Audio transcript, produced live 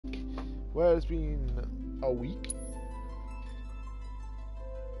Well, it's been a week.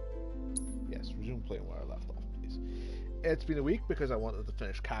 Yes, resume playing where I left off, please. It's been a week because I wanted to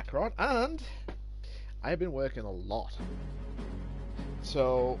finish Kakarot, and I've been working a lot.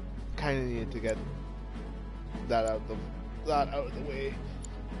 So, kind of needed to get that out of the way.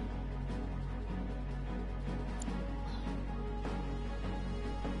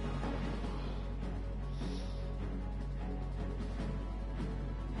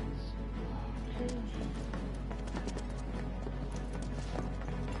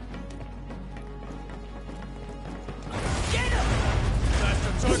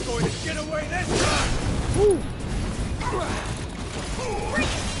 Aren't going to get away this time! Woo.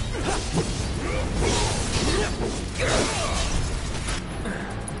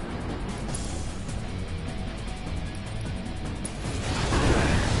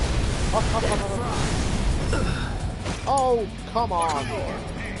 Oh, come on!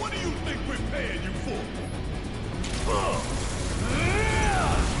 What do you think we're paying you for?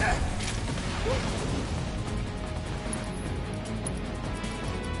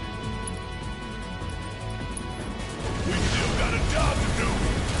 We still got a job to do.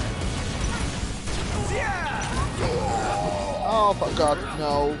 Oh, for God,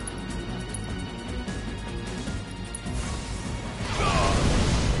 no.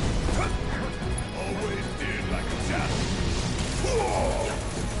 Always did like a child.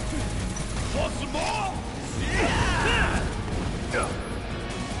 Want some more?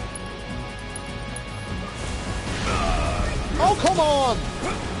 Oh, come on!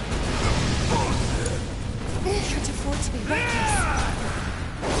 Can't afford to be reckless.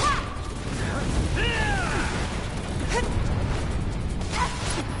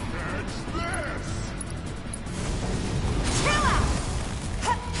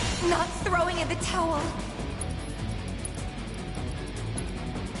 Not throwing in the towel.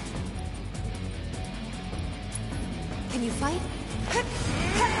 Can you fight?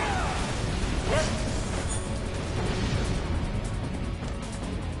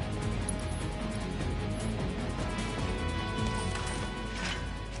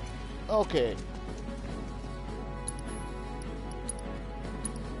 Okay.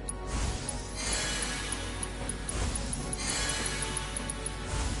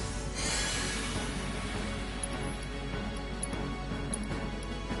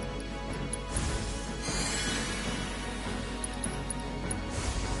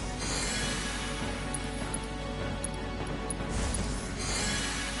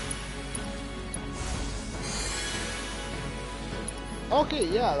 Okay,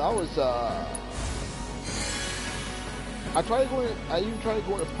 yeah, that was, I even tried to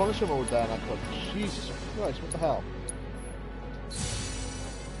go into Punisher mode there and I couldn't. Jesus Christ, what the hell?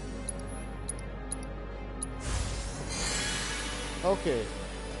 Okay.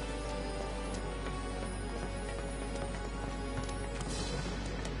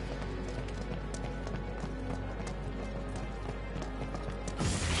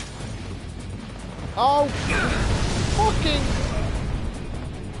 Oh, fucking...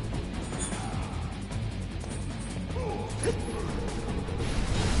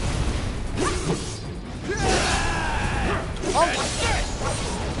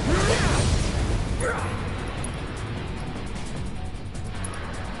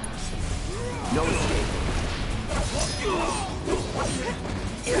 No escape.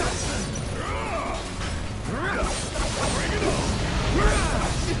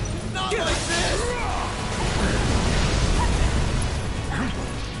 Not like this!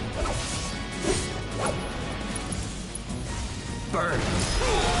 Burn.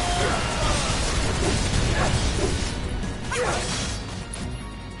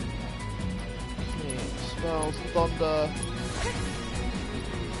 Smells thunder.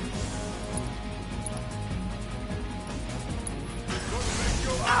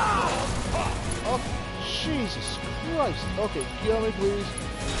 Oh, Jesus Christ. Okay, kill me, please.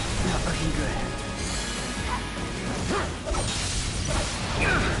 Not looking good.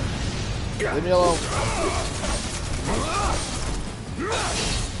 Leave me alone.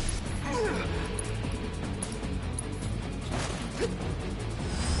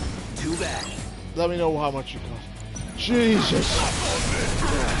 Too bad. Let me know how much it costs. Jesus.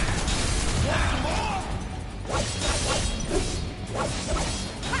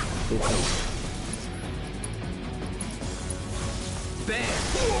 Bam.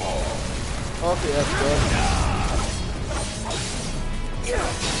 Okay, that's good.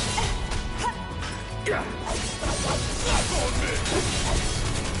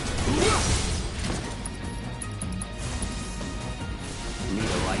 Need a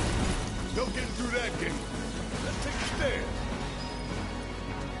light. No getting through that gate. Let's take a stand.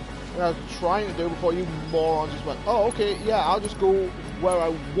 I was trying to do before you morons just went, oh, okay, yeah, I'll just go where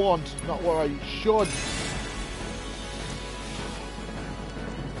I want, not where I should.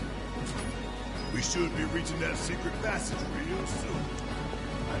 We should be reaching that secret passage real soon.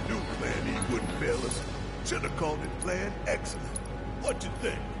 I knew Plan E wouldn't fail us. Should have called it Plan Excellent. What you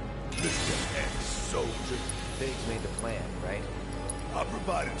think, Mr. Ex-Soldier? Biggs made the plan, right? I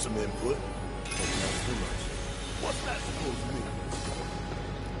provided some input. What's that supposed to mean?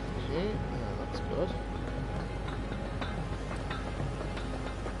 Okay, that's good.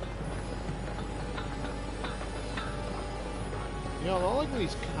 You know, I don't like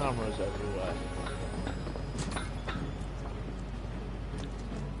these cameras everywhere.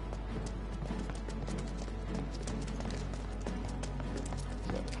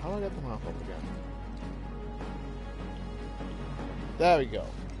 So, how do I get the map up again? There we go.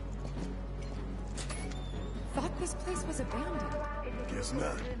 Thought this place was abandoned. Guess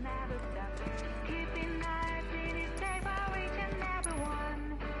not.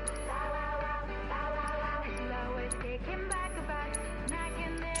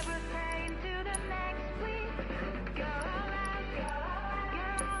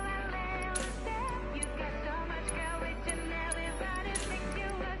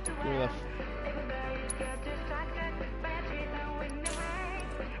 Give me that.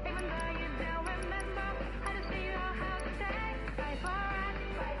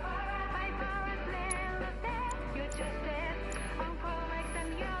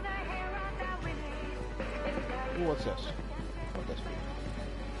 Ooh, what's this? What's this be?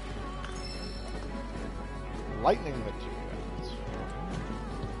 Lightning materials.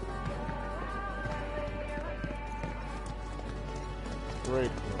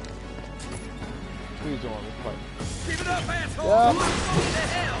 Great. Please don't let me fight. Keep it up, asshole! Yeah. What the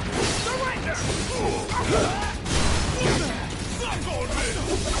hell? Surrender!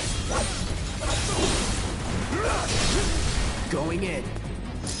 Going in.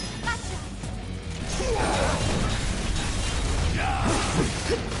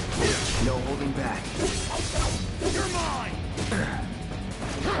 No holding back. You're mine!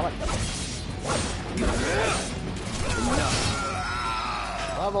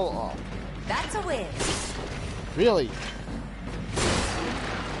 Level up. That's a win. Really?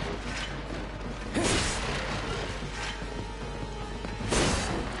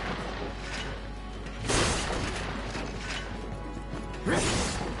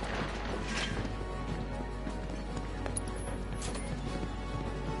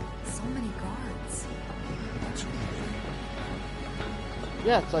 So many guards.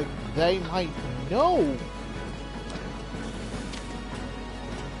 Yeah, it's like they might know.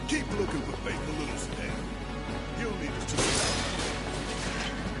 Keep looking for faithful little Stan. He'll lead us to the south.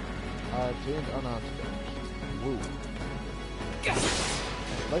 Change unannounced damage. Woo.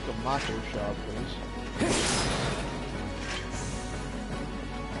 I'd like a macro shot, please.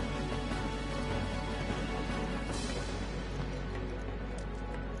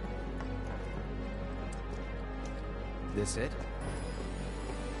 This it?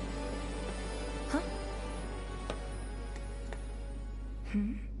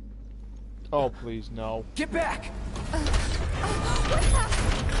 Oh, please, no. Get back!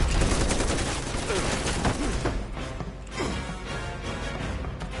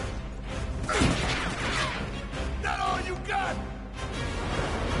 That all you got?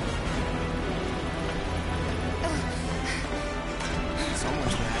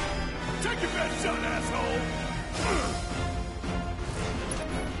 Someone's back. Take your best shot, asshole!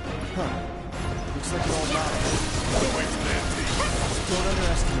 Looks like we're all dying. Don't waste that team. Don't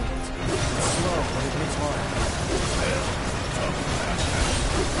underestimate it. It's slow, but it hits hard.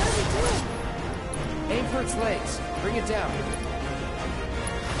 What are we doing? Aim for its legs. Bring it down.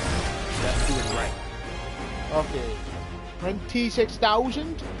 Let's do it right. Okay.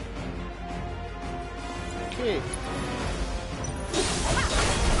 26,000? Okay.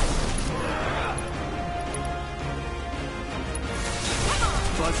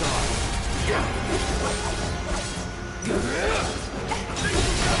 Buzz off.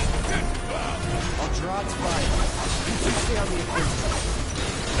 I'll draw its fire. You stay on the offensive.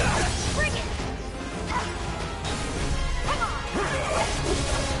 Bring it!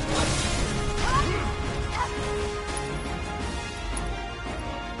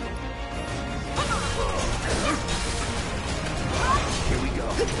 Here we go.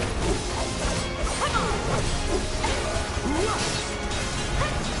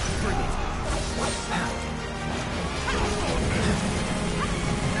 Bring it.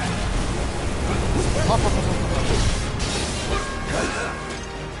 Up, up, up, up, up.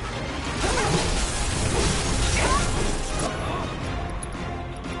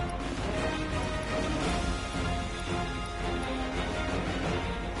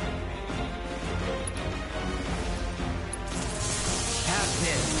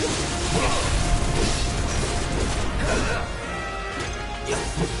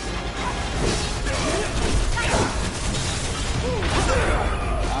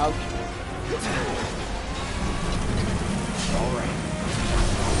 Ouch. All right.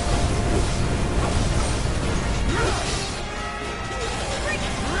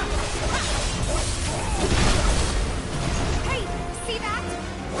 Hey, see that?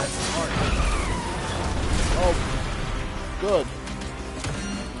 That's hard. Oh, good.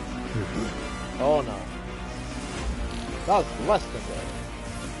 Oh no. That was less than good.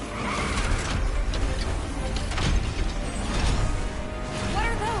 What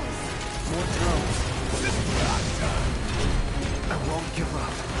are those? More drones. I won't give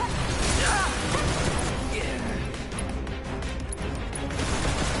up.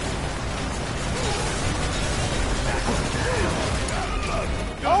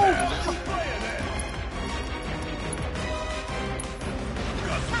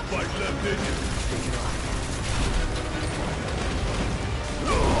 Got some fight left in you. Take it off.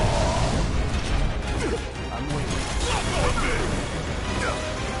 I'm waiting.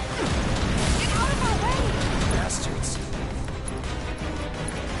 Get out of our way! Bastards.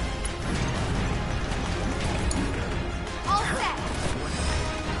 All set!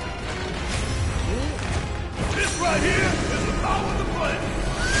 This right here is the power of the plan.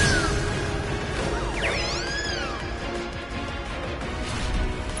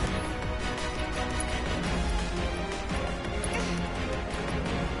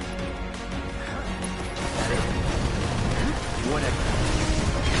 Whatever.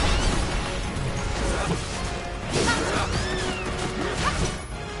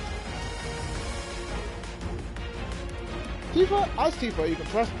 Tifa, as Tifa, you can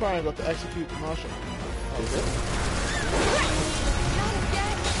press triangle to execute the motion. Oh, is it? Not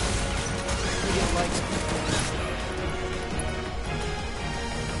again! We get lights.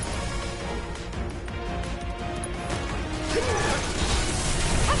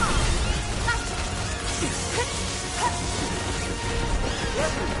 Come on!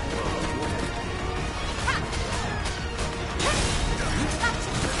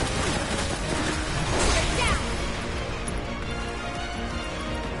 Get down!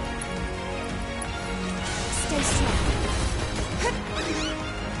 Stay strong.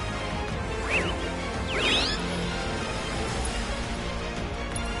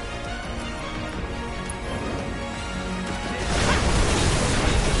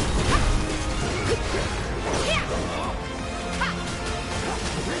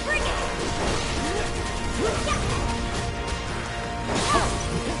 Bring it!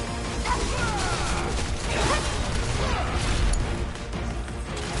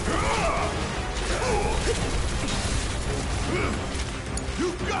 You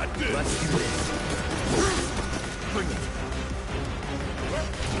got this. Let's do this. Bring it.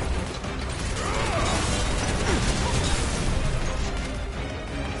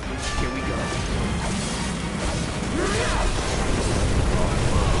 Here we go.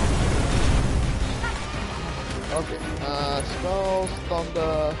 Okay. Skulls,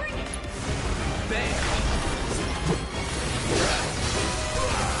 thunder. Bam!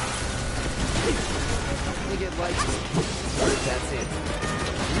 We get lights. That's it.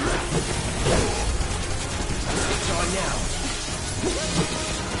 It's on now.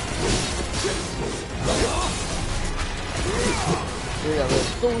 Yeah,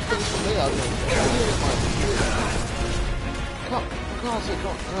 there's those things from there. Can't say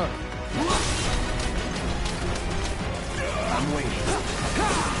can't. I'm waiting.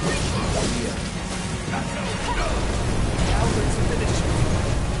 Now let's finish.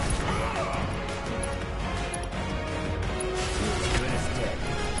 Good as dead.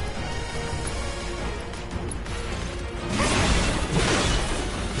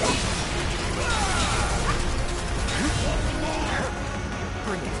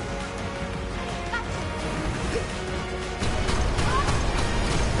 Bring it.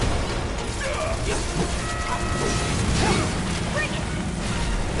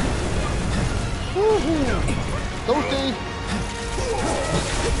 Toasty!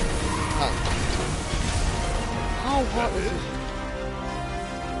 How hot is this?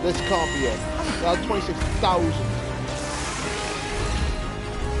 This can't be it. That's 26,000.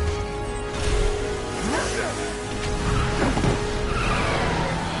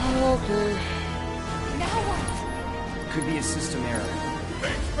 Okay. Now what? Could be a system error.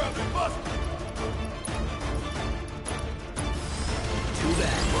 Thanks, Brother Buster. Too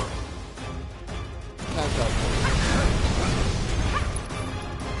bad. Can't help.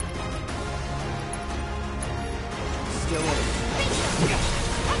 Still in.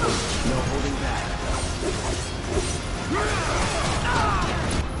 No holding back.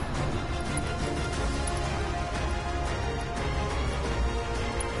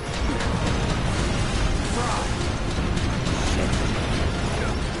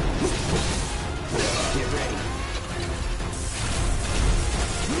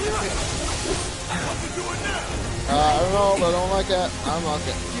 okay. I'm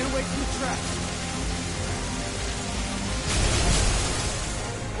okay. Get away from the tracks.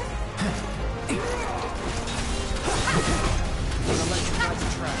 I'm gonna let you ride the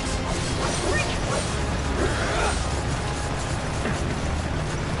tracks.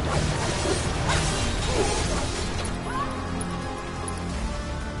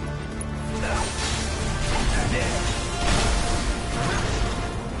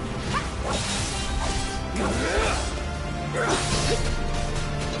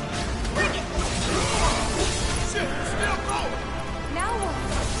 Now what?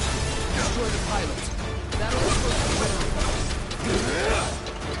 Destroy the pilot. That'll explode the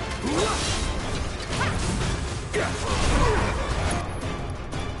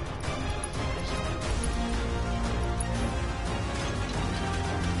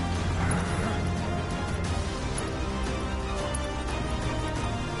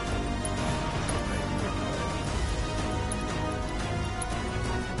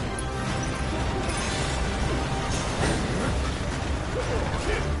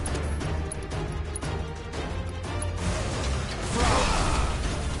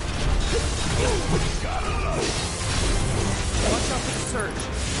Watch out for the surge.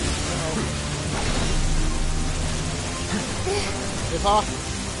 If I...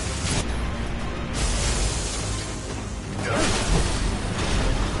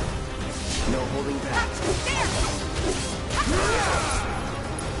 No holding back.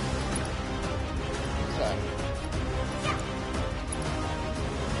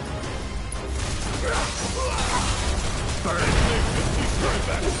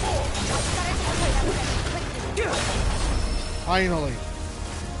 Finally.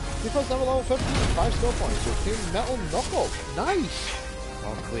 Defense level 15, 5 skill points with King Metal Knuckle. Nice!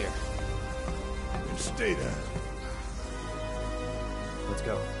 All clear. Stay there. Let's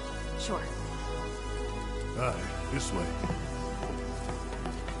go. Sure. Aye, this way.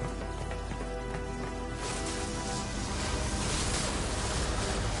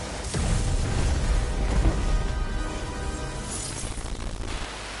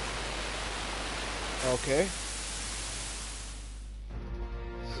 Okay.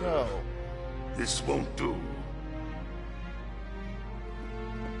 So... This won't do.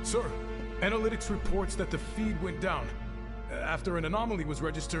 Sir, analytics reports that the feed went down after an anomaly was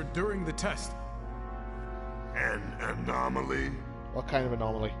registered during the test. An anomaly? What kind of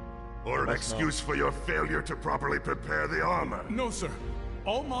anomaly? Or an Must excuse for your failure to properly prepare the armor? No, sir.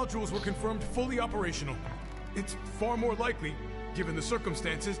 All modules were confirmed fully operational. It's far more likely, given the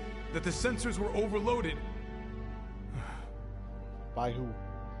circumstances, that the sensors were overloaded. By who?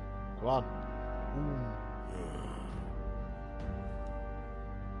 Come on.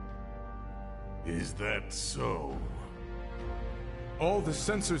 Is that so? All the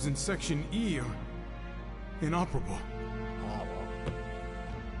sensors in Section E are inoperable. Ah, well.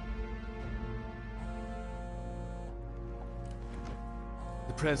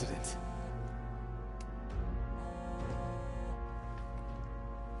 The President.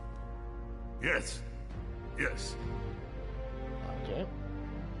 Yes. Yes. Okay.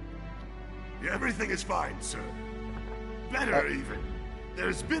 Everything is fine, sir. Better, even.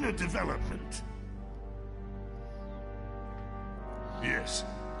 There's been a development. Yes.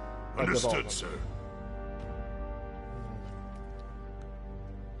 A Understood, development. sir.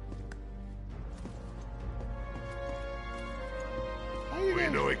 We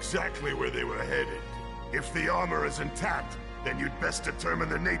know exactly where they were headed. If the armor is intact, then you'd best determine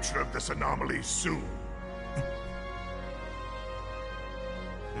the nature of this anomaly soon.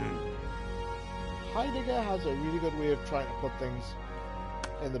 Heidegger has a really good way of trying to put things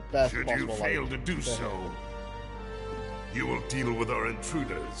in the best Should you possible fail light. to do so, you will deal with our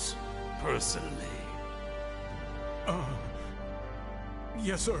intruders personally.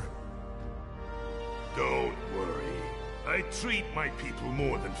 Yes, sir. Don't worry. I treat my people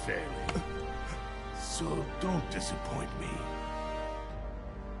more than fairly. So don't disappoint me.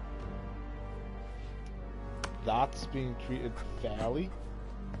 That's being treated fairly?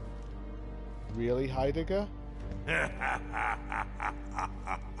 Really, Heidegger?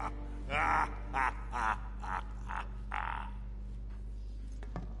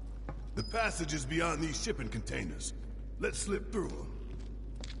 The passage is beyond these shipping containers. Let's slip through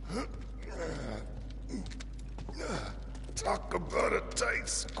them. Talk about a tight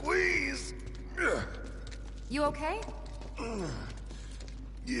squeeze. You okay?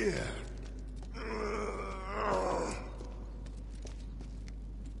 Yeah.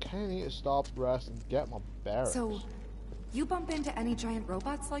 Kinda need to stop, rest, and get my bearings. So, you bump into any giant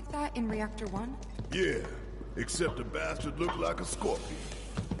robots like that in Reactor 1? Yeah, except the bastard looked like a scorpion.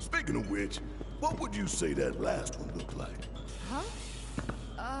 Speaking of which, what would you say that last one looked like? Huh?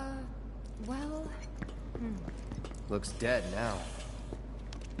 Well... Looks dead now.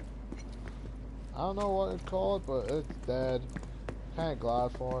 I don't know what it's called, but it's dead. Kinda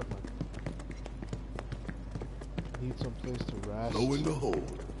glad for it. Need some place to rest. Lo and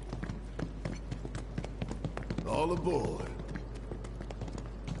behold. All aboard.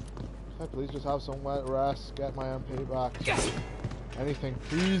 Can I please just have some wet rest, get my MP back? Anything,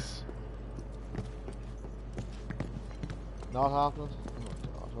 please. Not happening?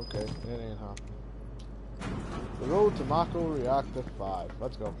 Oh god, okay, it ain't happening. The road to Mako Reactor 5.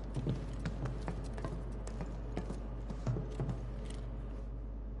 Let's go.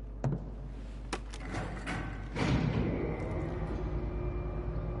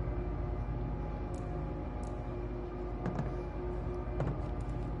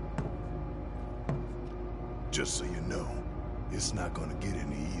 Just so you know, it's not gonna get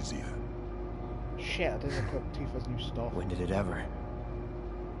any easier. Shit, I didn't equip Tifa's new stuff. When did it ever?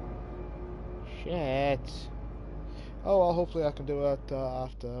 Shit. Oh well, hopefully I can do it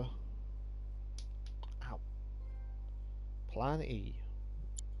after... Ow. Plan E.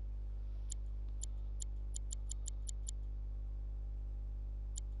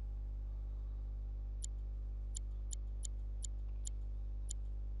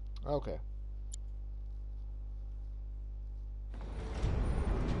 Okay.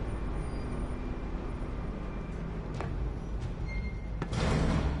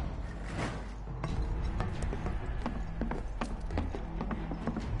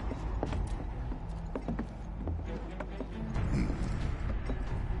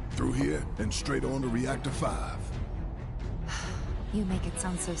 Through here and straight on to Reactor 5. You make it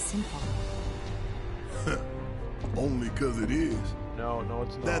sound so simple. Only 'cause it is. No,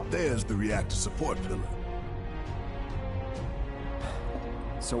 it's not. That there's the reactor support pillar.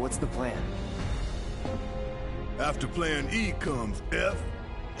 So what's the plan? After plan E comes F,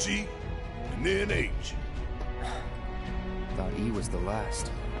 G, and then H. Thought E was the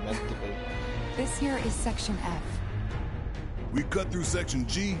last. Meant to be. This here is Section F. We cut through section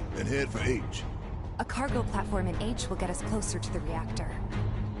G and head for H. A cargo platform in H will get us closer to the reactor.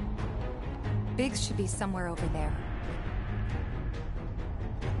 Biggs should be somewhere over there.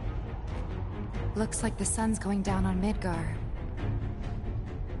 Looks like the sun's going down on Midgar.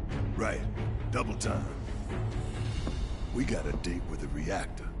 Right. Double time. We got a date with the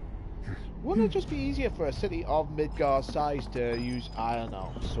reactor. Wouldn't it just be easier for a city of Midgar size to use, I don't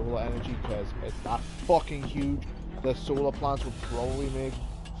know, solar energy? Because it's that fucking huge. The solar plants would probably make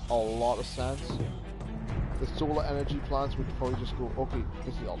a lot of sense. The solar energy plants would probably just go, okay,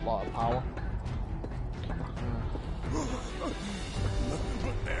 this is a lot of power. Nothing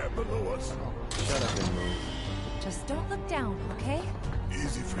but air below us. Shut up and move. Just don't look down, okay?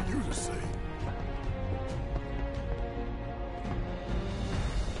 Easy for you to say.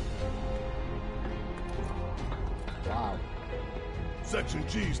 Wow. Section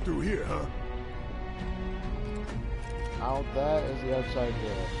G's through here, huh? Out there is the outside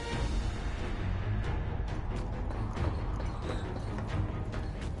door.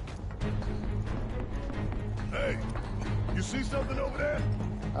 Hey, you see something over there?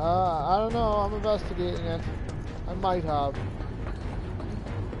 I don't know, I'm investigating it. I might have.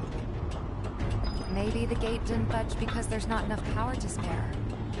 Maybe the gate didn't budge because there's not enough power to spare.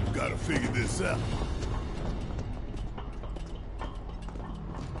 Gotta figure this out.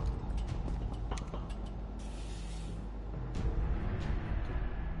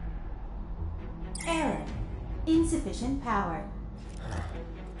 Error. Insufficient power.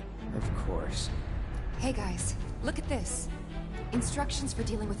 Of course. Hey guys, look at this. Instructions for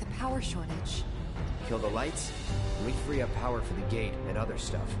dealing with a power shortage. Kill the lights, and we free up power for the gate and other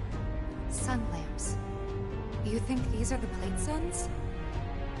stuff. Sun lamps. You think these are the plate suns?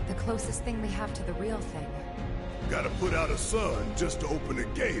 The closest thing we have to the real thing. Gotta put out a sun just to open the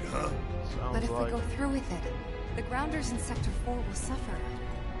gate, huh? Sounds But if like... we go through with it, the grounders in Sector 4 will suffer.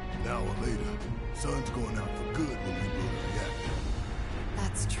 An hour later, sun's going out for good when we build a reactor.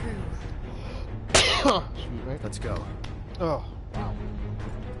 That's true. Excuse me. Let's go. Oh, wow.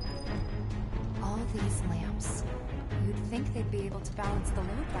 All these lamps. You'd think they'd be able to balance the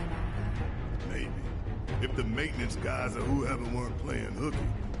load by now. Maybe. If the maintenance guys or whoever weren't playing hooky.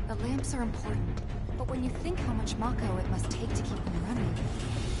 The lamps are important, but when you think how much Mako it must take to keep them running...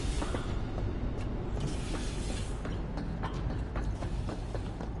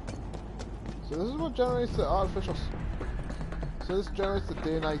 So this is what generates the artificial... So this generates the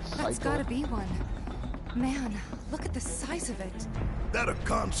day-night cycle? That's gotta be one. Man, look at the size of it. That a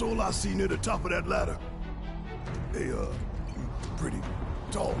console I see near the top of that ladder. Hey, pretty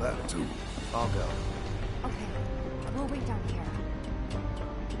tall ladder too. I'll go. Okay, We'll wait down here.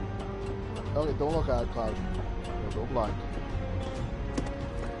 Okay, don't look at it, Cloud. You'll go blind.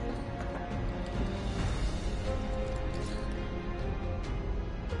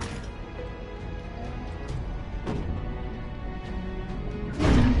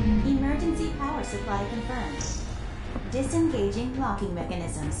 Emergency power supply confirmed. Disengaging locking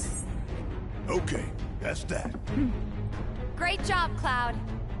mechanisms. Okay, that's that. Great job, Cloud.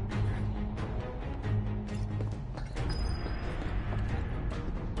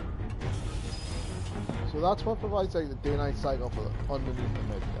 So that's what provides like the day-night cycle for the underneath the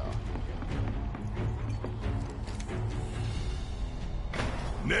mid-car.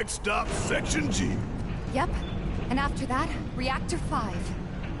 Next stop, Section G. Yep. And after that, Reactor 5.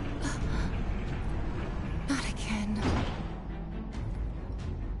 Not again.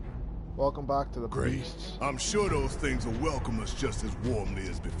 Welcome back to the Great. Beasts. I'm sure those things will welcome us just as warmly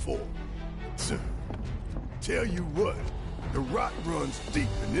as before. So, tell you what, the rot runs deep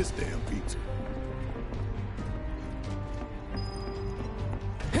in this damn pizza.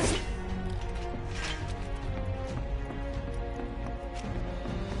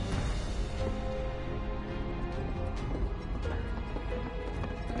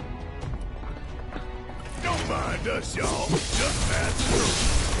 Don't mind us, y'all. Just pass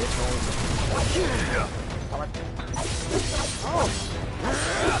through. Yeah. Oh!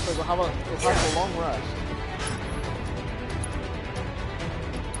 So we'll have a long rest.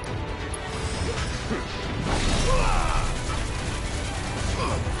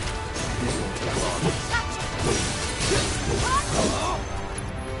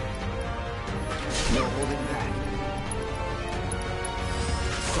 No holding back.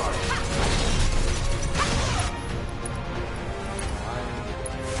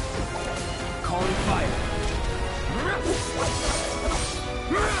 Calling fire.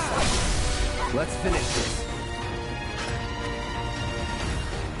 Let's finish this.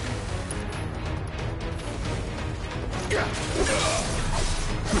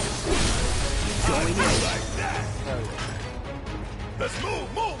 Going in. Like that. Let's move,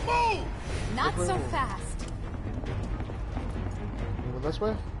 move, move! Not so fast. Moving this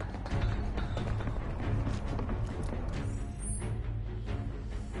way?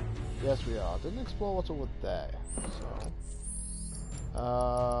 Yes, we are. Didn't explore what's over there. So,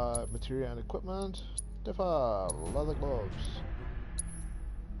 material and equipment. Differ. Leather gloves.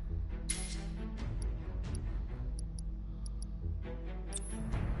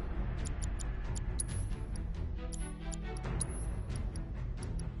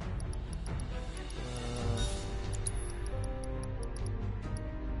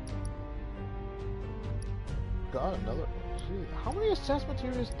 Got another. Gee, how many assess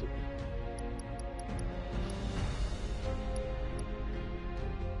materials do?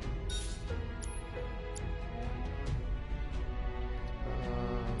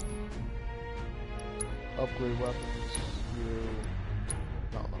 Upgrade weapons. You.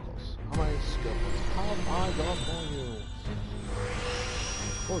 Not knuckles. How many skill points? How am I got for you?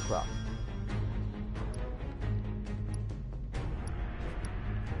 Holy crap.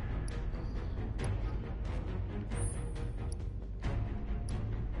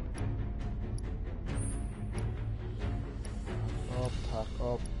 Up, attack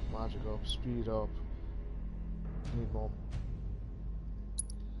up, magic up, speed up. Need more.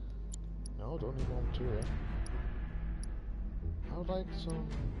 No, don't need more material. I'd like some.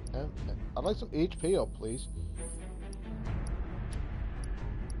 I'd like some HP up, please.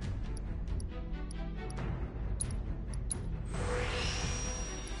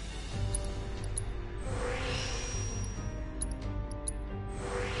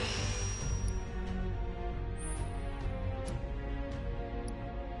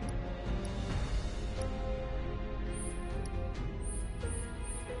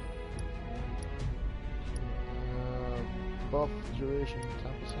 Buff duration 10%.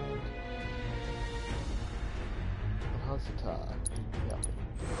 Enhanced attack. Yeah.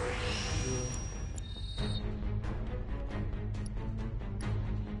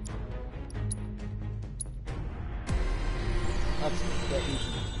 That's that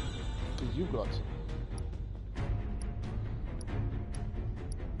easy. Because you got some.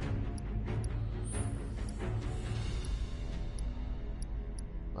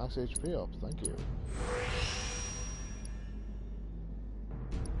 Max HP up, thank you.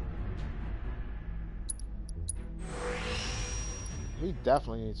 He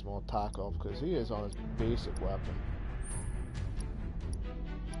definitely needs more attack off because he is on his basic weapon.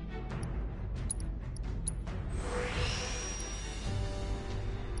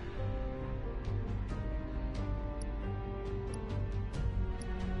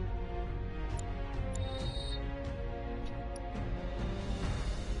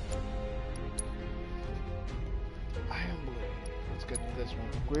 let's get this one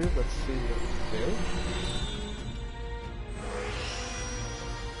upgraded. Let's see what we can do.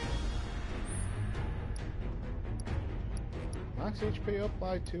 Max HP up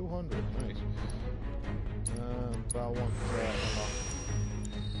by 200. Nice. But I want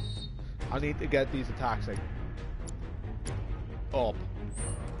I need to get these attacks like up.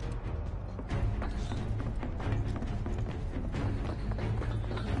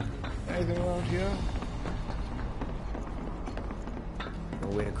 Anything around here? No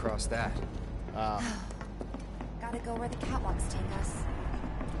way to cross that. Gotta go where the catwalks take us.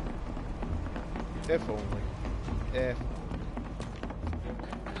 If only. If.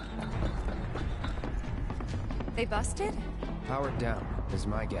 They busted? Powered down, is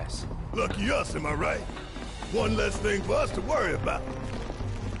my guess. Lucky us, am I right? One less thing for us to worry about.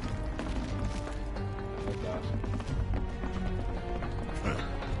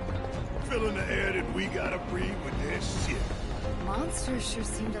 Feeling the air that we gotta breathe with their shit. Monsters sure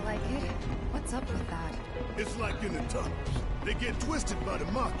seem to like it. What's up with that? It's like in the tunnels. They get twisted by the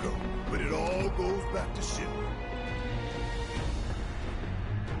Mako, but it all goes back to shit.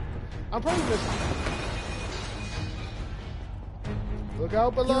 I'm probably missing. Look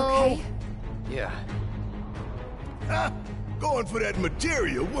out You below! okay? Yeah. Ah, going for that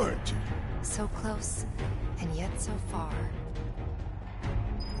materia, weren't you? So close, and yet so far.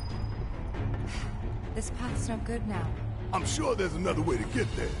 This path's no good now. I'm sure there's another way to get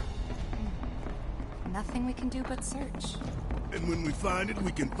there. Nothing we can do but search. And when we find it,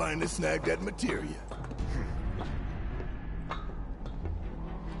 we can finally snag that materia.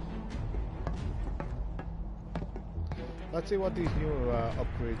 Let's see what these new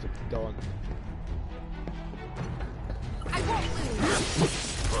upgrades have done. I won't lose!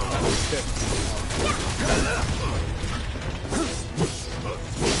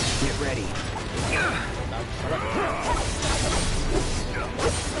 Get ready.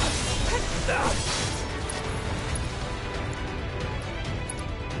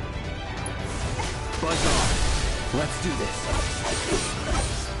 Buzz off. Let's do this.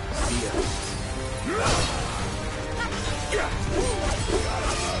 See ya.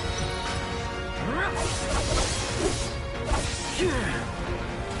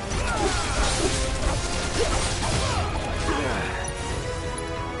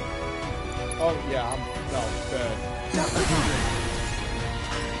 Oh yeah, no, good.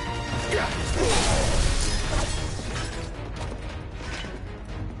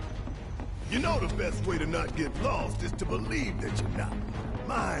 You know the best way to not get lost is to believe that you're not.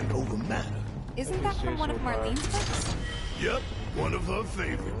 Mind over matter. Isn't that from one of Marlene's books? Yep, one of her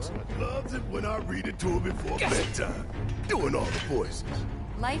favorites. Loves it when I read it to her before bedtime. Doing all the voices.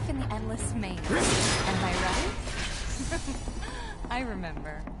 Life in the Endless Main. Am I right? I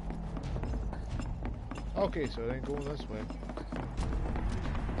remember. Okay, so it ain't going this way.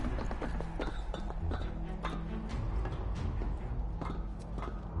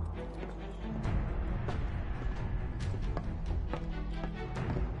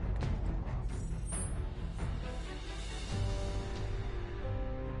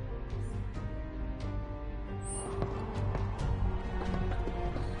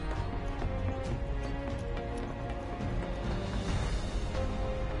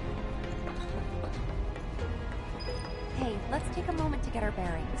 Hey, let's take a moment to get our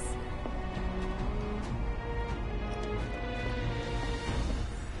bearings.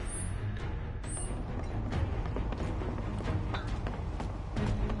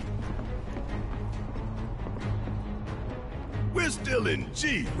 We're still in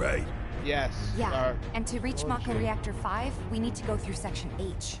G, right? Yes. Yeah, and to reach Oh, Mako gee. Reactor 5, we need to go through Section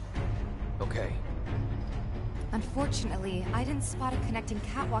H. Okay. Unfortunately, I didn't spot a connecting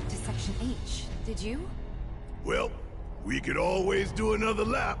catwalk to Section H. Did you? Well, we could always do another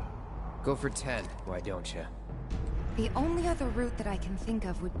lap. Go for 10, why don't you? The only other route that I can think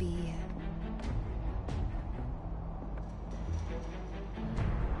of would be...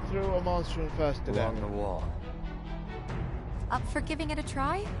 Through a monster infested Along area. the wall. Up for giving it a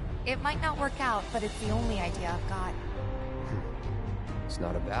try? It might not work out, but it's the only idea I've got. It's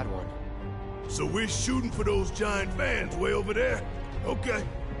not a bad one. So we're shooting for those giant fans way over there? Okay.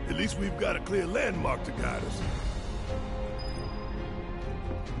 At least we've got a clear landmark to guide us.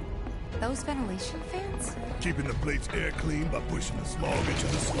 Those ventilation fans? Keeping the plate's air clean by pushing the smog into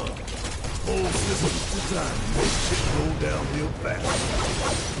the slum. Whole system's designed to make shit roll downhill fast.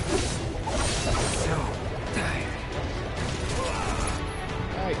 So tired.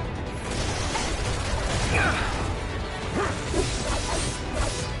 Hey.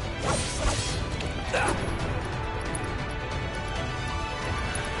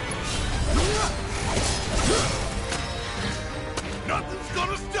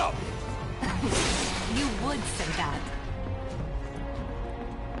 would say that.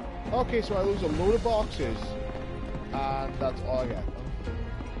 Okay, so I lose a load of boxes, and that's all I get.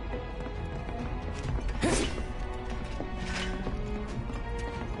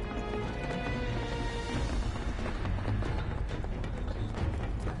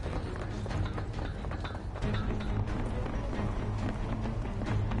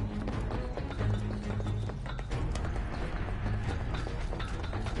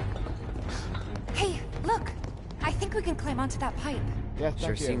 Hey, look! I think we can climb onto that pipe. Yes, Sure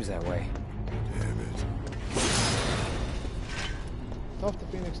thank you. seems that way. Damn it. Tough the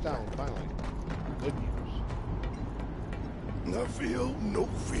Phoenix down, finally. Good news. I feel no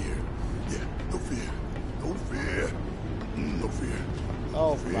fear. Yeah, no fear. No fear. No fear.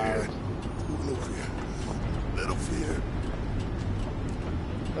 Oh, Fear. Cloud. Ooh, no fear. Little fear.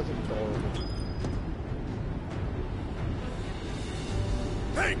 That's adorable.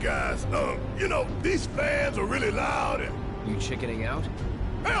 Hey guys, you know, these fans are really loud and You chickening out?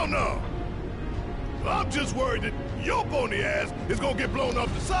 hell no. I'm just worried that your bony ass is gonna get blown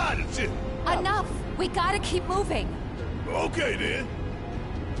off the side and shit. Enough! We gotta keep moving. Okay then.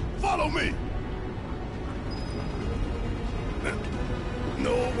 Follow me.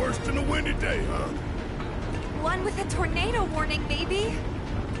 No worse than a windy day, huh? One with a tornado warning, maybe?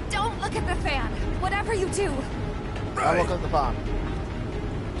 Don't look at the fan. Whatever you do. I look at the fan.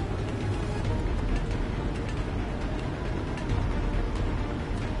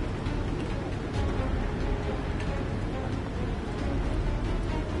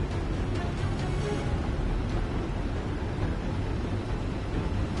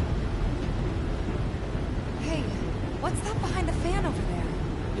 Hey, what's that behind the fan over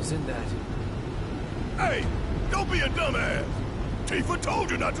there? Isn't that... Hey, don't be a dumbass. Tifa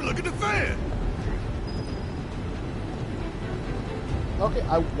told you not to look at the fan. Okay,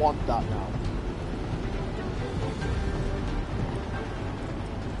 I want that now.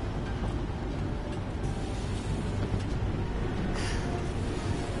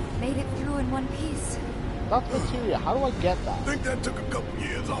 Made it through in one piece. That's materia. How do I get that? Think that took a couple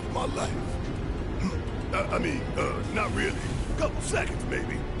years off my life. I mean, not really. Couple seconds,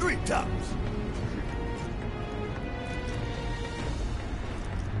 maybe. 3 tops.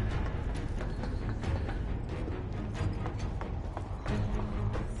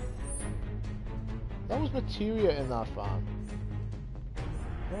 That was materia in that fan.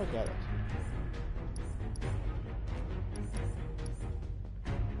 How do I get it?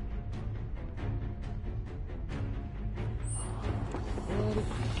 Very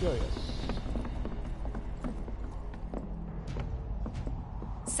curious.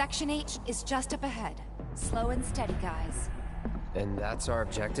 Section H is just up ahead. Slow and steady, guys. And that's our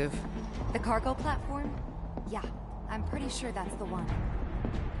objective? The cargo platform? Yeah, I'm pretty sure that's the one.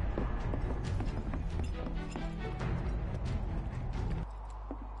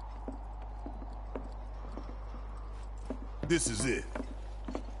 This is it.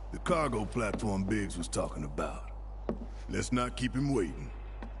 The cargo platform Biggs was talking about. Let's not keep him waiting.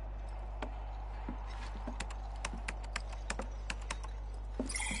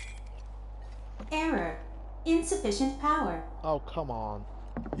 Error. Insufficient power. Oh, come on.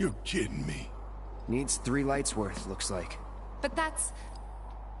 You're kidding me. Needs 3 lights worth, looks like. But that's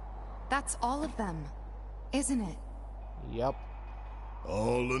all of them, isn't it? Yep.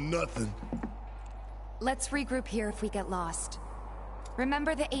 All or nothing. Let's regroup here if we get lost.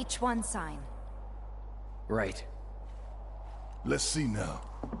 Remember the H1 sign. Right. Let's see now.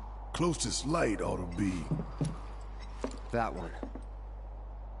 Closest light ought to be... That one.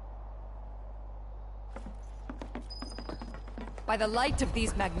 By the light of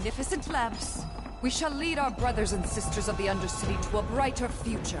these magnificent lamps, we shall lead our brothers and sisters of the Undercity to a brighter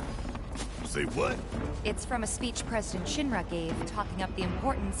future. Say what? It's from a speech President Shinra gave, talking up the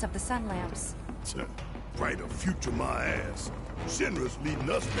importance of the sun lamps. Brighter future my ass. Shinra's leading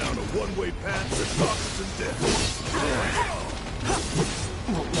us down a one-way path to darkness and death.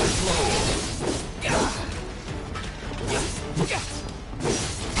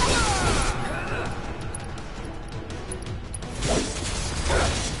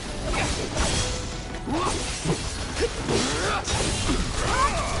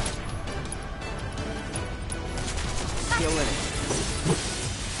 Killing it.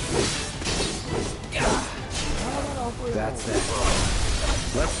 That's that.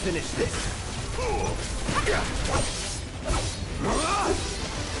 Let's finish this.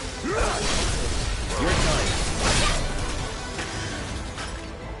 Your time.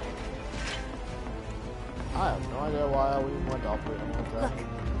 I have no idea why we went off with him like that. Look,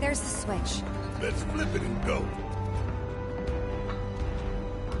 there's the switch. Let's flip it and go.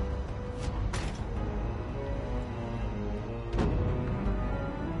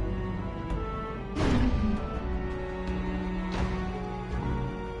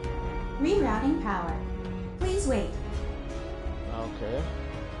 Rerouting power. Please wait. Okay.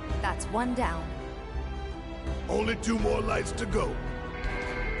 That's one down. Only 2 more lights to go.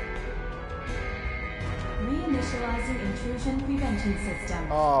 Reinitializing intrusion prevention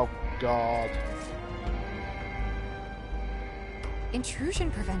system. Oh, God.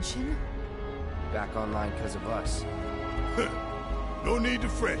 Intrusion prevention? Back online because of us. No need to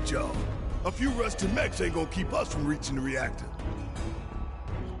fret, y'all. A few rusted mechs ain't gonna keep us from reaching the reactor.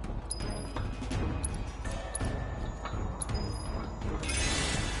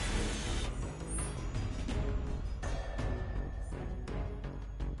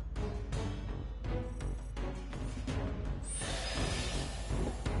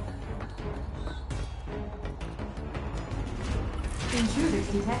 Intruders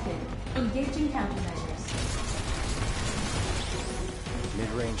detected. Engaging countermeasures.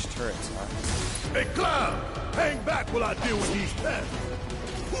 Mid-range turrets, huh? Hey, Cloud! Hang back while I deal with these pests.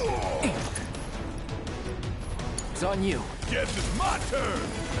 It's on you. Guess it's my turn.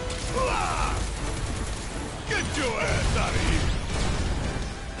 Ah! Get your ass out of here.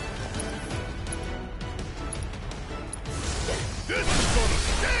 This is gonna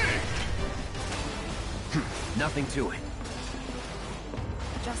sting! Nothing to it.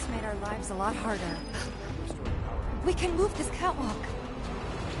 Just made our lives a lot harder. We can move this catwalk.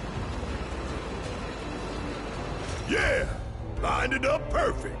 Yeah! Lined it up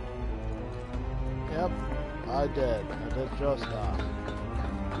perfect. Yep, I did. I did just that.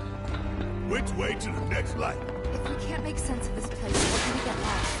 Which way to the next light? If we can't make sense of this place, we're gonna get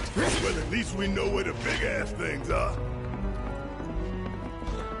lost. Well, at least we know where the big-ass things are.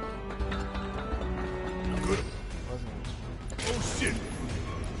 Good. Oh, shit.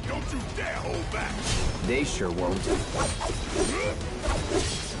 Don't you dare hold back. They sure won't. Is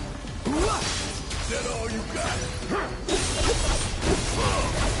that all you got?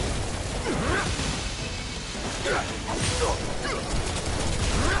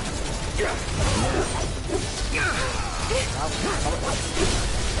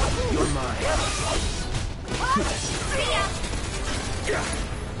 You're mine. See ya!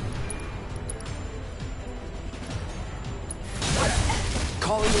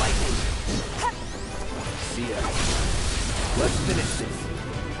 Calling lightning. See ya. Let's finish this.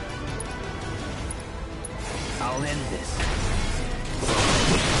 I'll end this.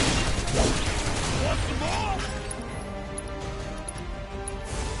 Want some more?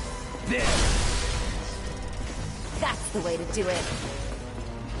 There. That's the way to do it.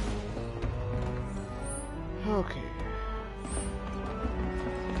 Okay.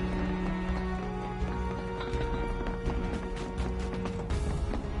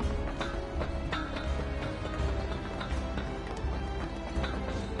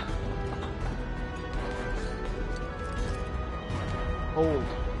 Hold.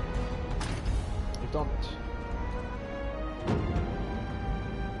 We've done it.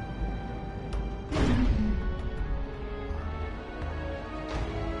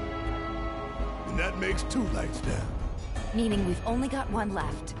 And that makes 2 lights down. Meaning we've only got one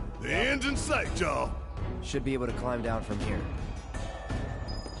left. The end's in sight, y'all. Should be able to climb down from here.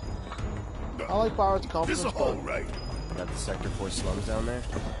 I like Barrett's This confidence, a hole, but right? Got the Sector 4 slums down there?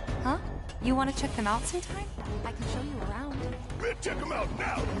 Huh? You want to check them out sometime? I can show you around. We'll check them out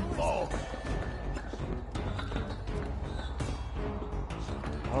now, you all.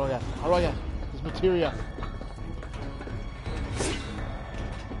 how do I get this materia?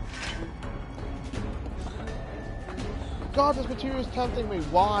 God, this materia is tempting me.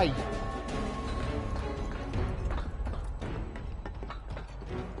 Why?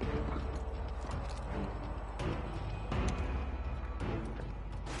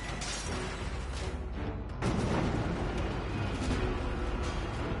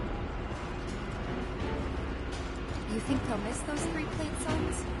 You think they'll miss those 3 plate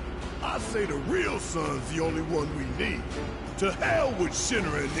suns? I say the real sun's the only one we need. To hell with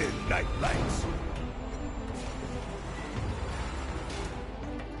shimmering in night lights.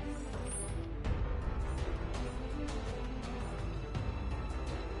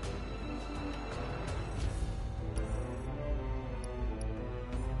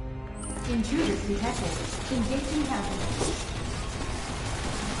 Intruders detected. Engaging countermeasures.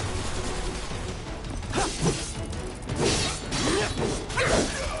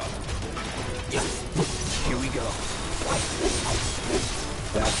 Here we go.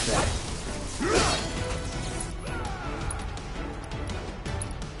 That's that.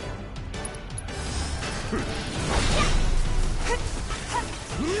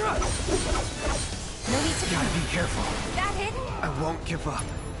 No need to Gotta be careful. That hit? I won't give up.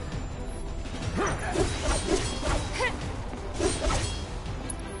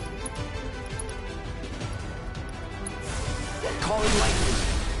 calling lightning.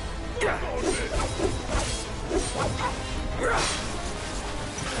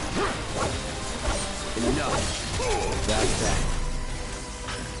 Enough. That's that.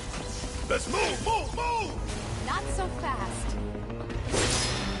 Let's move, move, move! Not so fast.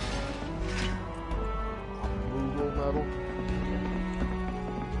 Removal metal.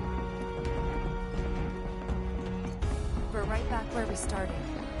 We're right back where we started.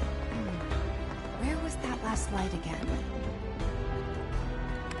 Where was that last light again?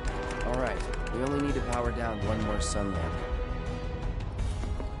 Alright, we only need to power down one more sun lamp.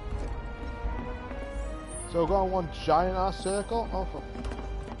 So go on one giant ass circle. Oh, fuck.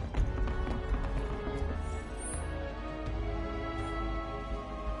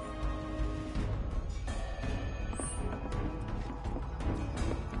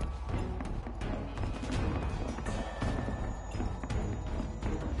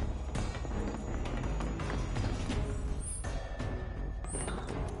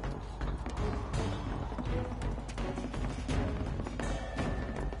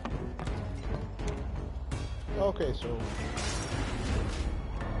 Okay, so...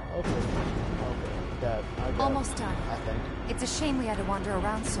 Okay, Dad, I got Almost done. I think. It's a shame we had to wander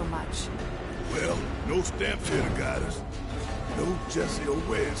around so much. Well, no stamps here to guide us. No Jesse or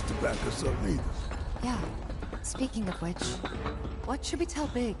Wedge to back us up neither. Yeah. Speaking of which, what should we tell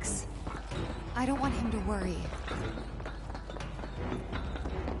Biggs? I don't want him to worry.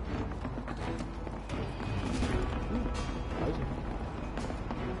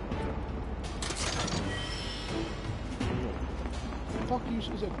 Fuck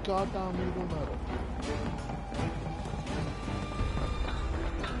uses a goddamn evil metal.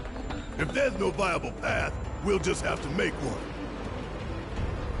 If there's no viable path, we'll just have to make one.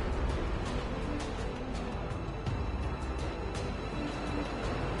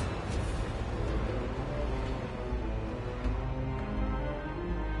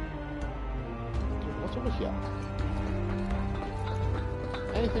 Okay, what's over here?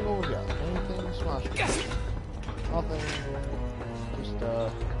 Anything over here? Anything smash? Nothing.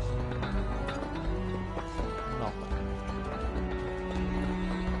 Just, nothing.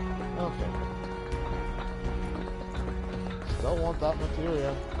 Okay. Still want that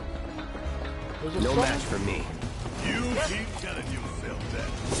materia. There's a No something- match for me. You keep telling yourself that.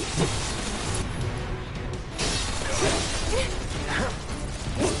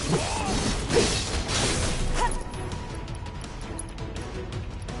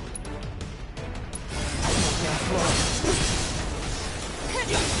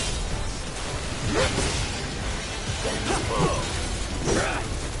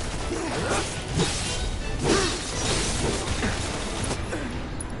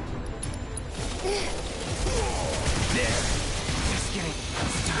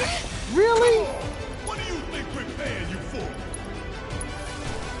 Really? What do you think we're paying you for?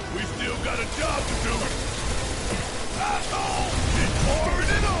 We still got a job to do. That's all. Keep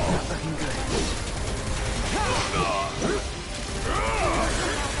pouring it on. Looking good.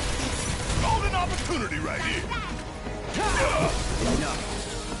 Golden opportunity right here. Enough.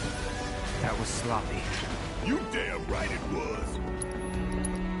 That was sloppy. You damn right it was.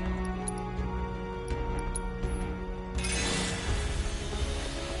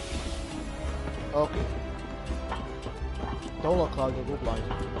 Okay. Don't look like you'll go blind.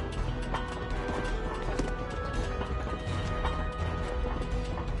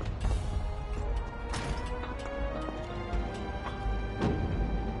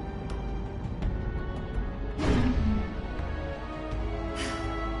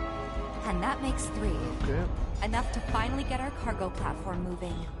 And that makes 3. Okay. Enough to finally get our cargo platform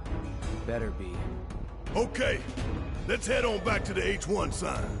moving. Better be. Okay, let's head on back to the H1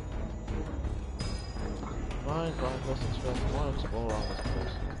 sign. Fine, listen, stress. I want to explore around this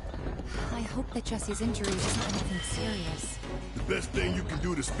place. I hope that Jessie's injury isn't anything serious. The best thing you can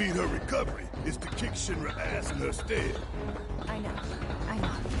do to speed her recovery is to kick Shinra ass in her stead. I know.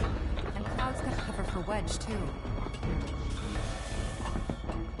 And Cloud's got cover for Wedge, too.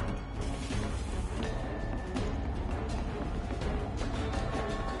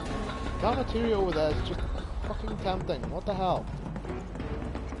 That materia over there is just fucking tempting. What the hell?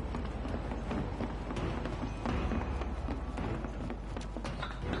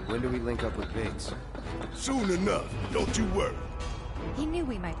 When do we link up with Biggs? Soon enough, don't you worry. He knew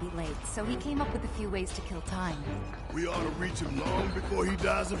we might be late, so he came up with a few ways to kill time. We ought to reach him long before he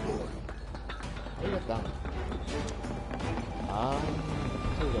dies of boredom. How do you get down? How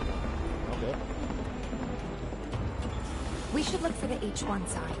do you get down? Okay. We should look for the H1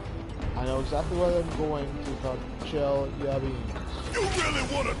 sign. I know exactly where I'm going to called Chill Yabby. You really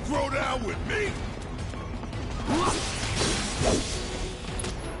want to throw down with me?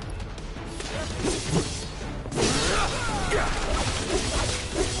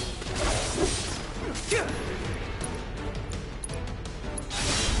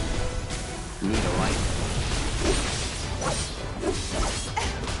 Need a light?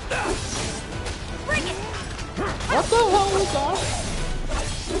 Bring it! What the hell was that?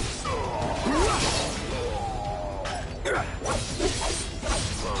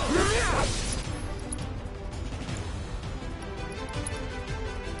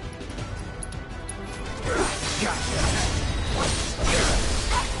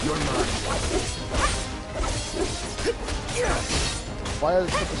 You're mine. Why did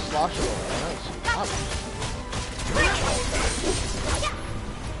it put the slasher over? Nice. Up.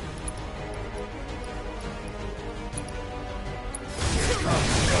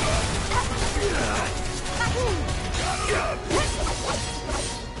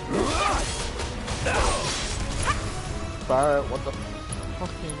 Barrett, what the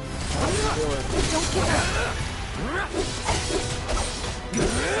fucking are you doing? Don't give up!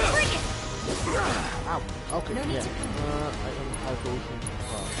 Bring it! Ow. Okay, No need yeah. to I don't have potion.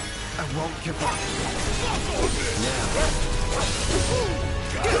 I won't give up.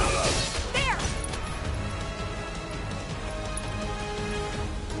 There!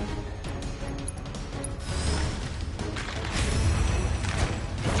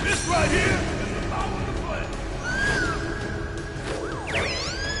 This right here is the power of the plan.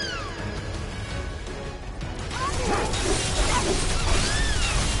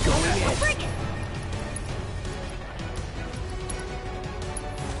 Going in. Bring it!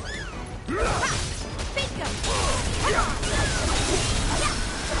 Bingo!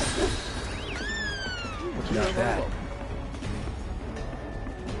 Not bad.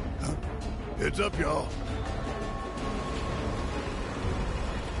 Heads up, y'all.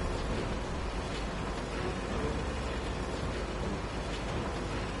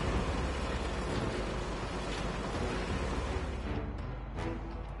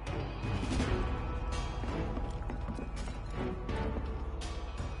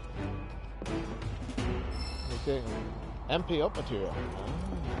 Okay. MP up material.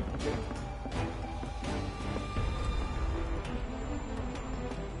 Ah, okay.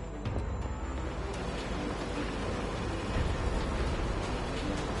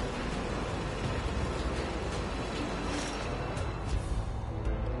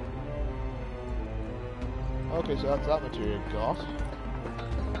 Okay, so that's that material got.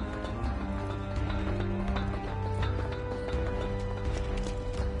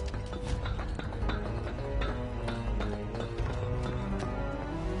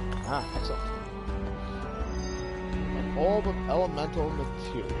 Ah, excellent. An orb of elemental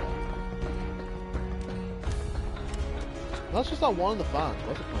material. That's just not one of the fans.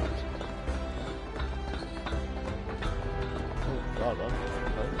 What's the point? Oh god, that's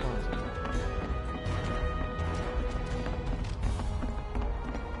very fancy.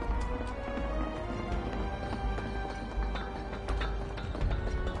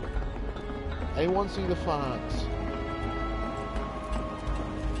 Anyone see the fans?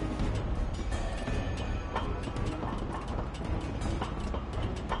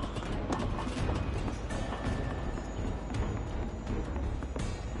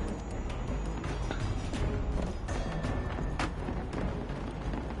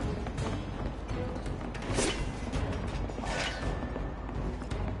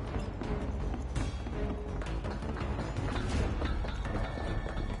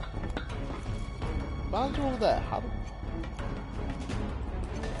 Fans are over there. How do...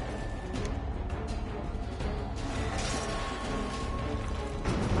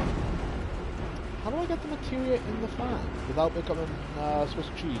 How do I get the materia in the fan without becoming Swiss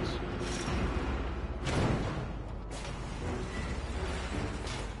cheese?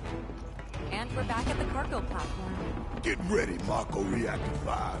 And we're back at the cargo platform. Get ready, Mako Reactor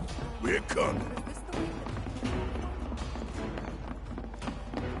 5. We're coming. Is this the way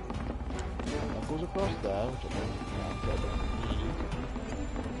That goes across there, which I don't need.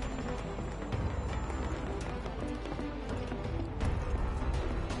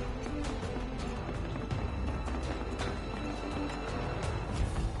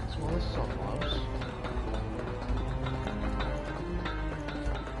 It's one of the sunlamps.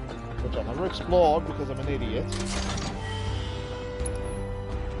 Which I never explored because I'm an idiot.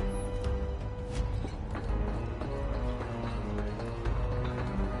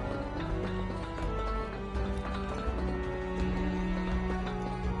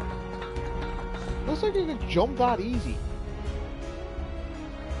 Looks like you can jump that easy.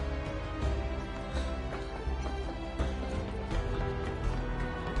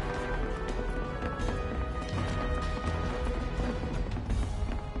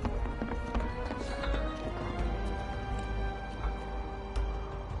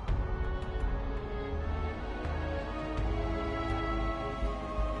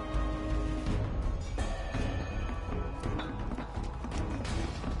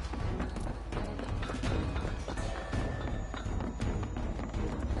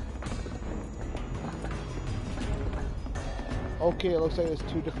 okay, it looks like there's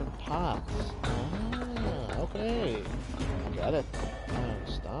two different paths. Ah, okay. I get it. I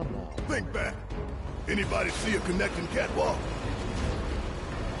understand now. Think back. Anybody see a connecting catwalk?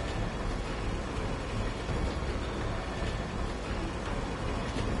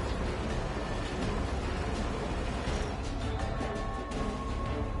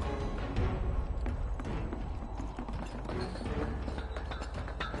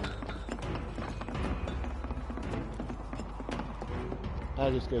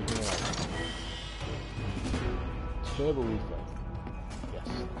 That just gives me a turbo refill. Yes.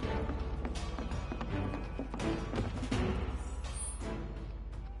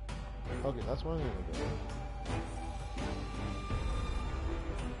 Okay, that's what I'm gonna do.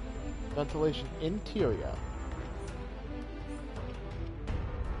 Ventilation interior.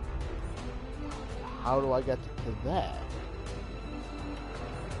 How do I get to that?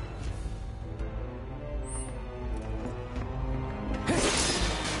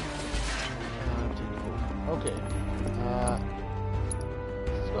 Okay.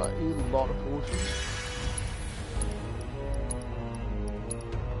 It's got a lot of potions.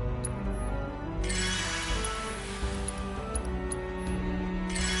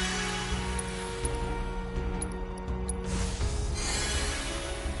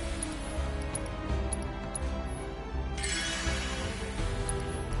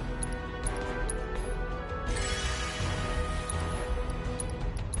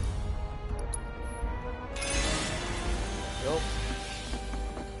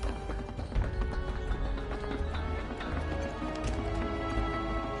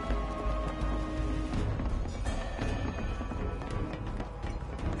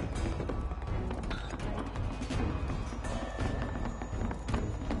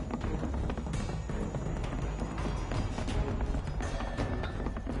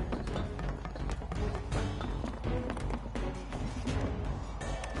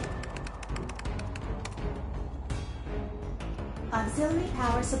 Auxiliary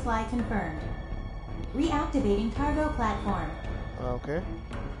power supply confirmed. Reactivating cargo platform. Okay.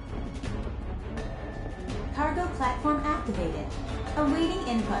 Cargo platform activated. Awaiting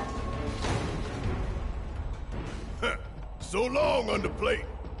input. So long, underplate.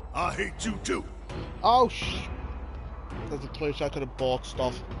 I hate you too. Oh, there's a place I could have bought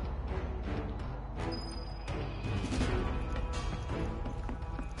stuff.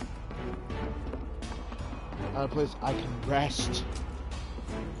 And a place I can rest.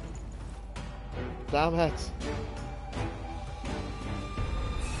 Damn it.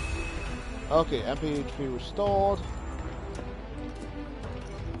 Okay, MP HP restored.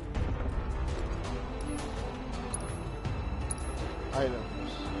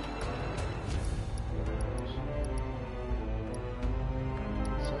 Items.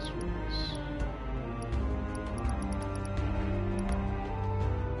 Accessories.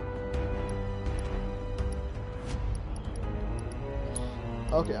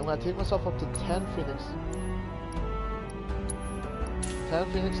 Okay, I'm gonna take myself up to 10 Phoenix.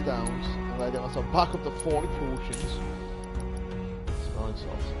 10 Phoenix Downs. I'm gonna get myself back up to 40 potions. Smelling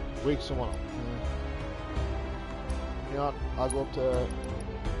salts. Wake someone up. You know what? I'll go up to...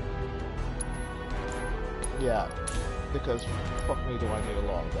 Yeah. Because, fuck me, do I need a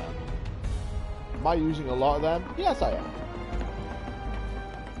lot of them. Am I using a lot of them? Yes, I am.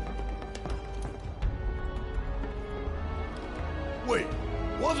 Wait,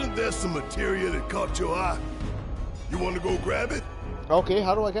 wasn't there some materia that caught your eye? You want to go grab it? Okay,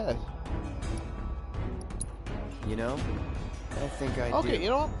 how do I get it? You know, I think I Okay, do. you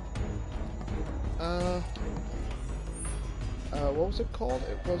know what? What was it called?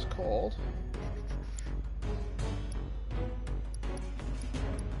 It was called...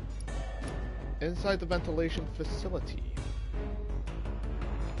 Inside the ventilation facility.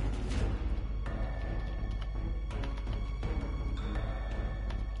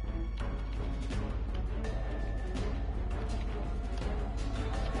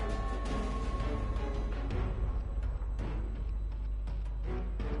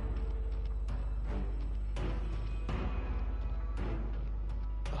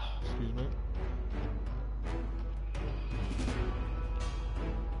 Excuse me.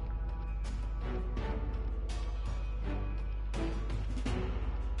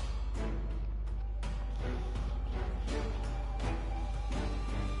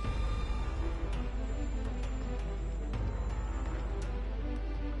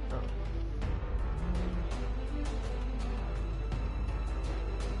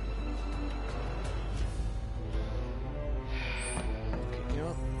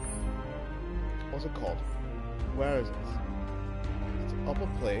 What's it called? Where is it? It's upper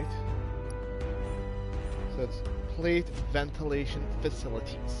plate. So it's Plate ventilation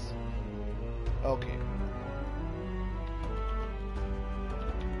facilities. Okay.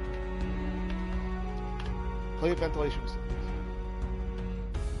 Plate ventilation facilities.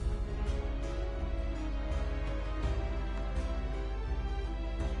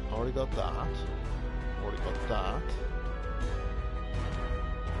 Already got that. Already got that.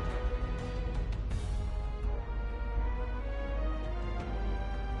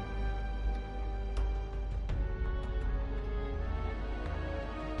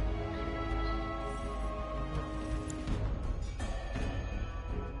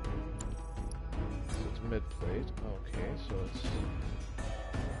 Mid-plate. Okay, so it's...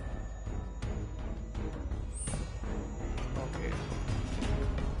 Okay.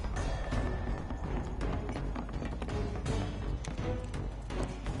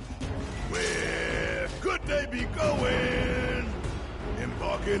 Where could they be going?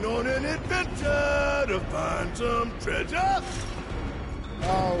 Embarking on an adventure to find some treasure?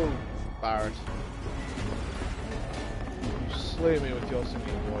 Oh, Barrett. You slay me with your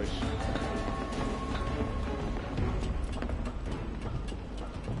singing voice.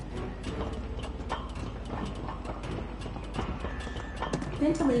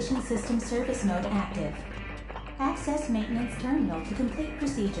 Ventilation system service mode active. Access maintenance terminal to complete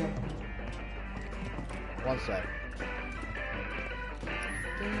procedure. One sec.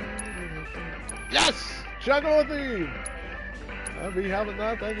 Yes! Juggalo theme! I'll be having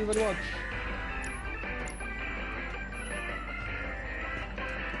that, thank you very much.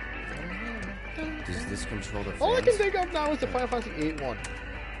 Does this control the fans? All I can think of now is the Final Fantasy VIII one.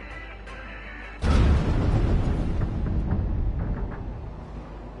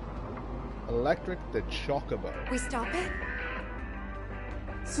 Electric the Chocobo. We stop it?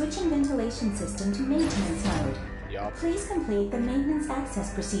 Switching ventilation system to maintenance mode. Yup. Please complete the maintenance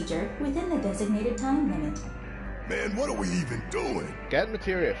access procedure within the designated time limit. Man, what are we even doing? Get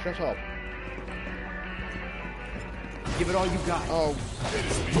materia, shut up. Give it all you got. Oh, It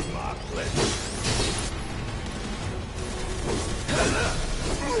is me, my pleasure.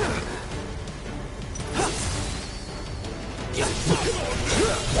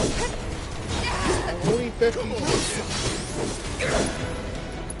 only 50.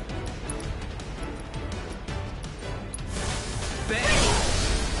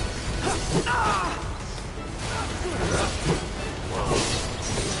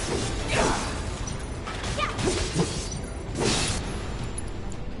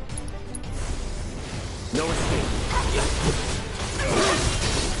 No escape.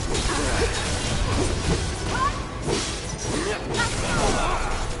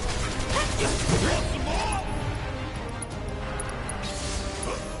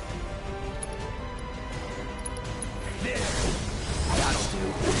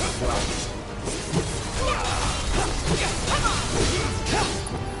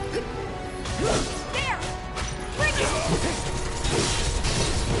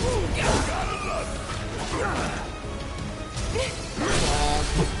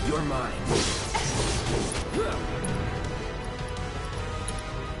 You're mine.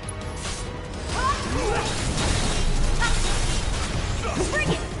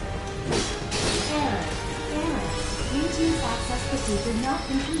 Routine's access procedure not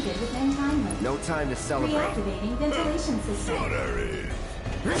completed within time limit. No time to celebrate. Reactivating ventilation system. Oh, there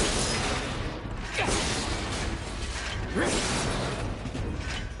is.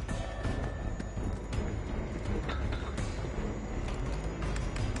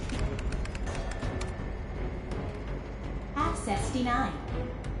 Access denied.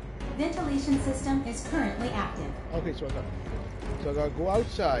 Ventilation system is currently active. Okay, so I gotta go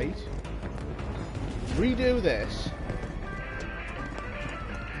outside, redo this.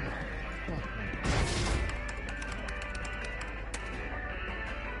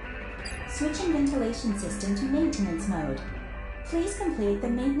 Switching ventilation system to maintenance mode. Please complete the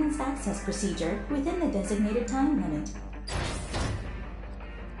maintenance access procedure within the designated time limit.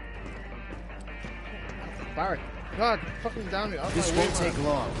 Barrett, God, fucking damn it! out This my way, won't take man.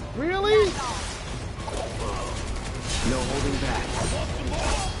 long. Really? No holding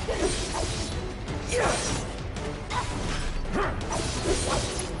back.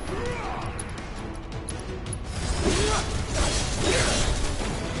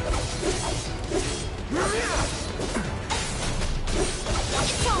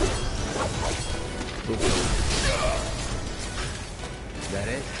 Is that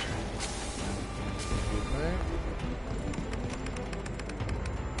it? Okay.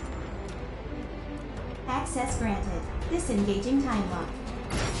 Access granted. Disengaging time lock.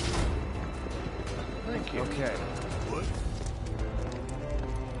 Thank you. Okay. What?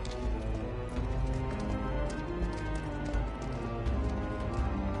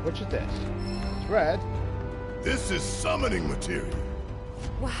 Which is this? It's red. This is summoning material.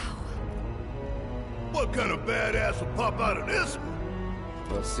 Wow. What kind of badass will pop out of this one?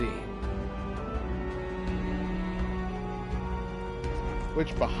 We'll see.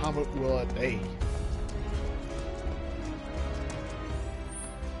 Which Bahamut will it be?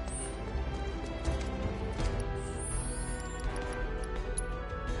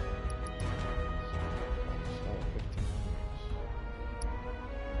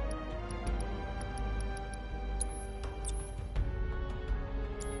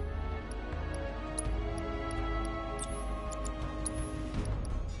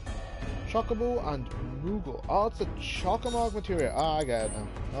 Chocobo and Moogle. Oh, it's a Chocomog material. Ah, I got it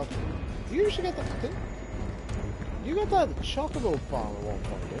now. Okay. You usually get that. You got that Chocobo farm at one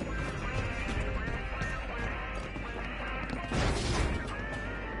point, didn't you?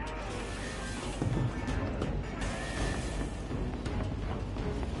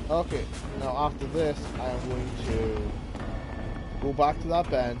 Okay. Now after this, I am going to go back to that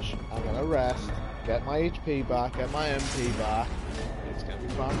bench. I'm gonna rest, get my HP back, get my MP back. It's gonna be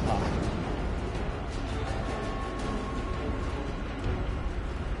fantastic.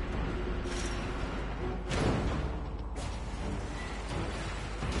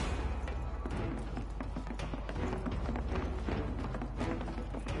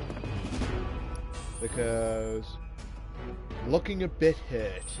 Because looking a bit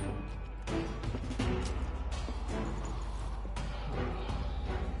hurt.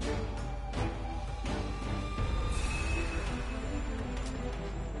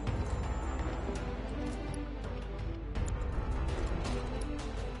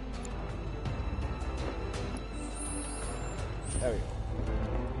 There we go.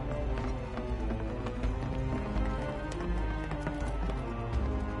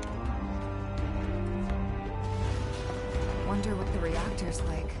 Wonder what the reactor's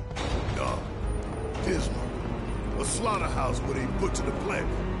like. No. Dismal. A slaughterhouse where they butcher the planet.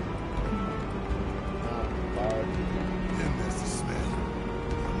 Then there's the smell.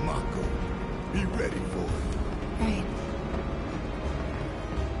 Mako. Be ready for it. Right.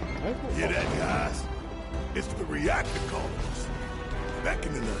 Hear that, guys? It's the reactor colonies.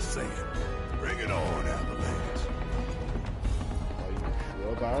 Beckoning us saying, bring it on, Avalanche. Are you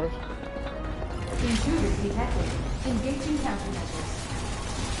sure about it? Intruders detected. Engaging countermeasures.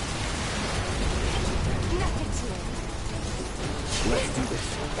 Nothing to it. Let's do this.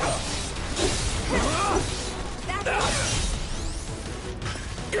 That's that.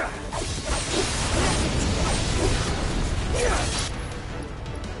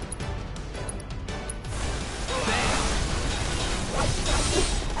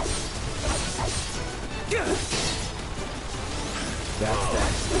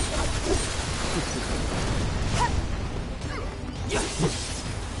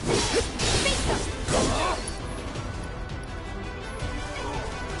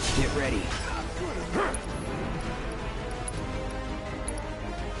 Get ready.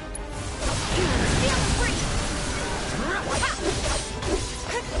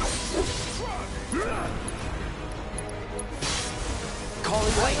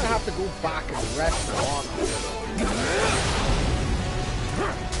 Calling I'm light. gonna have to go back and rest on.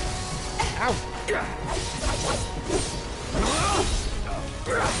 Ow!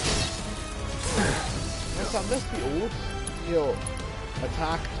 Yes, I missed the old, you know,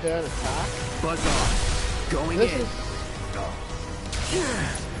 attack, turn, attack. Buzz off. Going This in. is...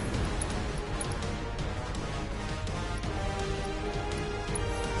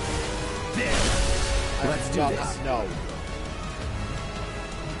 Let's do this. No.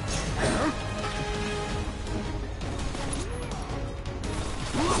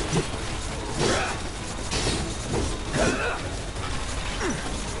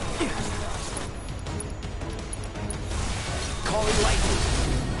 Calling lightning.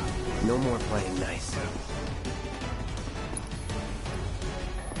 No more playing nice.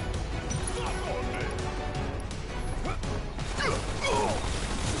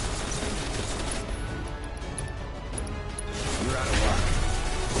 You're out of luck.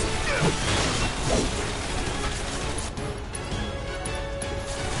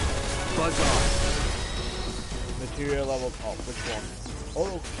 Buzz off. Material level up. Which one?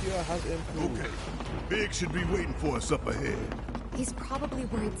 Oh, Cure has improved. Okay. Big should be waiting for us up ahead. He's probably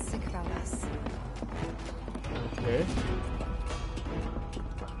worried sick about us. Okay.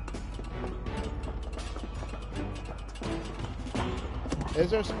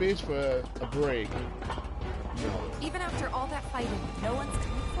 Is there space for a break? No. Even after all that fighting, no one's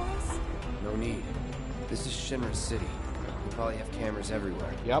coming for us? No need. This is Shinra City. We probably have cameras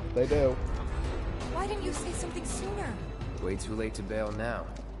everywhere. Yep, they do. Why didn't you say something sooner? Way too late to bail now.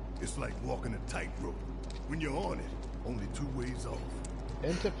 It's like walking a tightrope. When you're on it, only 2 ways off.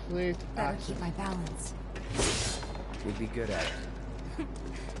 Interplate Better access. keep my balance. We'd be good at it.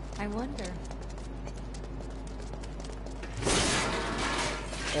 I wonder.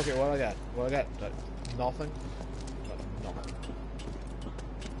 Okay, what I got? What I got? Nothing? Nothing.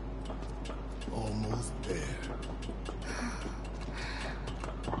 Almost there.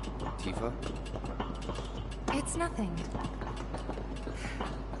 Tifa? It's nothing.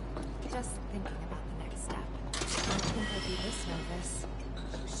 Just thinking about the next step. I don't think I'd be this nervous.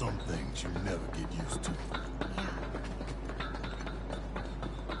 Some things you never get used to. Yeah.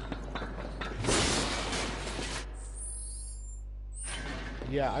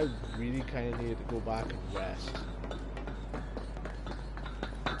 Yeah, I really kind of needed to go back and rest.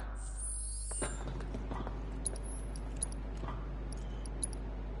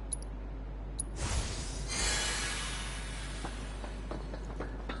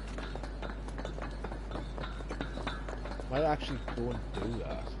 Might actually go and do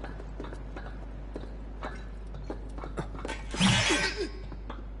that.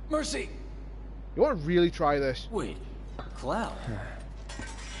 Mercy! You want to really try this? Wait, Cloud.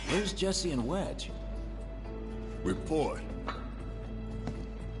 Where's Jesse and Wedge? Report.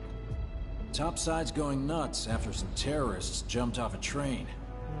 Topside's going nuts after some terrorists jumped off a train.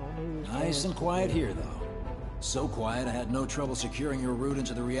 Nice and quiet here, though. So quiet I had no trouble securing your route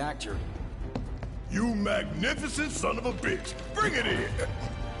into the reactor. You magnificent son of a bitch! Bring it in!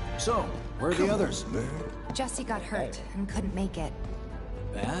 So, where are the others? Man. Jesse got hurt and couldn't make it.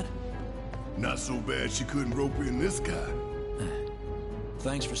 Bad? Not so bad she couldn't rope in this guy.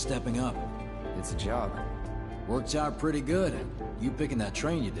 Thanks for stepping up. It's a job. Worked out pretty good. You picking that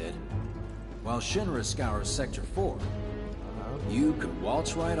train you did. While Shinra scours Sector 4, you could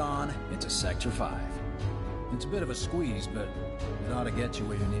waltz right on into Sector 5. It's a bit of a squeeze, but it ought to get you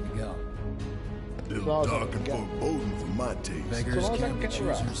where you need to go. Little dark and foreboding for my taste. Beggars So long as I can't be can get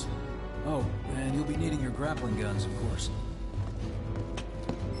around. choosers. Oh, and you'll be needing your grappling guns, of course.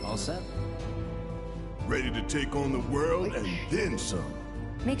 All set? Ready to take on the world and then some.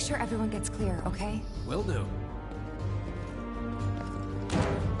 Make sure everyone gets clear, okay? Will do.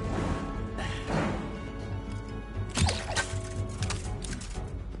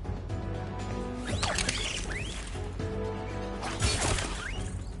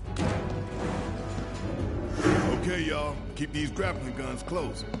 Okay, y'all. Keep these grappling guns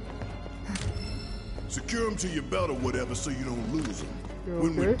close. Secure them to your belt or whatever so you don't lose them.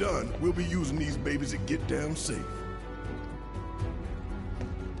 When we're done, we'll be using these babies to get down safe.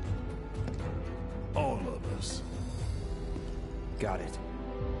 All of us. Got it.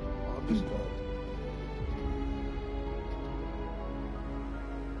 Understood.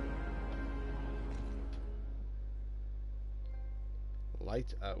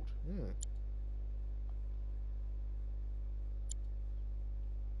 Light out.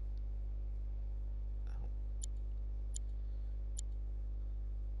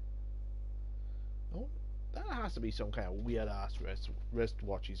 Oh, that has to be some kind of weird ass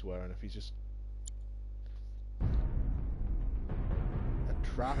wristwatch he's wearing if he's just a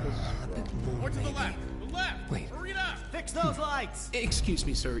trapper's scroll. More to the left! The left! Wait. Hurry it up! Fix those lights! Excuse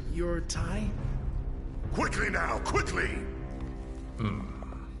me, sir. Your tie? Quickly now, quickly!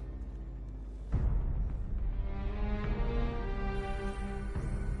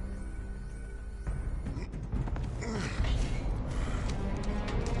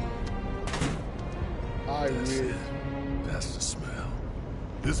 I That's really it. That's the smell.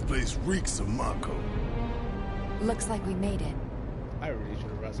 This place reeks of Mako. Looks like we made it. I really should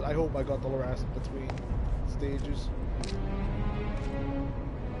have rested. I hope I got the rest between stages.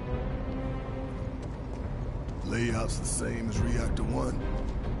 Layout's the same as Reactor 1.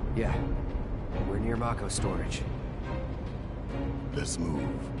 Yeah. We're near Mako storage. Let's move.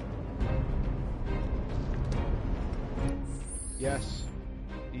 Yes.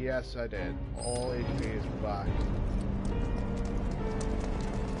 Yes, I did. All HP is back.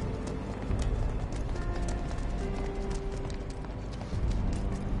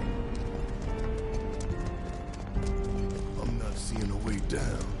 I'm not seeing a way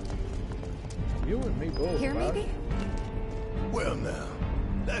down. You and me both. Here, man. maybe? Well now,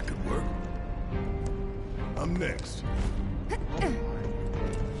 that could work. I'm next.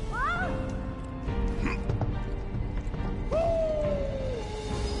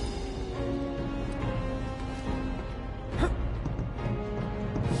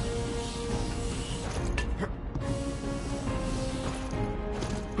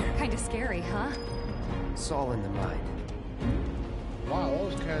 Kinda scary, huh? It's all in the mind. Wow, that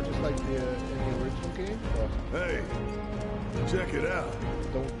was kind of just like in the original game. But Hey, check it out.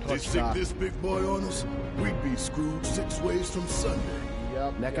 don't They touch stick that. this big boy on us, we'd be screwed 6 ways from Sunday.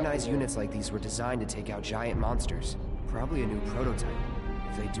 Yep, Mechanized yep. units like these were designed to take out giant monsters. Probably a new prototype.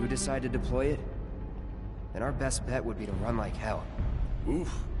 If they do decide to deploy it, then our best bet would be to run like hell.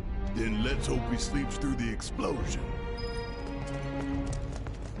 Oof. Then let's hope he sleeps through the explosion.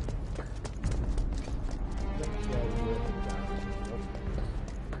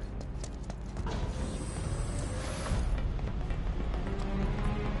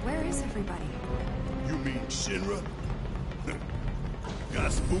 Where is everybody? You mean Shinra?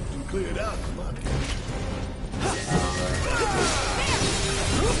 Got spooked and cleared out, come on.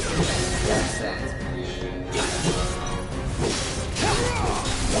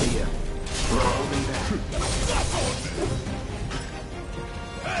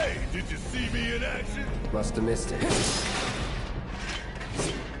 Hey, did you see me in action? Must have missed it.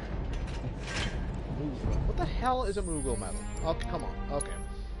 What the hell is a Moogle medal? Okay, come on. Okay.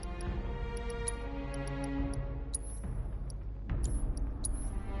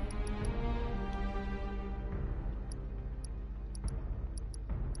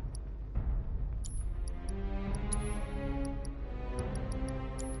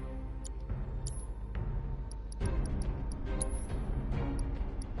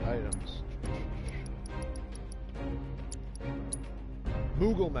 Items.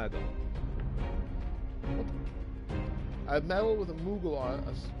 Moogle medal. What? A medal with a Moogle on it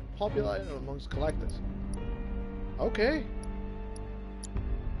is popular item amongst collectors. Okay.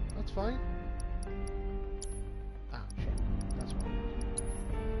 That's fine. Ah, shit. That's fine.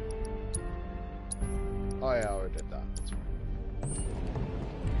 Oh yeah, I already did that. That's fine.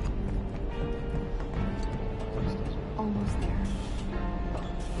 Almost there.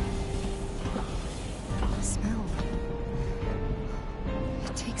 The smell.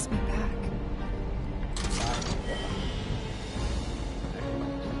 It takes me back.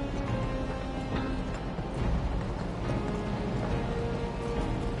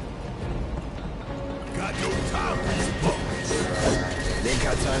 Got no time for these punks. They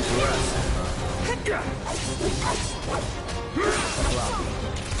got time for us.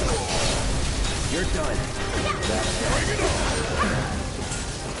 You're done. Bring it on!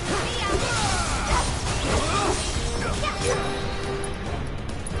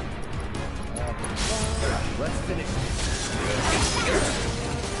 Let's finish this.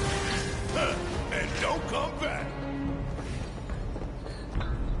 And don't come back!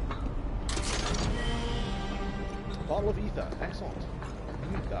 Bottle of ether. Excellent. You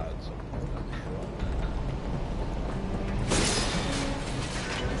need that. So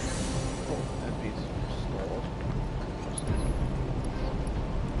oh, that piece stored.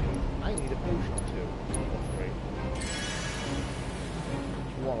 I need a potion too. Oh, great.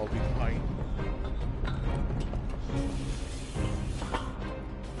 One will be fine.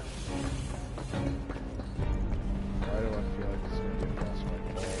 Why do I feel like this is going to be across my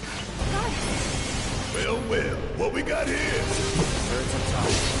balls? Well, well, what we got here? Birds on top.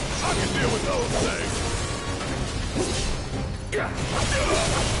 I can deal with those things.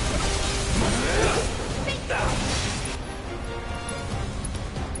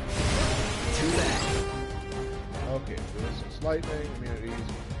 To that. Okay, so this is lightning, immunities,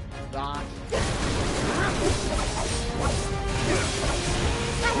 that.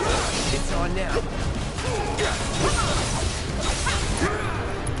 It's on now.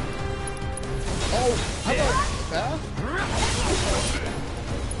 Oh, how about that?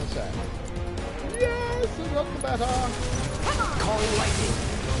 What's that? Yes, I got the better. Calling lightning.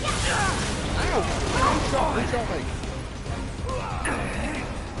 Ow! Who shot me?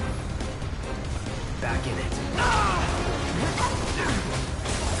 Back in it.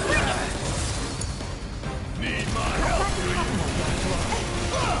 Need my help, do you?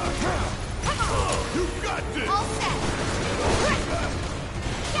 You got this! All set.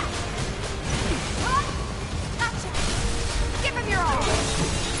 Gotcha. Give him your all.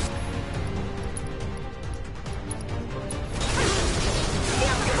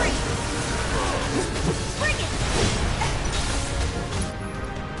 Feel free. Bring it.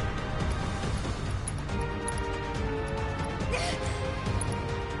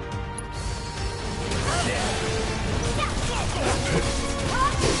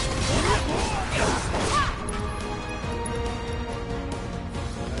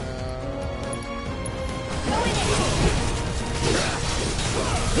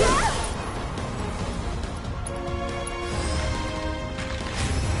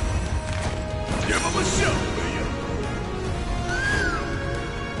 Give him a show, will you?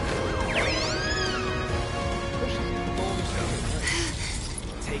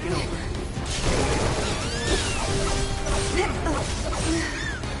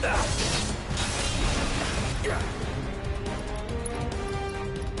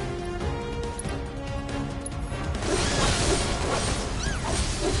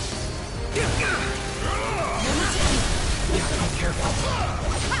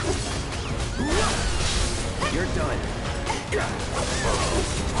 Let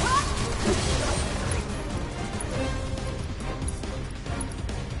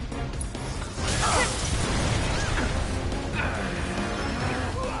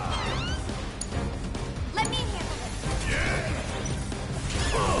me handle it.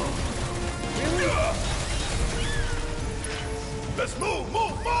 Let's move,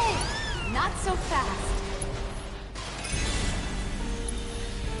 move, move! Not so fast.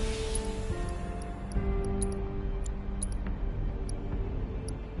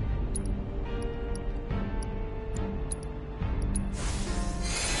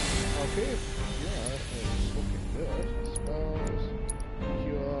 Okay, yeah, it's looking good. Spells,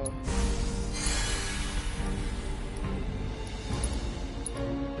 cure.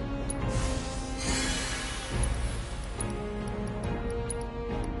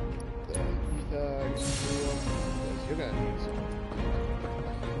 You're gonna need some.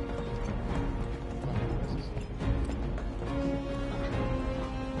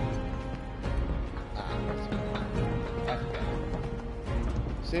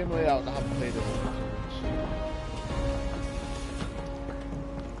 Same layout I haven't played this much.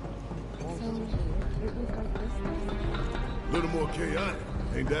 A little more chaotic,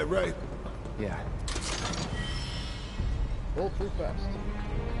 ain't that right? Yeah. Bulletproof vest.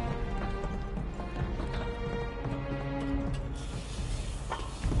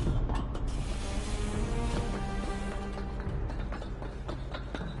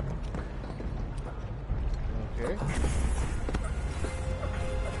 Okay.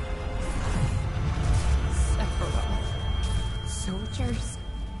 Soldiers.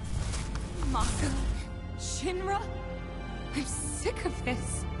 Mako. Shinra. I'm sick of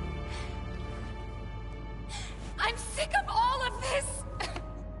this. I'm sick of all of this!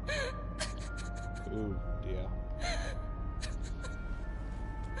 Ooh, dear.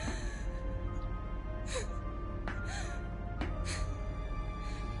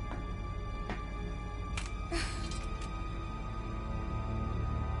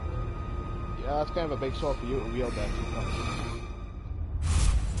 Yeah, that's kind of a big sword for you to wield there,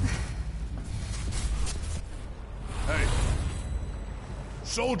 Hey,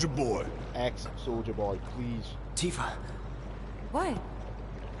 Soldier Boy. Ex-Soldier Boy, please. Tifa. What?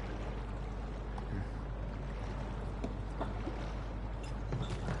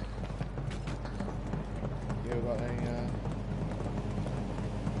 You got any,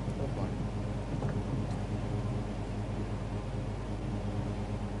 oh, fine.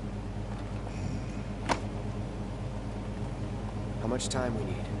 How much time we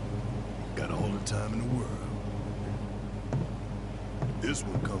need? Got all the time in the world. This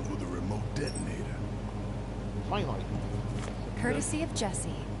one comes with a remote detonator. Finally. Courtesy of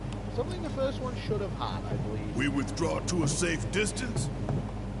Jesse. Something the first one should have had, I believe. We withdraw to a safe distance.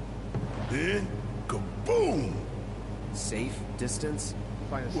 Then, kaboom! Safe distance?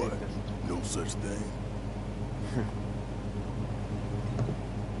 Find a safe What? distance. No such thing.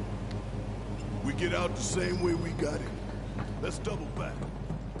 We get out the same way we got it. Let's double back.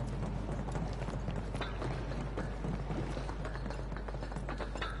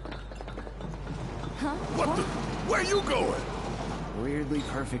 Huh? What the? Where you going? Weirdly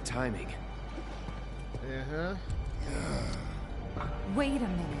perfect timing. Uh-huh. Wait a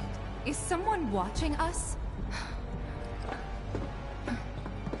minute. Is someone watching us?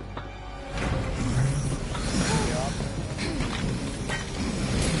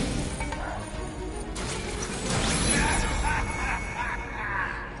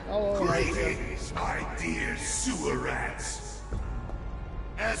 Greetings, my dear sewer rats.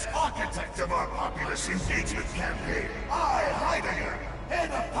 As architect of our populace engagement campaign, I, Heidegger,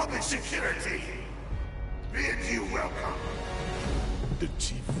 head of public security, bid you welcome. The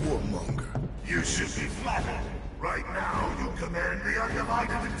chief warmonger. You should be flattered. Right now, you command the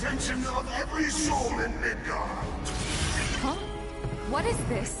undivided attention of every soul in Midgard. Huh? What is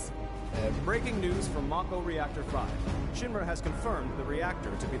this? Breaking news from Mako Reactor 5. Shinra has confirmed the reactor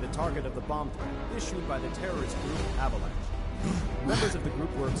to be the target of the bomb threat issued by the terrorist group Avalanche. Members of the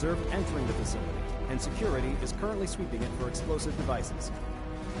group were observed entering the facility, and security is currently sweeping it for explosive devices.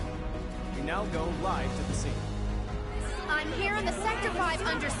 We now go live to the scene. I'm here in the Sector 5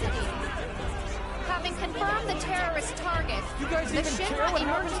 Undercity. Having confirmed the terrorist target, the Shinra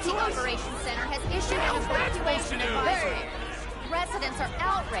Emergency Operations Center has issued an evacuation advisory. Residents are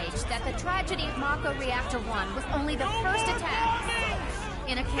outraged that the tragedy of Mako Reactor 1 was only the first attack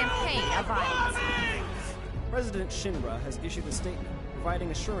in a campaign of violence. President Shinra has issued a statement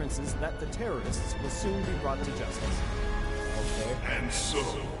providing assurances that the terrorists will soon be brought to justice. And so,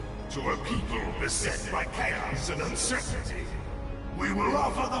 to a people beset by chaos and uncertainty, We will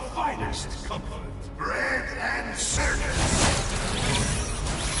offer the finest comfort, bread and circus.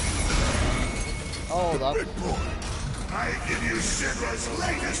 Oh, that's... Big boy, I give you Shinra's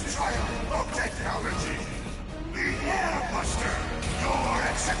latest triumph of technology. The Airbuster, your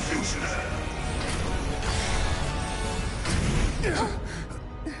executioner.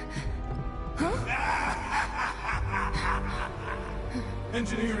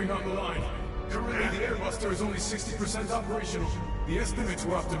 Engineering on the line. Currently, the Airbuster is only 60% operational. The estimates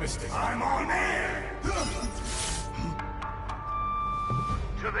were optimistic. I'm on air!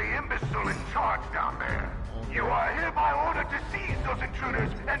 To the imbecile in charge down there, you are hereby ordered to seize those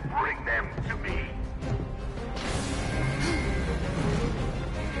intruders and bring them to me.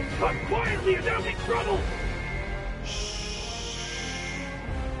 Come quietly or there'll be trouble!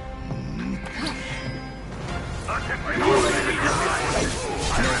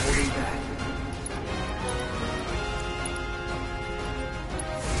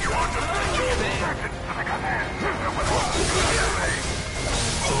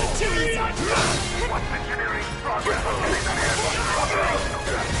 What's engineering progress on getting that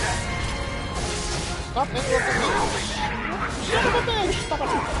Stop interrupting me! Son of a bitch! Stop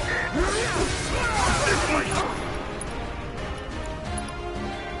it!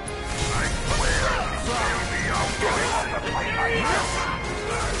 I swear, you'll be out going off the plane like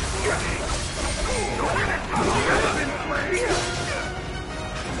this.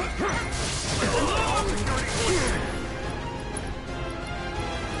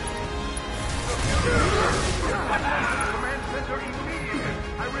 Command center immediately.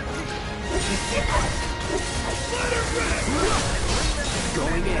 I repeat.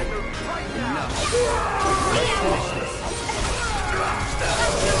 Going in. Right now. No.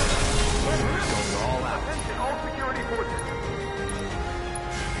 Going all out. Attention all security forces.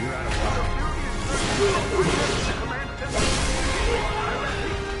 You're out of luck. Command center.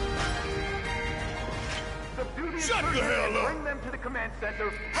 Subdue the Shut the hell and up. bring them to the command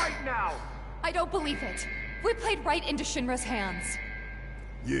center right now. I don't believe it. We played right into Shinra's hands.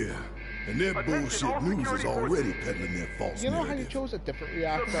 Yeah, and their bullshit news is already peddling their false You know how you narrative. chose a different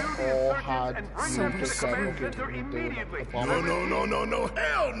reactor or had you decided to do the bomb No,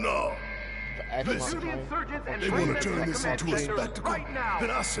 hell no! for X Listen, amount of time? they want to turn this into a spectacle, then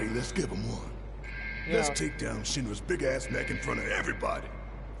I say let's give them one. Let's Yeah. take down Shinra's big-ass neck in front of everybody.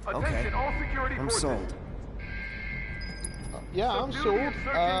 Okay. I'm sold. Yeah, I'm sold.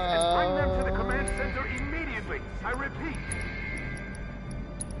 Bring them to the command center immediately. I repeat.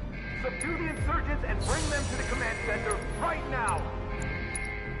 Subdue the insurgents and bring them to the command center right now.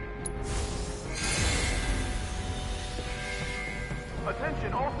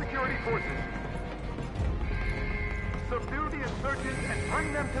 Attention all security forces. Subdue the insurgents and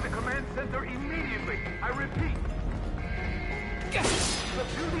bring them to the command center immediately. I repeat.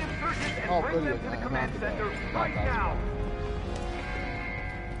 Subdue the insurgents and bring them to the command center right now.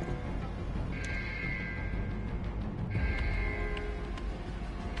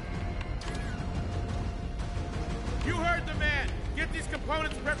 You heard the man! Get these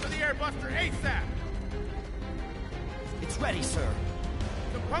components prepped for the Airbuster ASAP! It's ready, sir.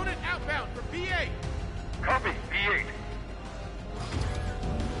 Component outbound for B8! Copy, B8.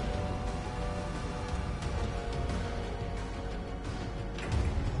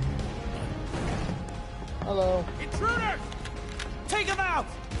 Hello. Intruders! Take him out!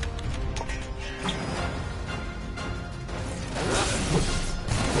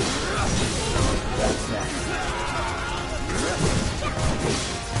 That's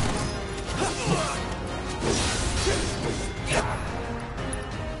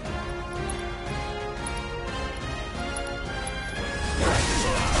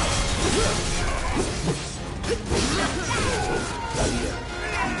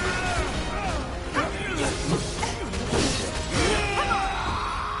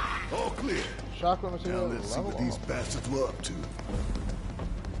All clear. Chakra Now material let's see level what these up. bastards were up to.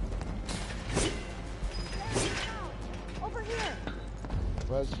 Over here.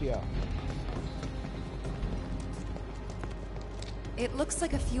 Where's here? It looks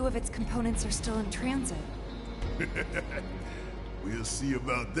like a few of its components are still in transit. We'll see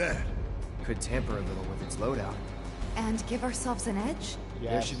about that. Could tamper a little with its loadout. And give ourselves an edge?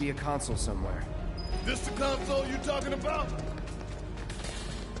 Yes. There should be a console somewhere. This the console you talking about?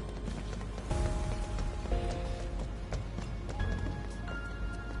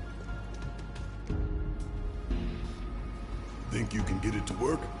 Think you can get it to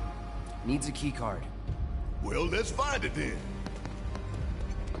work? Needs a key card. Well, let's find it then.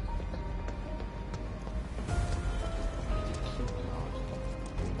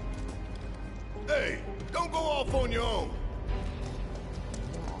 Hey, don't go off on your own.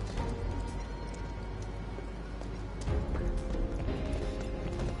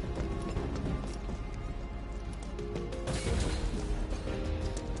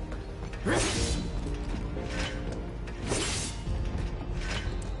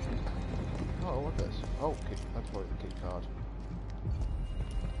 Oh, what's this? Oh, okay. That's probably the key card.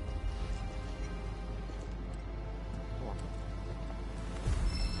 Come on.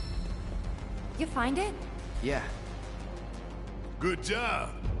 You find it? Yeah. Good job.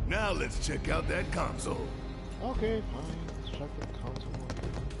 Now let's check out that console. Okay, fine. Let's check the console.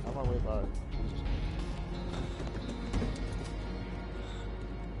 How am I way by? Jesus.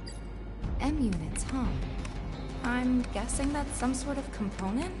 M units, huh? I'm guessing that's some sort of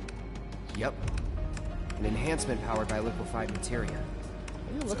component? Yep. An enhancement powered by liquefied materia.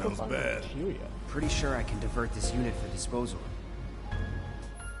 Sounds bad. Pretty sure I can divert this unit for disposal.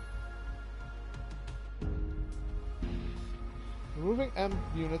 Removing M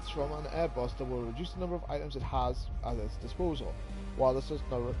units from an air buster will reduce the number of items it has at its disposal. While this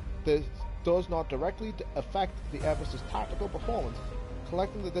does not directly affect the air buster's tactical performance,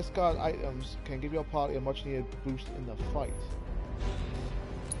 collecting the discard items can give your party a much needed boost in the fight.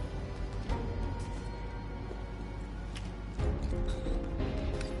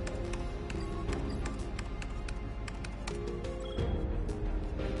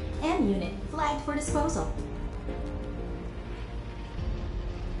 M unit flagged for disposal.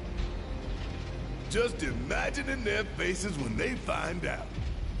 Just imagining their faces when they find out.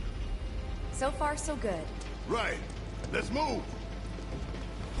 So far, so good. Right. Let's move.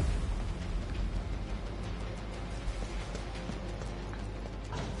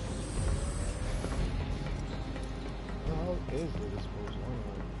 How is the disposal?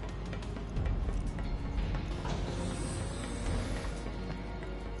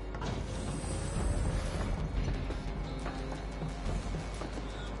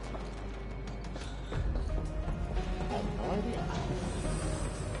 I have no idea.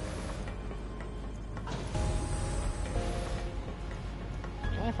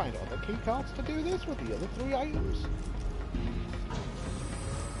 Can I find other key cards to do this with the other 3 items?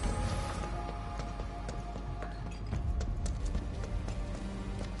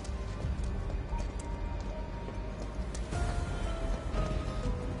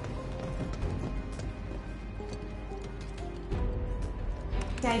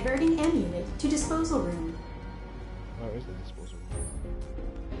 Diverting M unit to disposal room. Where is the disposal room?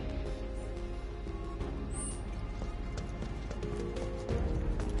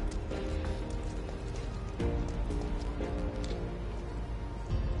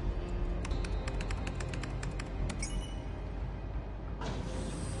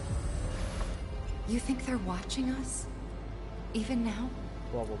 You think they're watching us? Even now?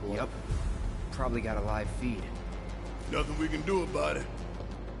 Probably. Yep. Probably got a live feed. Nothing we can do about it.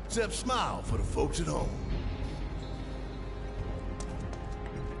 Except smile for the folks at home.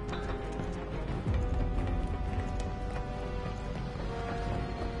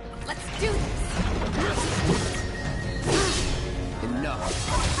 Let's do this! Enough.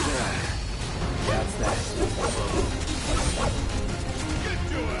 That's that. Get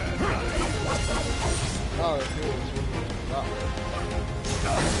your ass out of here. Oh, it's here.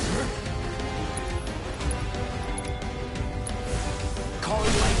 Call it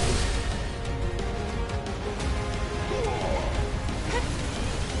lightning.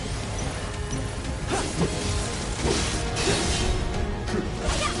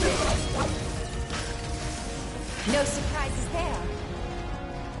 No surprises there.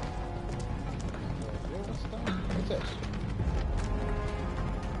 What's this?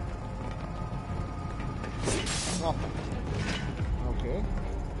 Nothing. Okay.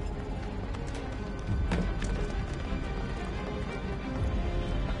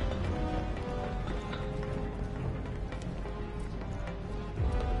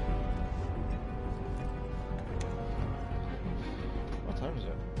 What time is it?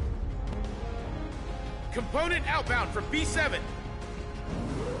 Component outbound for B7.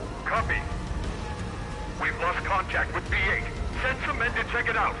 Copy. We've lost contact with B8. Send some men to check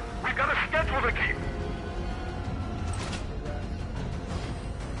it out. We've got a schedule to keep.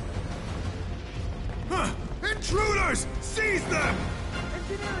 Huh! Intruders! Seize them!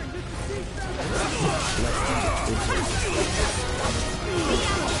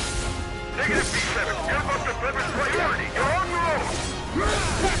 Negative B7. Airbuster delivered priority. You're on your own.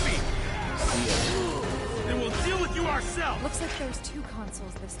 Copy. Then we'll deal with you ourselves. Looks like there's 2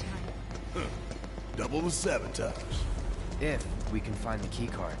 consoles this time. Huh. Double the sabotage. If we can find the key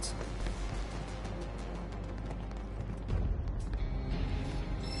cards.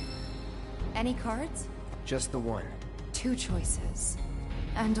 Any cards? Just the one. 2 choices.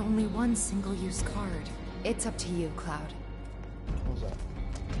 And only 1 single-use card. It's up to you, Cloud. What's that?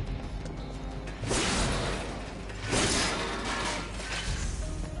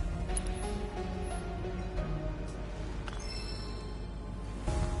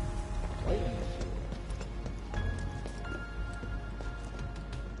 Lightning.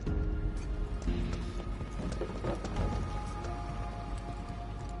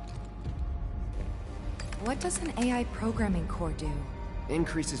 does an AI programming core do?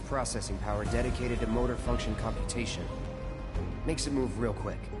 Increases processing power dedicated to motor function computation. Makes it move real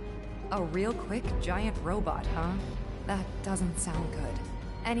quick. A real quick giant robot, huh? That doesn't sound good.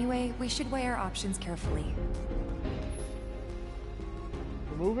 Anyway, we should weigh our options carefully.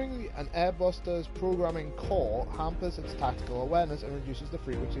 Removing an airbuster's programming core hampers its tactical awareness and reduces the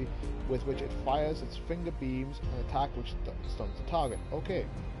frequency with which it fires its finger beams and attack which stuns the target. Okay.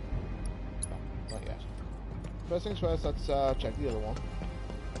 No, not yet. First things first, let's check the other one.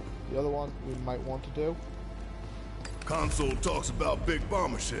 The other one we might want to do. Console talks about big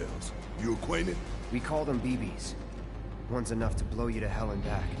bomber shells. You acquainted? We call them BBs. One's enough to blow you to hell and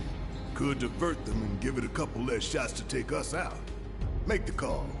back. Could divert them and give it a couple less shots to take us out. Make the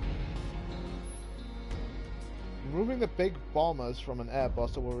call. Removing the big bombers from an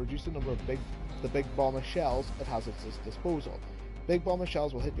airbuster will reduce the number of big bomber shells it has at its disposal. Big bomber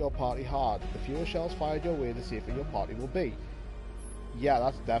shells will hit your party hard. The fewer shells fired your way, the safer your party will be. Yeah,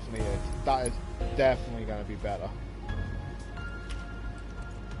 that's definitely it. That is definitely going to be better.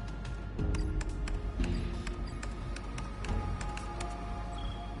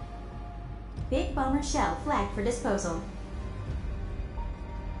 Big bomber shell flagged for disposal.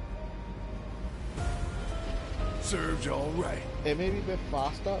 Serves you all right. It may be a bit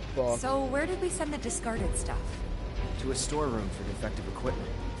faster, but... So where did we send the discarded stuff? To a storeroom for defective equipment,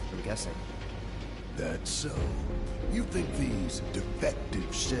 I'm guessing. That's so. You think these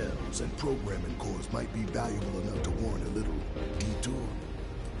defective shells and programming cores might be valuable enough to warrant a little detour?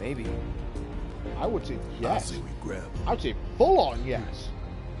 Maybe. I would say yes. I say we grab them. I would say full on yes.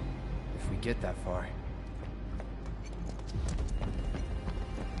 If we get that far.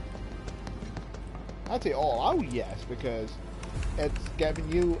 I'd say all out yes, because it's giving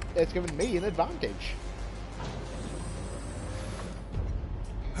me an advantage.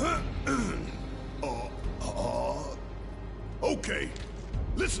 Okay,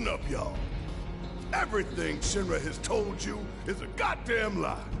 listen up, y'all. Everything Shinra has told you is a goddamn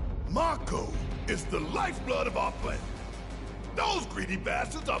lie. Mako is the lifeblood of our planet. Those greedy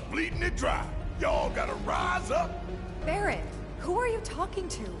bastards are bleeding it dry. Y'all gotta rise up. Barrett, who are you talking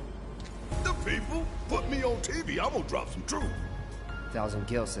to? The people put me on TV. I'm gonna drop some truth. 1,000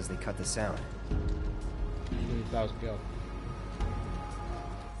 Gil says they cut the sound. 1,000 Gil.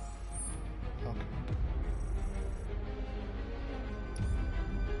 Okay.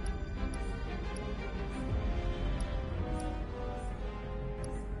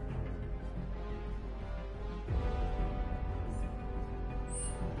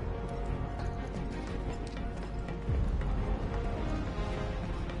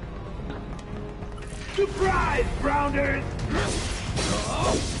 Surprise, Browners!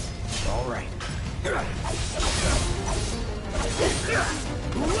 All right.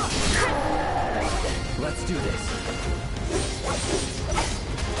 Let's do this.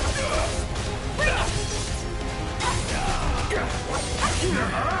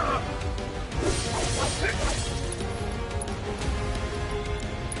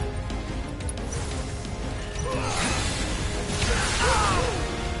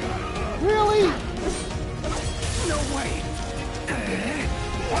 Really? No way.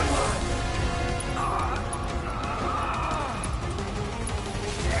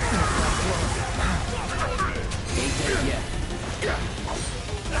 Ain't dead yet.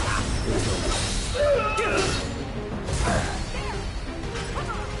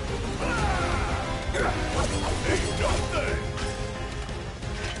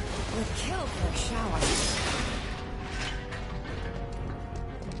 We're killed for a shower.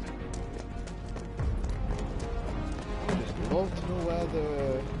 I'd just love to know where the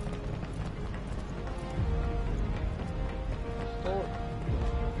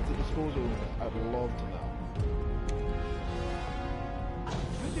disposal room is. I'd love to know.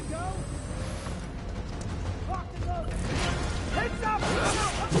 Good to go? Lock and load. Heads up!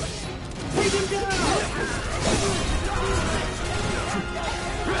 Take him down!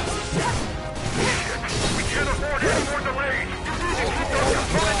 We can't afford any more delays! Keep those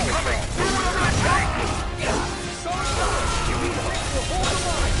components coming! Whatever it takes!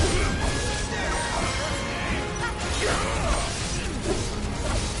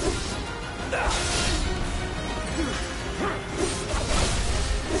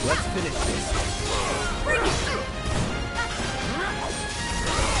 Let's finish this.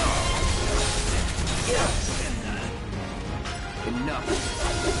 Enough.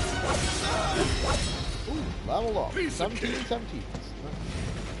 Ooh, level up. 17.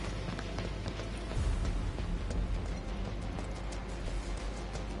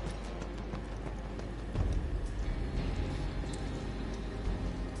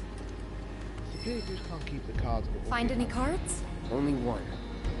 see if you can't keep the cards. Find any cards? Only one.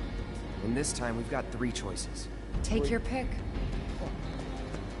 And this time we've got 3 choices. Take your pick.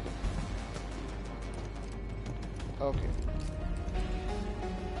 Okay.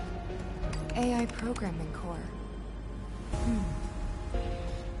 AI programming core.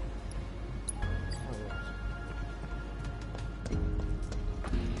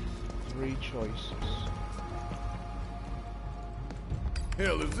 Three choices.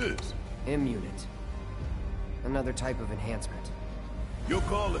 Hell is this? M-Unit. Another type of enhancement. Your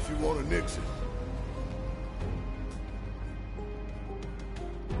call if you want to nix it.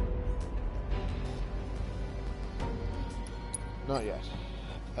 Not yet.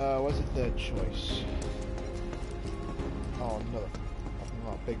 What's the third choice? Oh, no.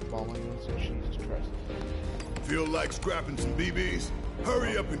 Oh, big bomber units. Jesus Christ. Feel like scrapping some BBs?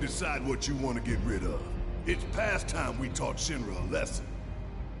 Hurry up and decide what you want to get rid of. It's past time we taught Shinra a lesson.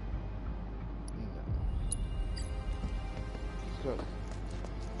 Good.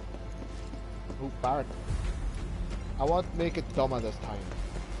 Oh, Barrett. I want to make it dumber this time.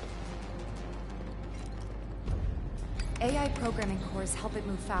 AI programming cores help it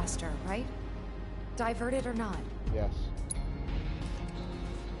move faster, right? Divert it or not? Yes.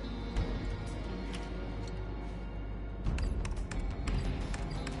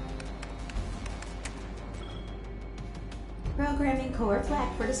 Programming core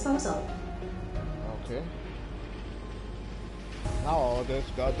flagged for disposal. Okay. Now all this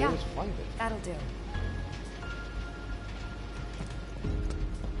gotta do is find it. That'll do.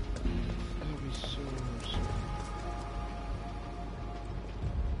 It'll be soon.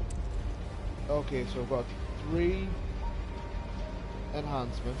 Okay, so we've got 3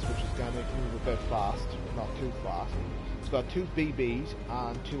 enhancements, which is gonna make me move a bit fast, but not too fast. It's got 2 BBs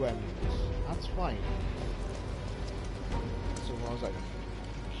and 2 M units. That's fine. So as long as I can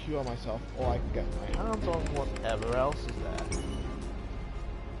cure myself, or I can get my hands on whatever else is there.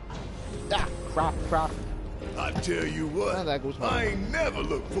 Ah, crap. I tell you what, And there goes my I ain't never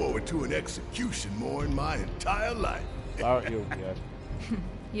looked forward to an execution more in my entire life. Aren't you weird?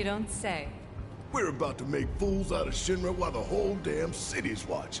 You don't say. We're about to make fools out of Shinra while the whole damn city's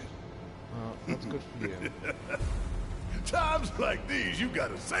watching. That's good for you. Times like these, you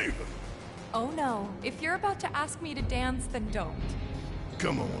gotta save them. Oh no, if you're about to ask me to dance, then don't.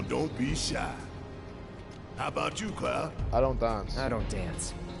 Come on, don't be shy. How about you, Cloud? I don't dance. I don't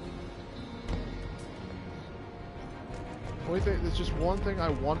dance. Only thing, there's just one thing I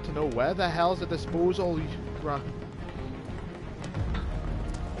want to know. Where the hell's the disposal? Oh,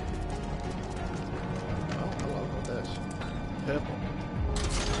 hello, what's this? Purple.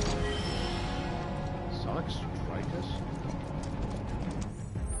 Sonic Strikers?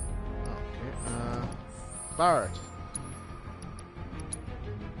 Okay, Barrett.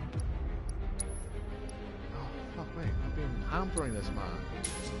 Oh, fuck me. I've been hampering this man.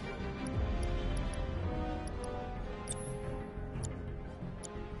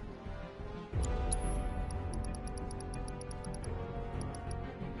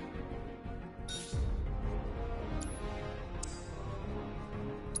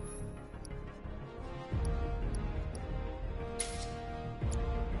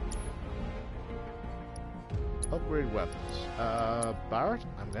 Upgrade weapons. Barrett,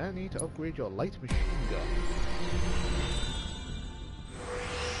 I'm gonna need to upgrade your light machine gun.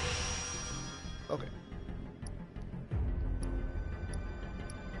 Okay.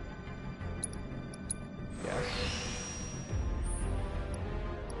 Yes.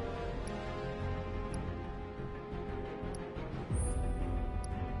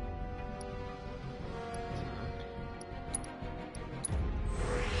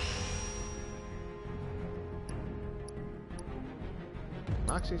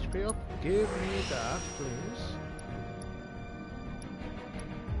 Max HP up. Give me that, please.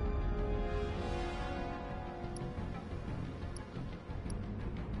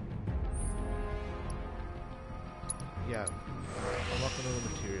 Yeah. Unlock another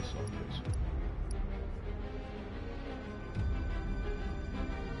material slot, please.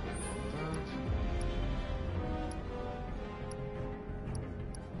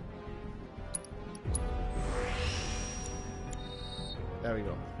 There we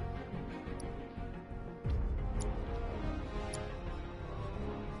go.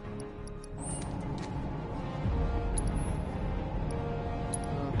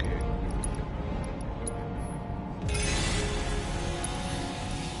 Okay.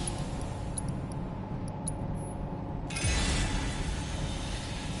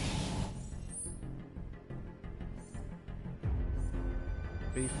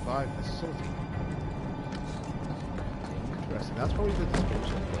 B5 facility. Interesting. That's probably the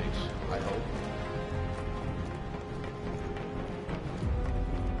disposal place, I hope.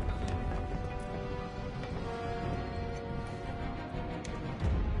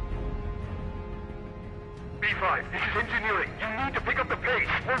 P5. This is engineering. You need to pick up the pace.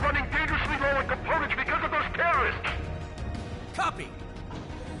 We're running dangerously low on components because of those terrorists. Copy.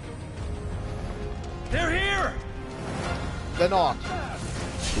 They're here! They're not.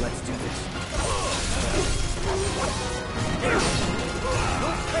 Let's do this.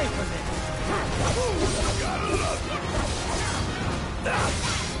 You'll pay for this!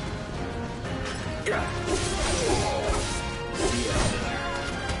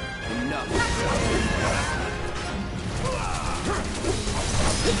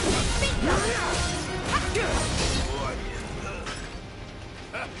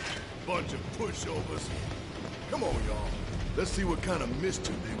 Bunch of pushovers. Come on, y'all. Let's see what kind of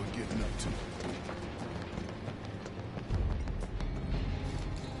mischief they were getting up to.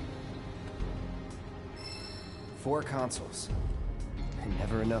 4 consoles. And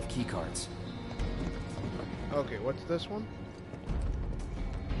never enough keycards. Okay, what's this one?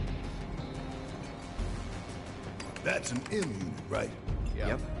 That's an M unit, right?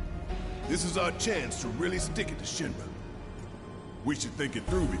 Yep. This is our chance to really stick it to Shinra. We should think it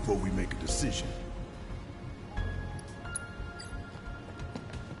through before we make a decision.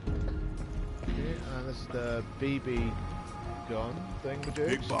 Okay, and this is the BB gun thing we do.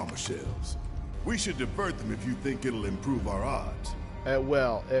 Big bomber shells. We should divert them if you think it'll improve our odds.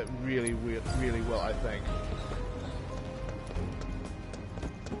 Well, it really will, I think.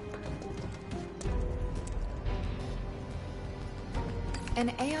 An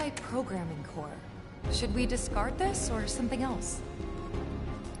AI programming core. Should we discard this or something else?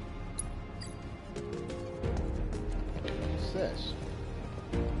 What's this?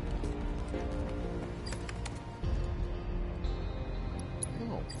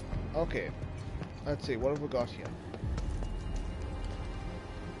 Oh, okay. Let's see, what have we got here?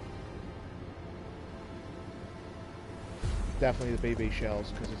 Definitely the BB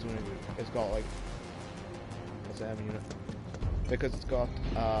shells, because it's got like, what's the M unit? Because it's got,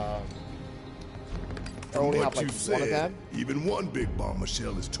 I only have like one of them. Even one big bomber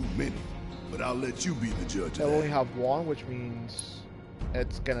shell is too many, but I'll let you be the judge I of only that. have one, which means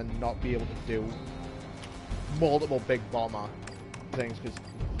it's gonna not be able to do multiple big bomber things, because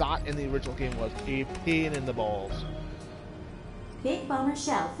that in the original game was a pain in the balls. Big bomber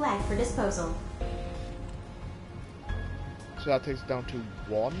shell flagged for disposal. So that takes it down to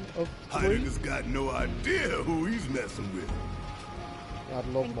 1 of 3. Heidegger's got no idea who he's messing with. I'd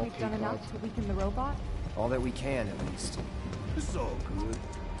love Think more we've done keycards. enough to weaken the robot? All that we can, at least. It's all good.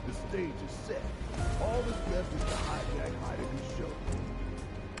 The stage is set. All that's left is to hijack Heidegger's show.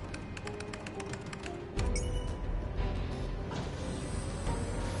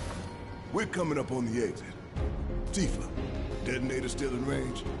 We're coming up on the exit. Tifa, detonator still in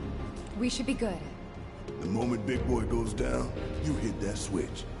range? We should be good. The moment Big Boy goes down, you hit that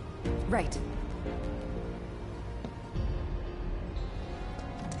switch. Right.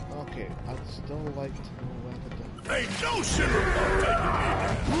 Okay, I'd still like to know where the Ain't no shit about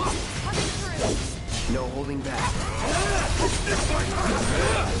taking me. No holding back.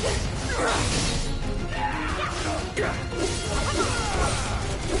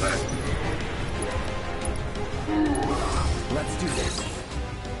 Let's do this.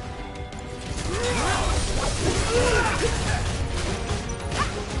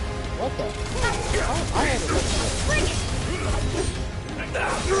 What the? Oh, I had it. Bring it!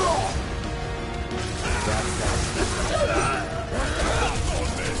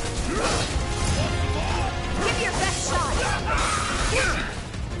 Give your best shot!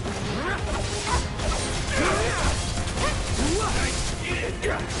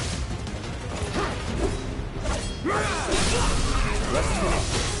 Let's finish.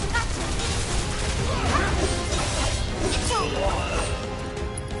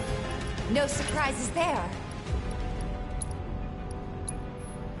 No surprises there.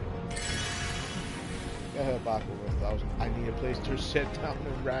 Get her back over 1,000. I need a place to sit down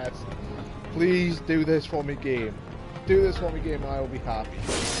and rest. Please do this for me, game. Do this for me, game, and I will be happy.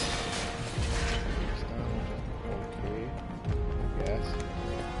 Okay. Yes.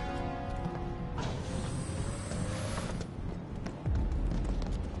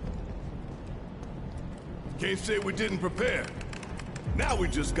 Can't say we didn't prepare. Now we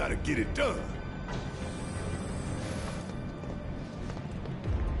just gotta get it done.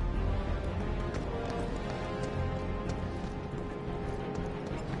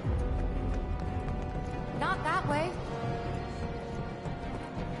 Not that way.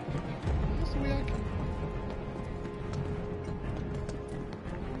 That's the way I can.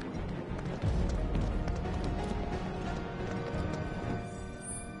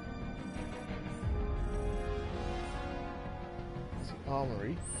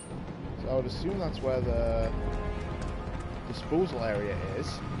 armory. So I would assume that's where the disposal area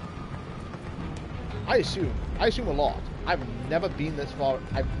is. I assume a lot. I've never been this far.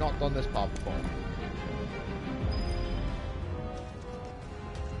 I've not done this part before.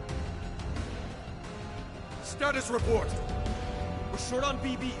 Status report. We're short on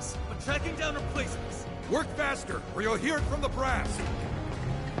BBs, but tracking down replacements. Work faster, or you'll hear it from the brass.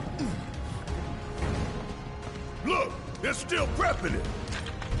 Look, they're still prepping it.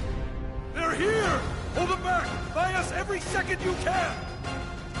 They're here! Hold them back! Buy us every second you can!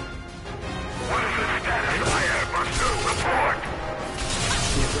 What is the status of my airbuster? Report!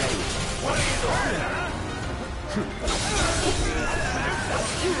 Get ready. What are you doing?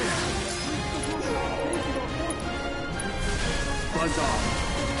 Buzz off.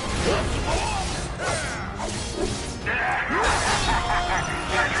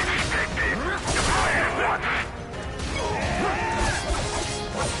 As expected, deploy at once.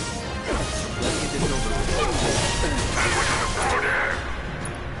 Let's get this over with. Order.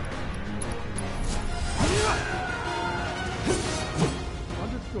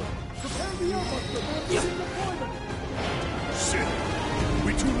 Understood. Prepare the airbuster for immediate deployment. Shit,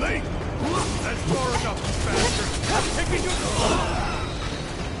 we too late. That's far enough, you bastard! I'm taking you...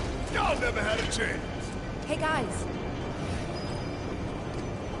 Y'all never had a chance. Hey guys.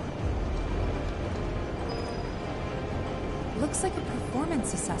 Looks like a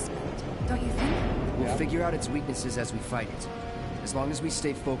performance assessment, don't you think? We'll figure out its weaknesses as we fight it. As long as we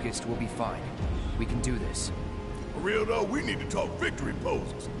stay focused, we'll be fine. We can do this. For real though, we need to talk victory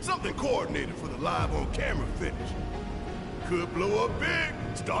poses. Something coordinated for the live on camera finish. Could blow up big,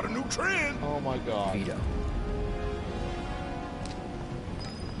 start a new trend. Oh my god. Vito.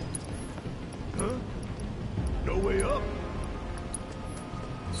 Huh? No way up?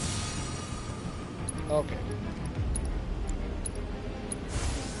 Okay.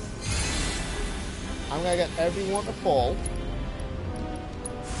 I'm gonna get everyone to fall.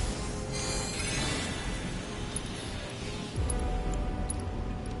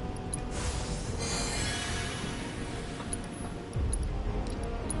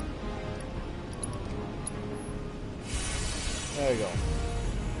 There you go.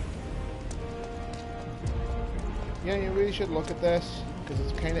 Yeah, you really should look at this, because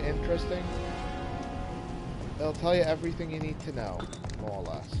it's kind of interesting. It'll tell you everything you need to know, more or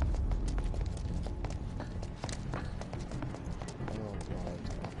less.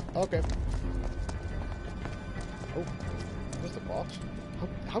 Oh god. Okay. Oh, missed a box.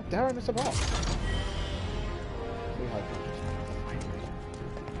 How dare I miss a box?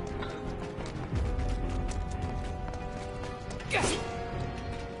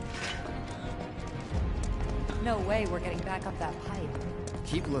 No way we're getting back up that pipe.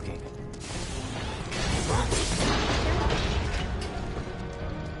 Keep looking.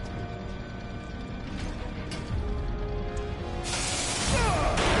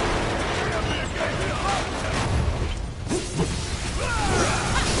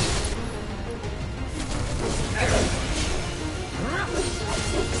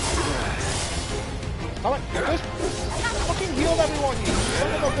 Come on, just fucking heal everyone, you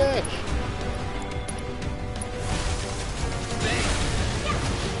son of a bitch!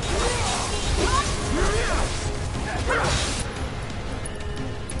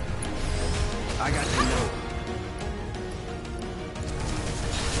 I got the note.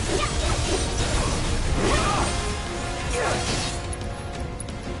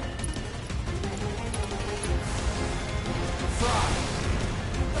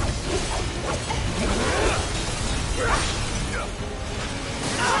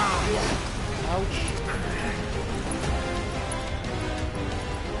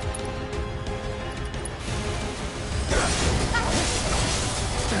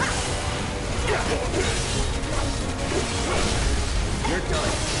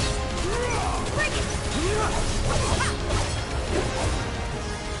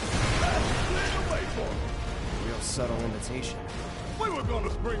 Subtle invitation. We were gonna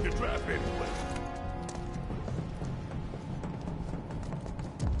spring the trap anyway.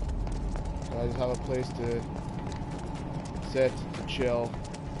 I just have a place to sit, to chill,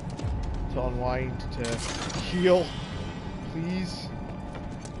 to unwind, to heal, please.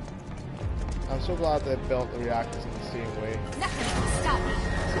 I'm so glad they built the reactors in the same way. Nothing can stop me.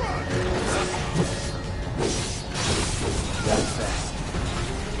 That's that.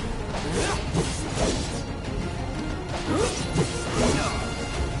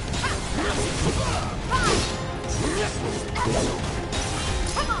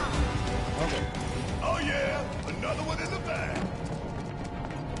 Okay. Oh yeah, another one in the bag.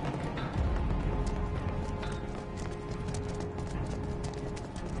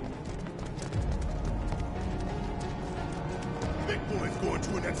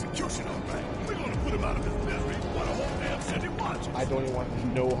 out of his misery. What a whole damn city watches. I don't even want to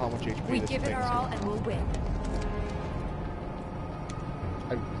know how much HP We this give it our thing's all got. and we'll win.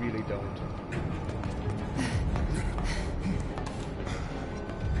 I really don't.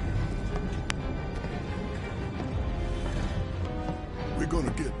 We're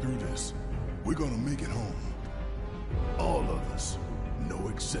gonna get through this. We're gonna make it home. All of us. No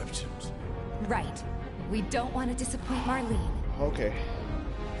exceptions. Right. We don't want to disappoint Marlene. Okay.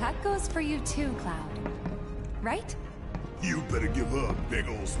 That goes for you too, Cloud. Right? You better give her a big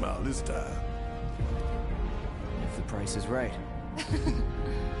old smile this time. If the price is right.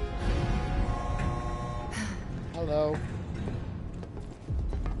 Hello.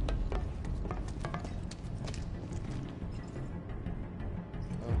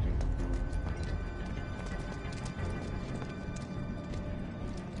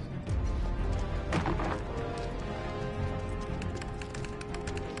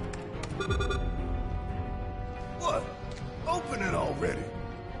 What? Open it already.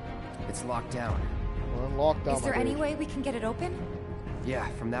 It's locked down. We're in lockdown. Is there any way we can get it open? Yeah,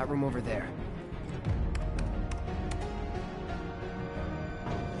 from that room over there.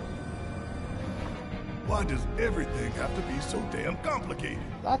 Why does everything have to be so damn complicated?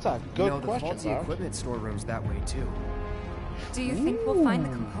 That's a good You know, the question, faulty Barb. equipment storeroom's that way too. Do you think we'll find the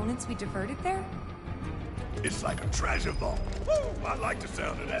components we diverted there? It's like a treasure vault. Woo! I like the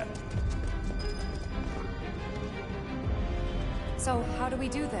sound of that. So how do we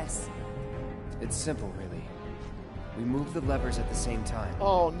do this? It's simple, really. We move the levers at the same time.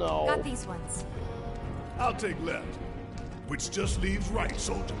 Oh no. Got these ones. I'll take left, which just leaves right,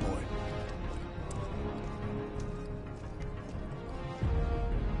 soldier boy.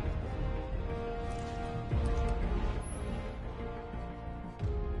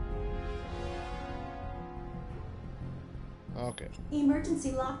 Okay.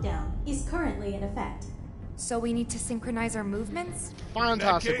 Emergency lockdown is currently in effect. So we need to synchronize our movements?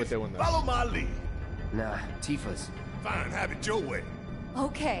 Fantastic In with that case, doing this. follow my lead. Nah, Tifa's. Fine, have it your way.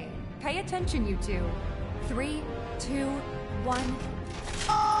 Okay, pay attention, you two. 3, 2, 1.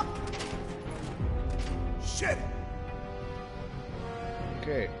 Shit!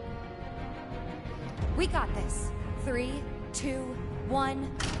 Okay. We got this. 3, 2,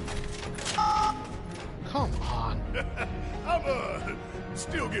 1. Come on. I'm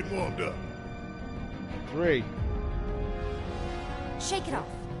still getting warmed up. 3. Shake it off.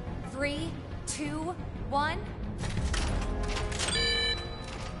 3, 2, 1.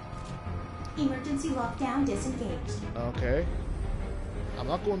 Emergency lockdown disengaged. Okay. I'm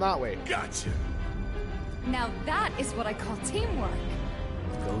not going that way. Gotcha. Now that is what I call teamwork.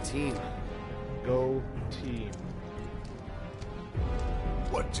 Go team. Go team.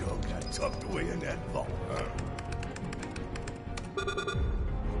 What y'all got tucked away in that vault, huh?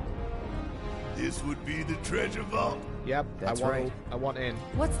 This would be the treasure vault? Yep, That's I want right. I want in.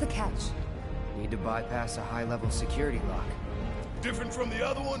 What's the catch? Need to bypass a high-level security lock. Different from the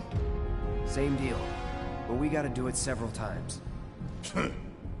other one? Same deal. But we gotta do it several times.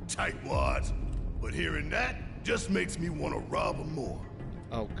 Tightwads. But hearing that just makes me want to rob them more.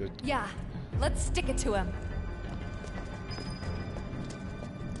 Oh, good. Yeah, let's stick it to him.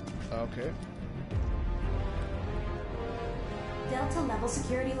 Okay. Delta level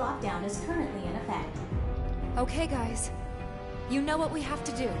security lockdown is currently in effect. Okay, guys. You know what we have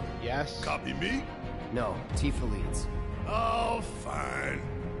to do. Yes. Copy me? No, Tifa leads. Oh, fine.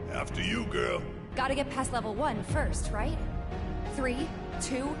 After you, girl. Gotta get past level 1 first, right? 3,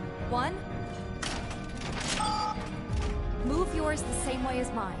 2, 1. Move yours the same way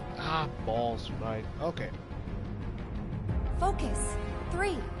as mine. Ah, balls. Right. Okay. Focus.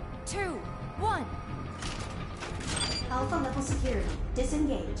 3, 2, 1. Alpha level security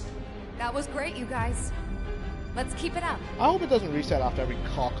disengaged. That was great, you guys. Let's keep it up. I hope it doesn't reset after every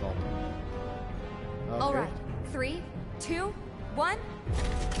cock up. Okay. All right. 3, 2, 1.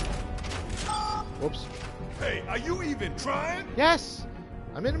 Whoops. Hey, are you even trying? Yes!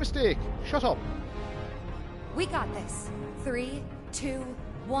 I made a mistake. Shut up. We got this. 3, 2,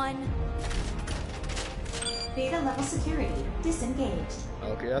 1. Beta level security disengaged.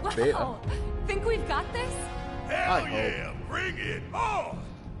 Okay, that's Wow! beta. Think we've got this? Hell I hope. yeah, bring it on!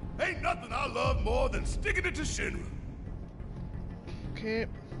 Ain't nothing I love more than sticking it to Shinra. Okay.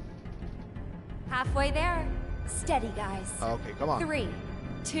 Halfway there. Steady, guys. Okay, come on. 3,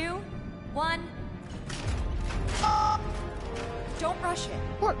 2, 1. Don't rush it.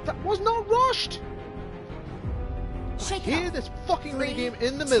 What? That was not rushed! Shake it Here, off. this fucking 3, minigame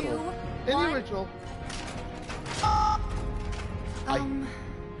in the 2, middle. In 1. the original.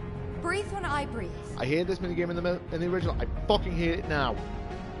 Breathe when I breathe. I hate this minigame in the original. I fucking hate it now.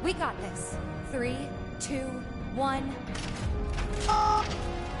 We got this. 3, 2, 1.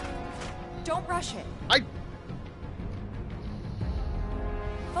 Don't rush it.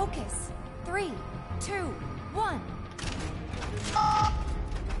 Focus. 3, 2, 1.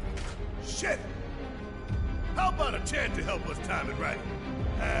 Shit! How about a chant to help us time it right?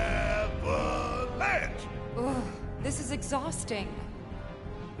 Avalanche! Ugh, this is exhausting.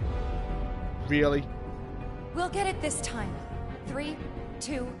 Really? We'll get it this time. 3,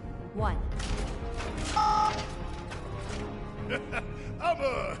 2, 1.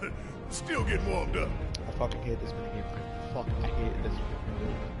 I'm still getting warmed up. I fucking hate this game. I hate this.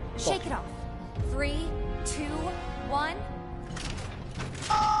 Shake it off. 3, 2, 1.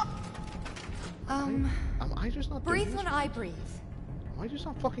 Am I just not doing Breathe this when right? I breathe. Am I just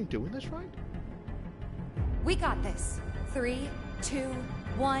not fucking doing this right? We got this. 3, 2,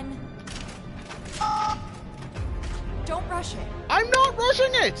 1. Don't rush it. I'm not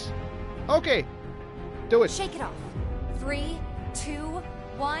rushing it! Okay. Do it. Shake it off. 3, 2,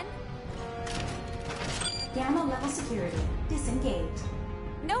 1. Gamma level security disengaged.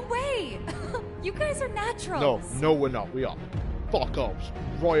 No way! You guys are naturals. No, we're not. We are. Fuck offs.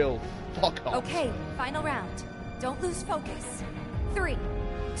 Royal fuck offs. Okay, final round. Don't lose focus. 3,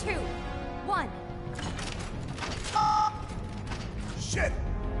 2, 1. Shit!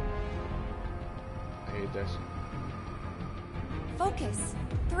 I hate this. Focus.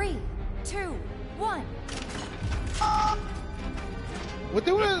 3, 2, 1. We're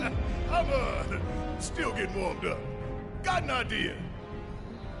doing it. I'm still getting warmed up. Got an idea.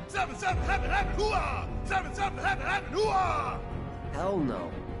 7, happen, hoo-ah! 7, happen, hoo-ah! Hell no.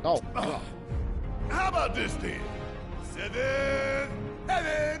 Oh. How about this then? 7,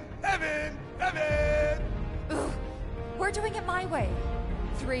 heaven! Ugh. We're doing it my way.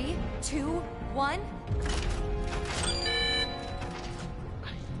 3, 2, 1.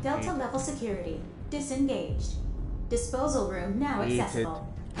 Delta level security disengaged. Disposal room now Hated. accessible.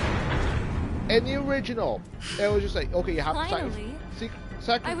 In the original, it was just like, okay, you have Finally. to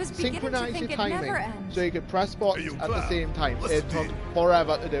I was beginning to synchronize think your it never timing ends. so you could press buttons Hey, yo, at the Cloud, same time. what's It the took deal?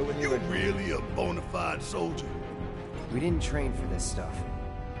 forever to do in the You original. really a bona fide soldier? We didn't train for this stuff.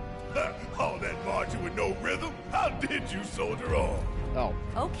 All that marching with no rhythm? How did you soldier on? Oh.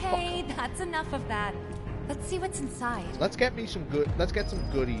 Okay, that's enough of that. Let's see what's inside. Let's get some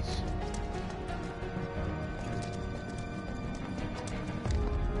goodies.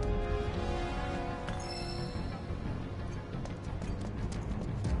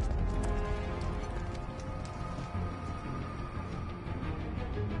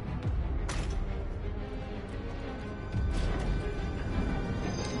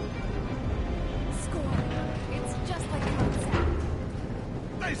 Score. It's just like concept.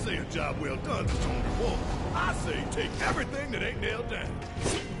 They say a job well done is only one. I say take everything that ain't nailed down.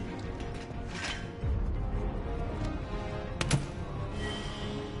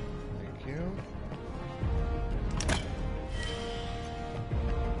 Thank you.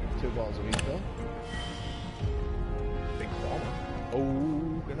 2 balls of each though. Big bomber.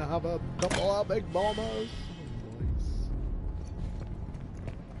 Oh, gonna have a couple of big bombers. Nice.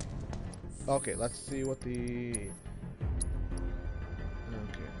 Okay, let's see what the...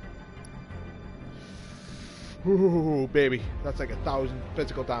 Okay. Ooh, baby. That's like 1,000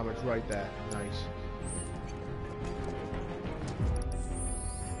 physical damage right there. Nice.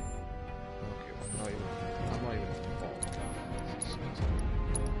 Okay, I'm not even involved.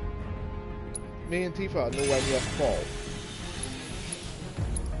 Me and Tifa are nowhere near fall.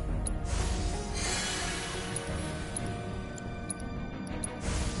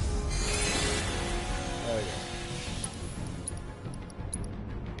 There we go.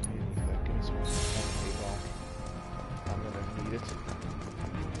 Give me some tape off. I'm gonna need it.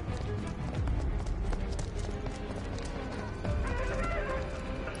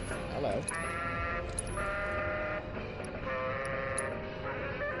 Hello.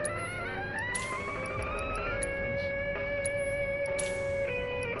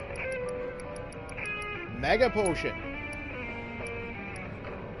 Mega potion.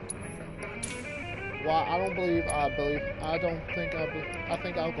 Well, I don't believe I don't think I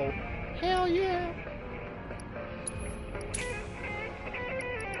think I'll go. Hell yeah.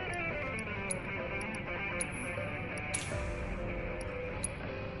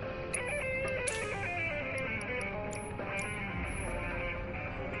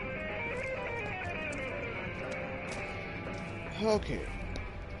 Okay.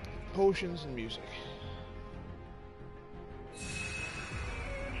 Potions and music.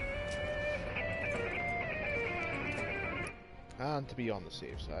 And to be on the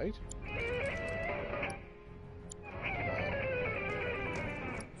safe side.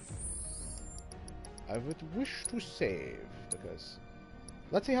 I would wish to save because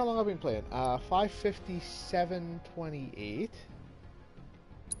let's see how long I've been playing. 557.28. If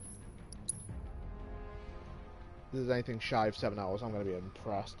there's anything shy of 7 hours, I'm gonna be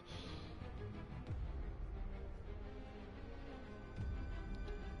impressed.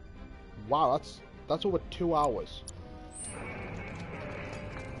 Wow, that's over 2 hours.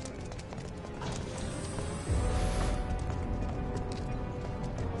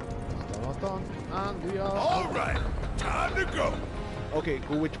 Still not done, and we are. All right, time to go. Okay,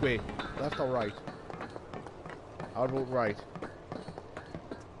 go which way? Left or right? I'll vote right.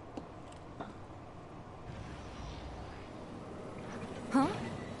 Huh?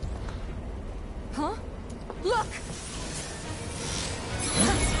 Huh? Look!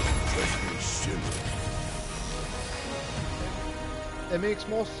 It makes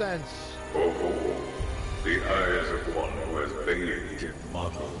more sense. Oh, the eyes of one who has bathed in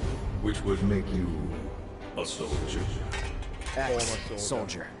Mako, which would make you a soldier.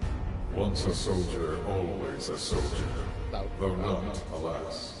 Soldier. Once a soldier, always a soldier. Though not,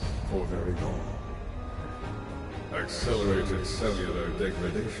 alas, for very long. Accelerated cellular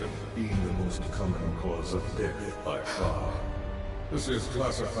degradation being the most common cause of death by far. This is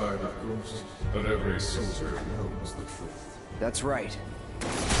classified, of course, but every soldier knows the truth. That's right.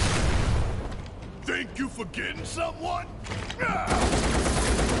 Think you forgetting someone?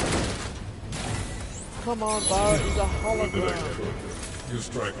 Come on, Barrett, he's a hologram. You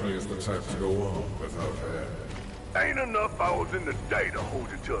strike me as the type to go on without hair. Ain't enough hours in the day to hold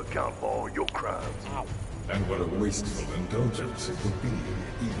you to account for all your crimes. Ow. And what a wasteful indulgence it would be,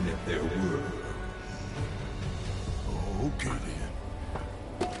 even if there were. Okay then.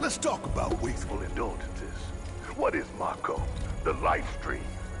 Let's talk about Wasteful indulgences. What is Mako? The life stream.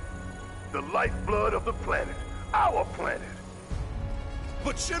 The lifeblood of the planet. Our planet.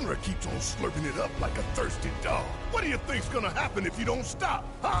 But Shinra keeps on slurping it up like a thirsty dog. What do you think's gonna happen if you don't stop,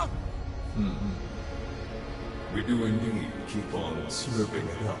 huh? We do indeed keep on slurping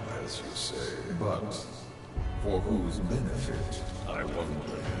it up, as you say, but for whose benefit, I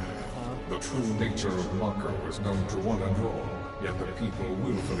wonder. The true nature of Mako is known to one and all, yet the people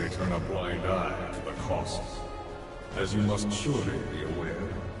willfully turn a blind eye to the costs. As you must surely be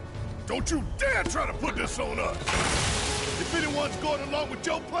aware. Don't you dare try to put this on us! If anyone's going along with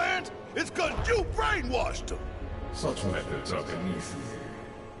your plans, it's 'cause you brainwashed them! Such methods are beneath me.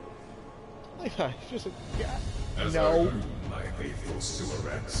 It's just a cat. As No. I do, my faithful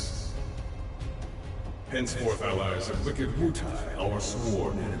Sewer-Rex. Henceforth allies of wicked Wutai, our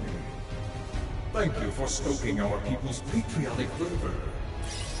sworn enemy. Thank you for stoking our people's patriotic fervor.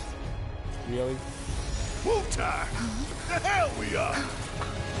 Really? Wutai! The hell we are!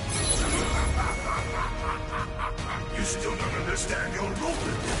 You still don't understand your role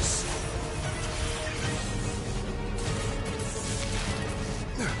in this.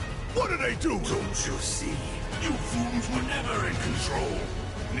 What are they doing? Don't you see? You fools were never in control.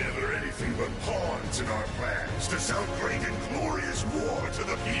 Never anything but pawns in our plans to sound great and glorious war to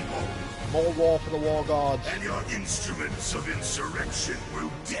the people. More war for the war gods. And your instruments of insurrection will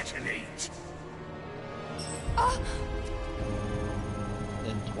detonate.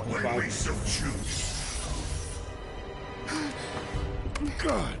 In When 25 we so choose.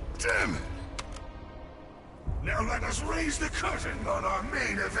 God damn it! Now let us raise the curtain on our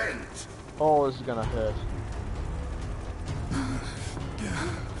main event. Oh, this is gonna hurt.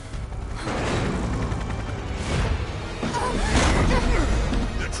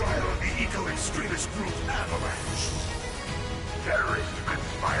 The trial of the eco-extremist group Avalanche. Terrorists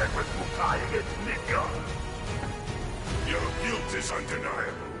conspired with Wutai against Midgard. Your guilt is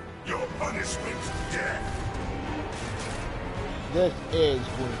undeniable. Your punishment, death. This is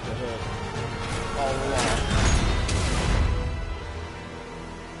going to hurt a lot.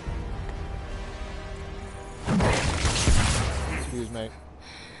 Excuse me.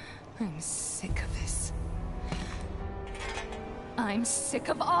 I'm sick of this. I'm sick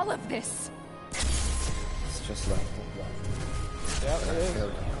of all of this. It's just like Yeah, it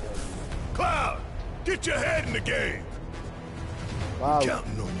is. Cloud! Get your head in the game! Wow.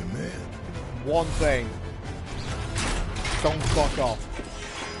 Counting on you, man. One thing. Don't fuck off.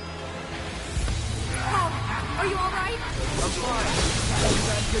 Mom, are you alright? I'm fine.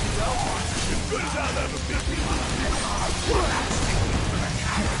 As good as I'll ever be.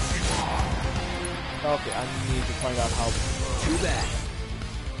 Okay, I need to find out how. too bad.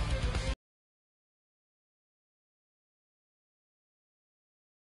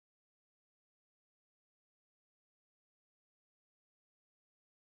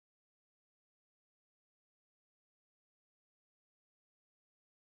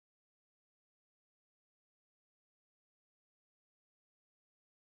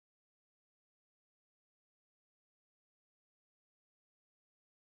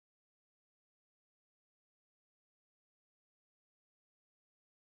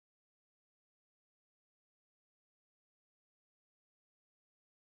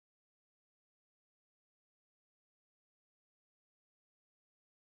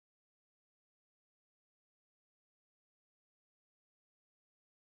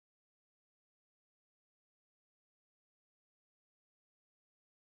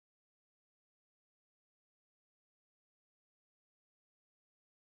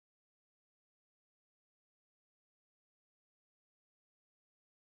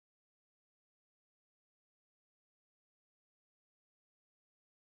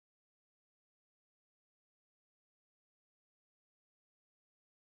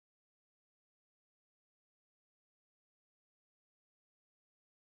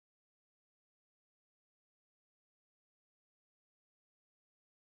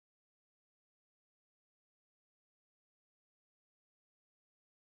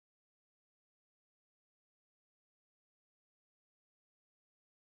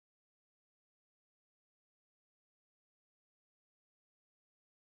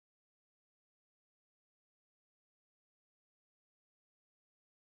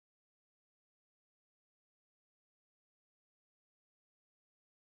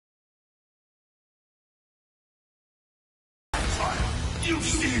 You've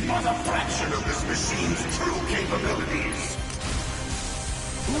seen but a fraction of this machine's true capabilities.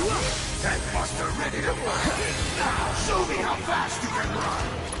 Tankbuster ready to fight. Now show me how fast you can run.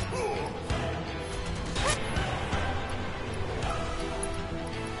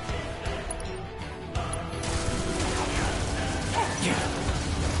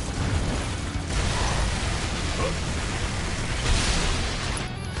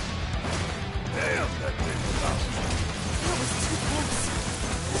 Damn, that thing was awesome. That was too close.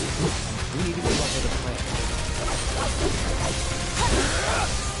 We need to move on to the plan.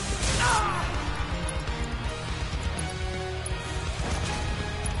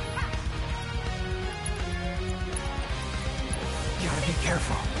 Gotta be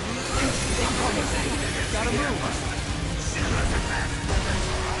careful. Gotta move.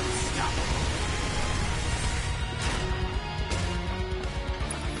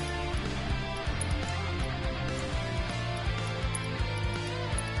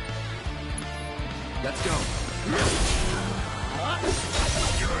 Let's go.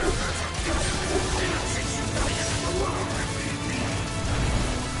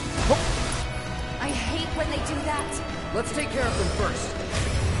 I hate when they do that. Let's take care of them first.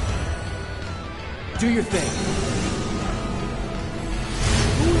 Do your thing.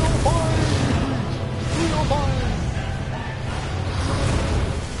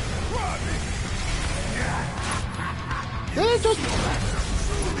 They just...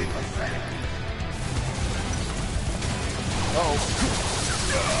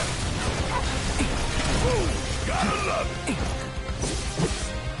 Gotta love it.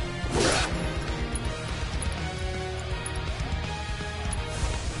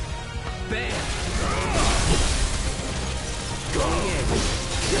 Bam! Going in.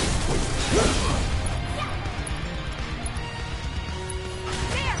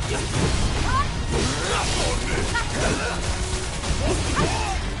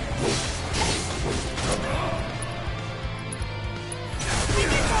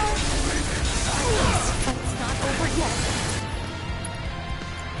 It's not over yet.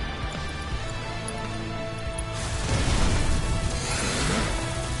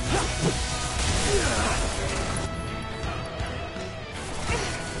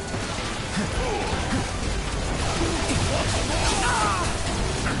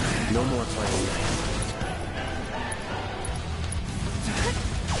 No more playing.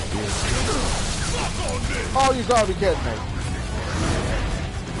 Oh, you gotta be kidding me.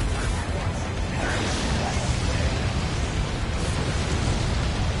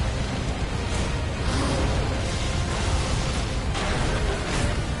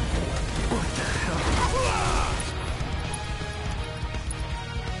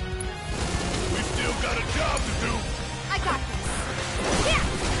 We still got a job to do. I got this. Here!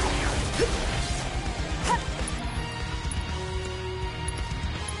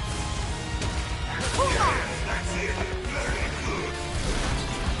 That's it. Very good.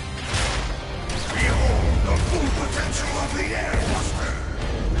 Behold the full potential of the Air Buster.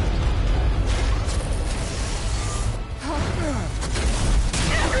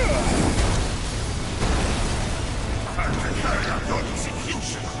 Time to carry out your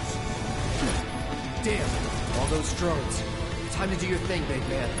executions. Damn, all those drones. Time to do your thing, big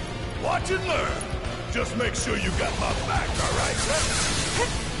man. Watch and learn. Just make sure you got my back, all right?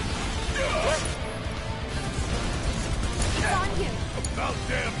 It's on you. About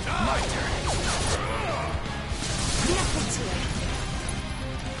damn time. My turn. Nothing to it.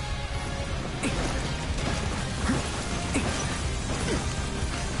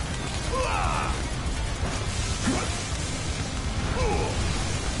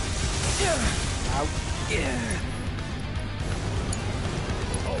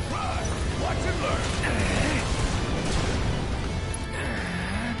 All right. Watch and learn.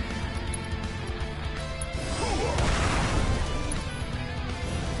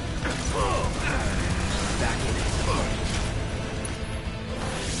 Back in it.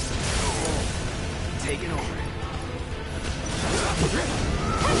 Taking over.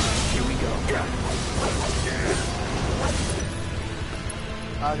 Here we go.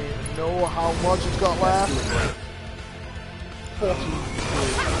 I don't even know how much it's got left. 14.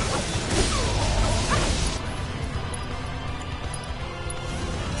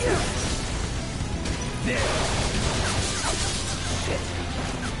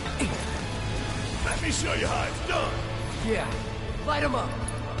 Let me show you how it's done. Yeah, light 'em up.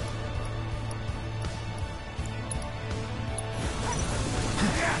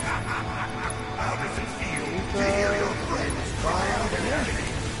 How does it feel to hear your friends cry out in agony?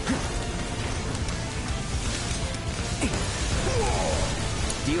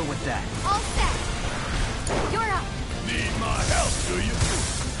 Deal with that. All set. You're up. Need my help, do you?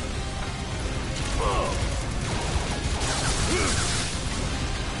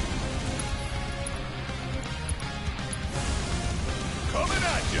 Coming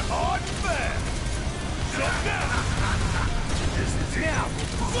at you hard and fast. So now. This is it. Now.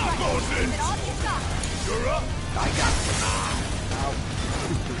 Fuck on this. You're up. I got it.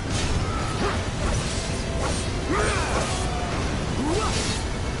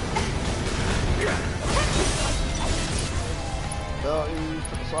 Belly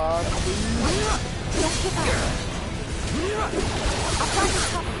to the side, please. Don't give up. I'll try to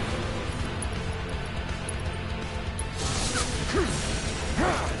cover.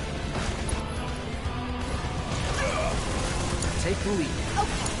 Take the lead.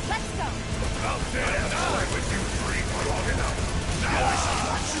 Okay, let's go. I'll stand out with you three for long enough. Now I see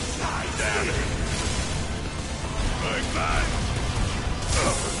what you guys did. Bang, bang.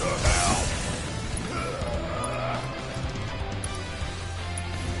 What the hell?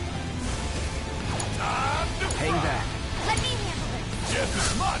 Time to hang back. Let me handle it. Yes,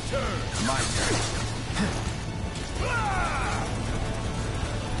 it's my turn. My turn.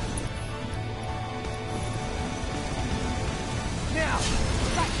 Now.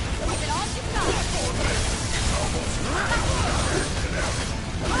 Right. Give it all you got.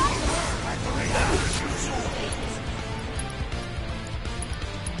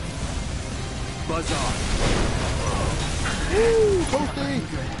 Buzz off. Woo, toasty.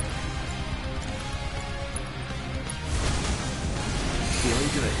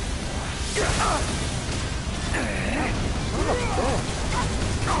 Feeling good.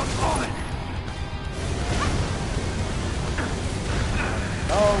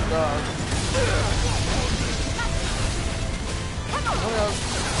 Oh god.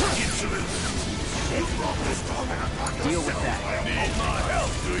 Deal with that. Need my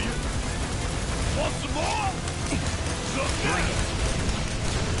help, do you? Want some more? Bring it.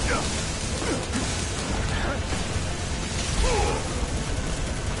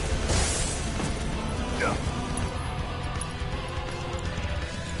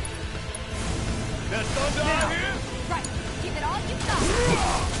 That thunder out here? Right. Give it all you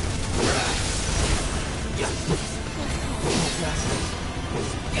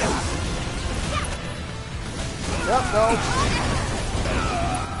Yep, no.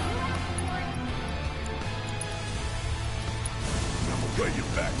 I'm gonna pay you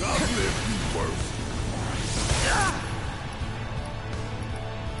back. I'll live you worse.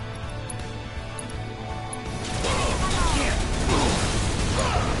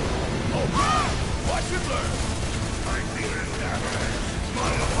 Watch and learn. I feel it never. My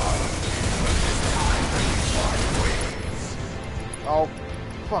Oh,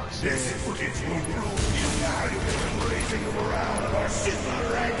 fuck's sake. This is what it's you do. Now you've been raising the morale of our sister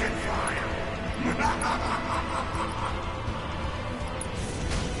rank and file.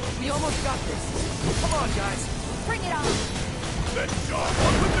 We almost got this. Come on, guys. Bring it on. Let's chop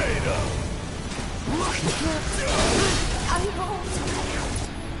what we're made of. I won't.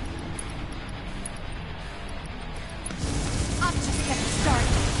 I'm just getting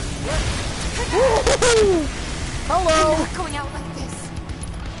started. Hello. I'm not going out like this.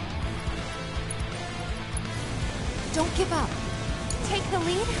 Don't give up. Take the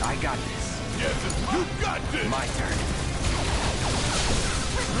lead. I got this. Yes, you got this. My turn.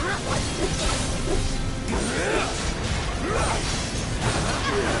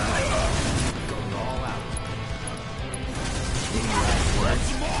 Going all out.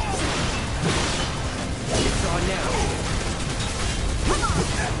 It's on now.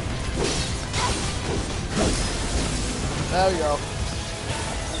 There we go.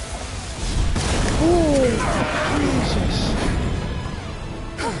 Ooh, Jesus.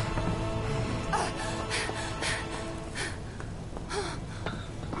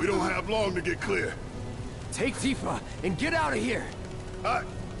 We don't have long to get clear. Take Tifa and get out of here. I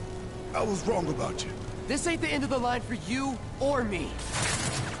was wrong about you. This ain't the end of the line for you or me.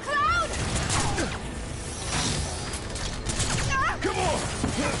 Cloud! Come on!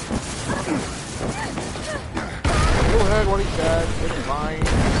 Go ahead, what he said. It's fine.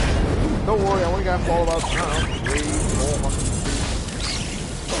 Don't worry, I only got all about time. Way more.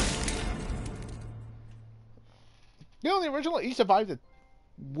 You know, in the original, he survived it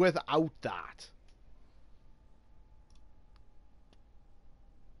without that.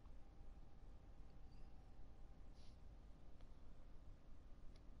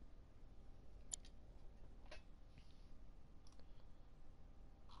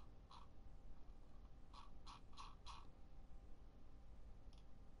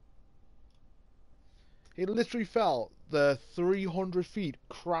 He literally fell the 300 feet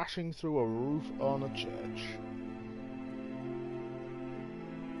crashing through a roof on a church.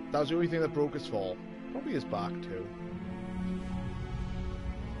 That was the only thing that broke his fall. Probably his back too.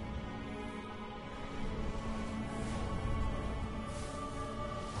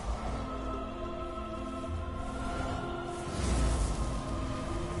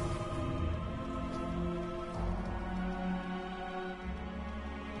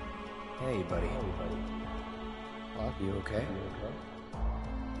 Hey, buddy. What? You okay?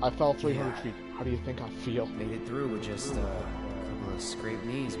 I fell 300 feet. How do you think I feel? Made it through with just a couple of scraped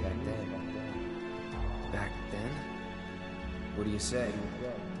knees back then. Back then? What do you say?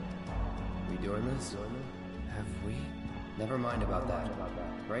 We doing this? Have we? Never mind about that.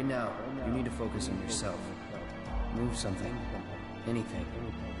 Right now, you need to focus on yourself. Move something. Anything.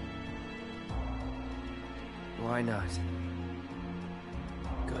 Why not?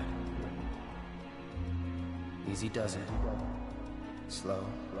 Good. Easy does it. Slow.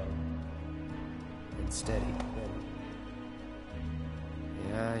 And steady.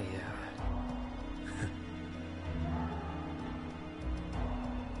 Yeah.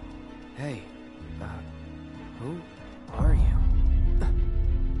 Hey, who are you?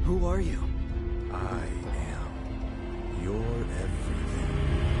 Who are you? I am your everything.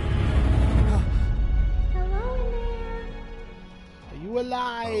 Hello in there. Are you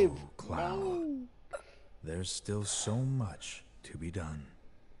alive? Oh, Cloud. No. There's still so much to be done.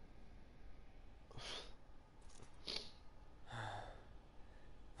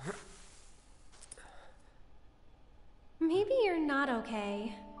 Maybe you're not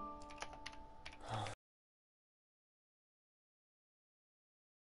okay.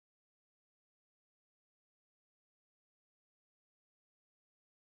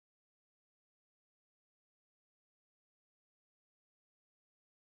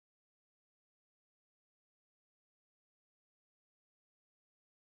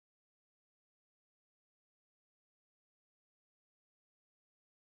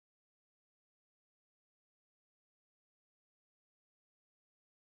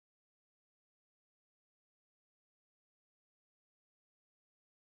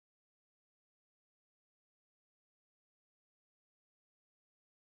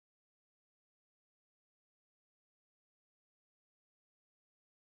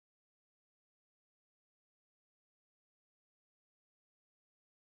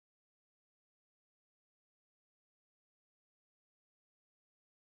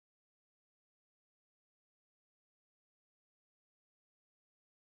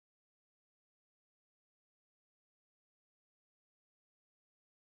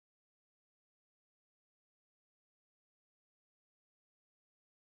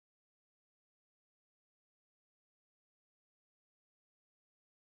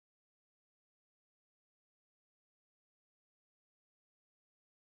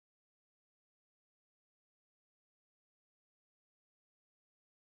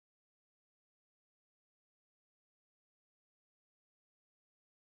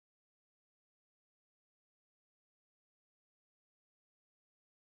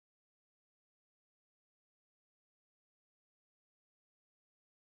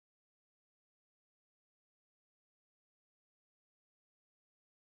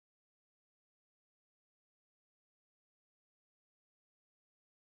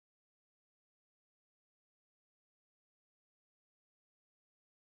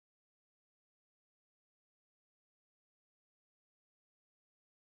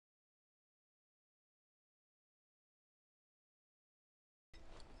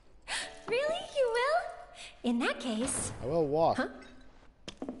 Really? You will? In that case... I will what? Huh?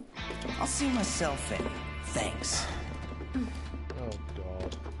 I'll see myself in. Thanks. Oh,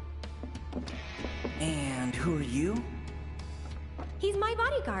 God. And who are you? He's my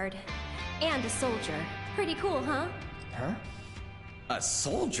bodyguard. And a soldier. Pretty cool, huh? Huh? A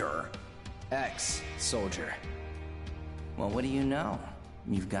soldier? Ex-soldier. Well, what do you know?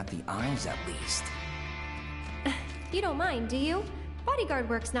 You've got the eyes, at least. You don't mind, do you? Bodyguard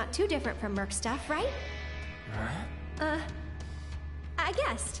work's not too different from Merc stuff, right? Huh? I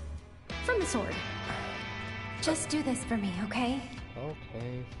guessed. From the sword. Just do this for me, okay?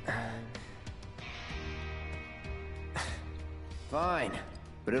 Okay, fine. Fine,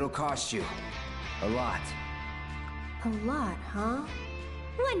 but it'll cost you. A lot. A lot, huh?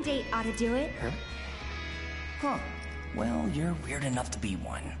 One date ought to do it. Huh. Well, you're weird enough to be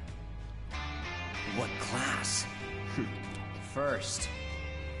one. What class? First.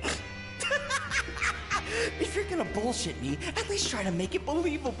 If you're gonna bullshit me, at least try to make it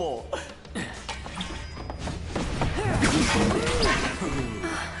believable.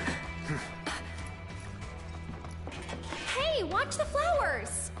 Hey, watch the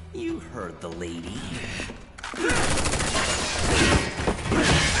flowers! You heard the lady.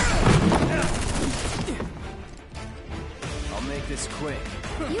 this quick.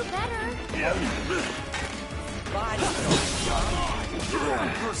 You better. Body you're on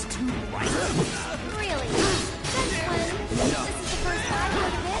first too, right? Really? Since when? No. This is the first I've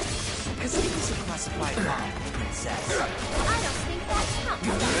heard of it. Because it was a classified bomb, princess. I don't think that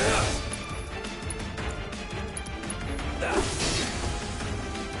counts.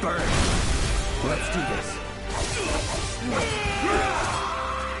 Burn. Let's do this.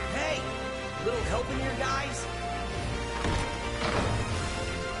 Hey! Little help in here, guys?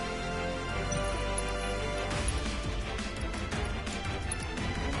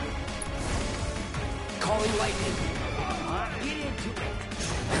 Calling lightning. Get into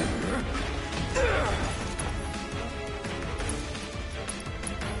it.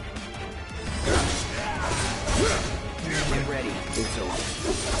 Get ready. It's over.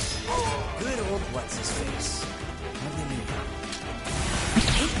 Good old what's his face. Hardly knew him. I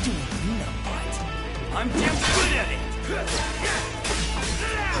hate doing Nina, but I'm damn good at it.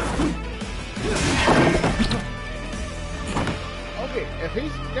 Okay, if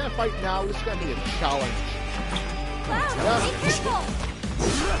he's gonna fight now, this is gonna be a challenge. Cloud, Yeah. be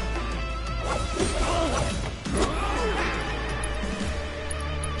careful!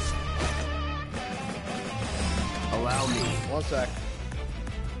 Allow me. One sec.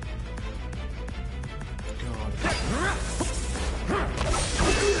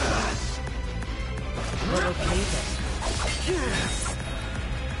 Well, okay then.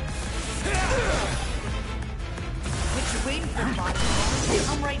 What you waiting for, Bobby?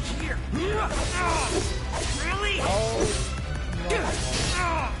 I'm right here. Really? Oh, no.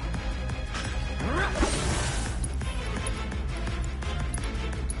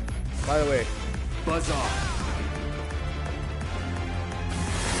 By the way, Buzz off.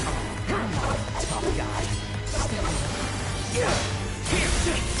 Tough guy.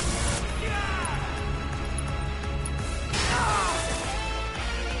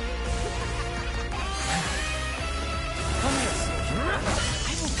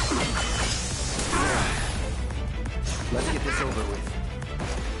 Let's get this over with.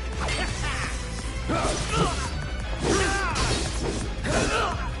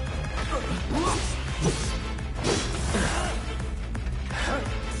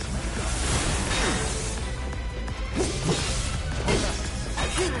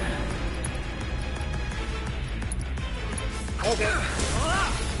 okay.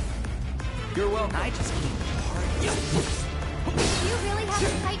 You're welcome. I just came to party. Do you really have to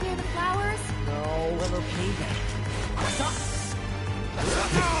fight near the flowers? No. Well, okay then.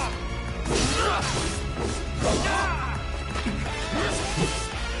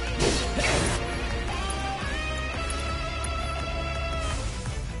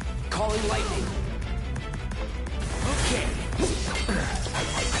 Calling lightning. Okay.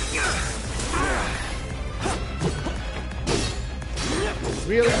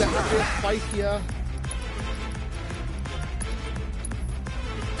 Really, the happiest fight here?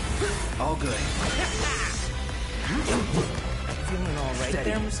 All good. Feeling all right Steady.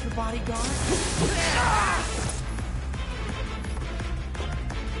 there, Mr. Bodyguard?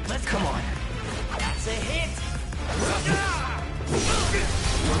 Let's come on. That's a hit.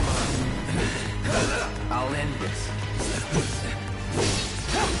 I'll end this.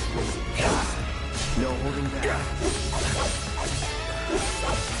 No holding back.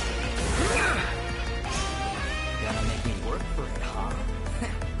 Gonna make me work for it, huh?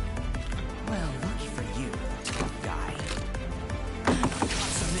 Well, lucky for you, tough guy.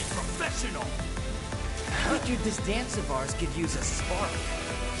 Consummate professional. Figured this dance of ours could use a spark.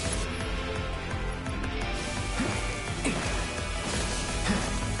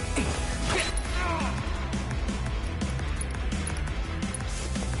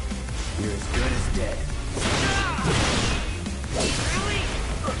 You're as good as dead. Really?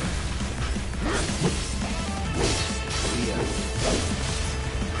 Leah.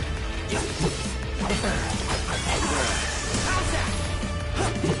 How's that?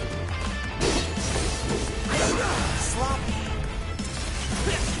 Sloppy.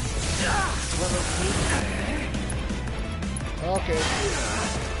 Well, okay. Okay.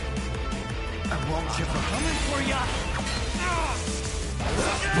 I won't give up. Coming for ya.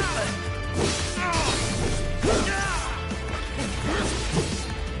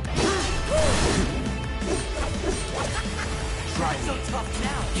 Try so tough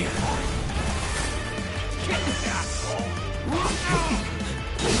now.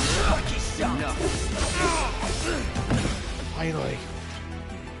 Lucky shot. No. Finally.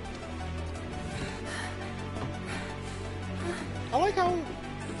 I like how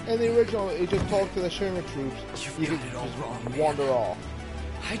in the original he just talked to the Sherman troops. You could it all just wrong, man. wander off.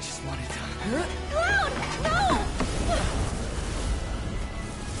 I just wanted to. Cloud! No!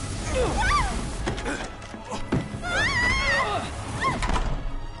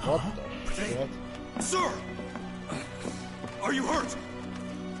 Sir! Are you hurt?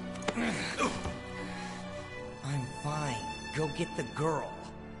 I'm fine. Go get the girl.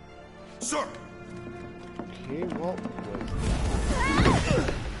 Sir! Okay, what was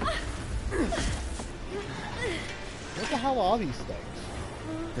what the hell are these things?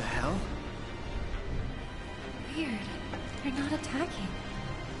 The hell? Weird. They're not attacking.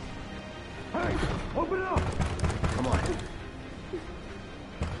 Hey, open it up! Come on.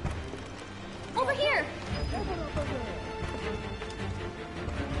 Over here!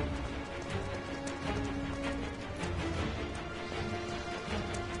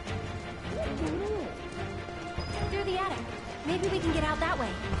 Through the attic. Maybe we can get out that way.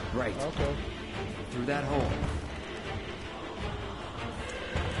 Right. Okay. Through that hole.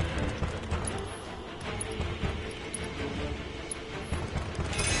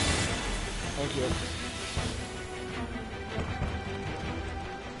 Thank you.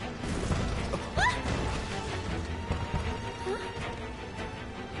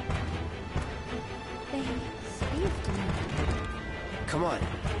 They saved me. Come on.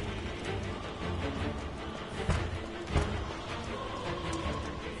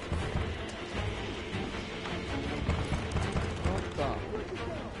 What the?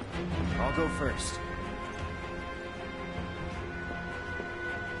 I'll go first.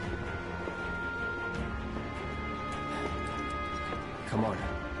 Come on.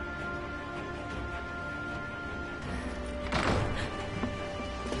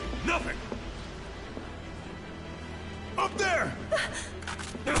 Nothing! Up there!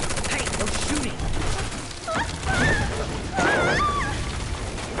 Hey, no shooting!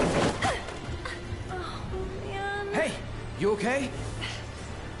 Oh, man. Hey, you okay?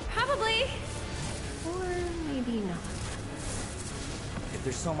 Probably. Or maybe not. If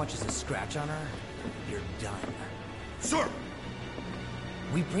there's so much as a scratch on her, you're done. Sir!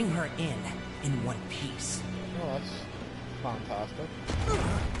 We bring her in one piece. Oh, that's fantastic.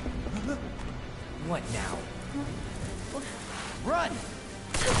 What now? Run!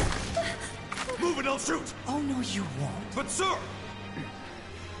 Move it, I'll shoot! Oh, no, you won't. But sir!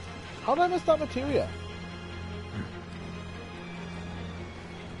 How did I miss that materia?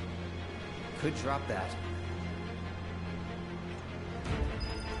 Could drop that.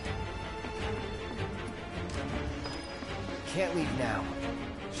 Can't leave now.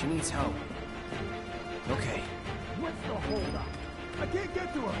 She needs help. Okay. What's the holdup? I can't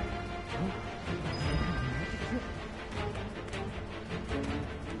get to her!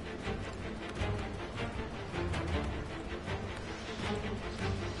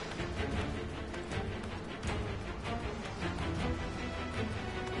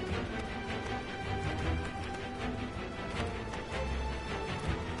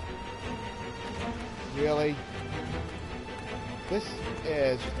 Really? This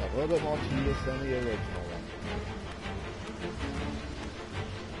is just a little bit more tedious than the original one.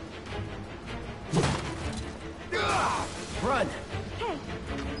 Run! Hey,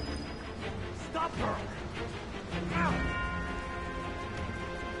 Stop her! Ow!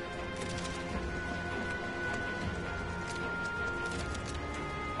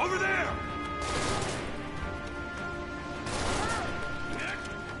 Over there!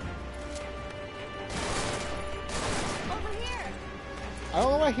 over here. I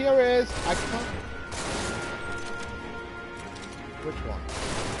don't know what here is. I can't. Which one?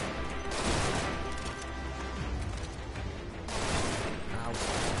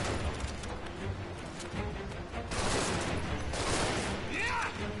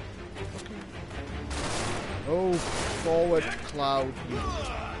 Oh, forward cloud.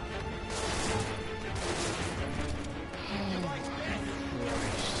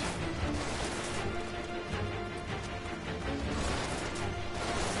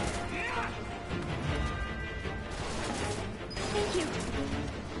 Thank you.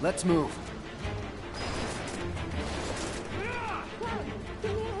 Let's move.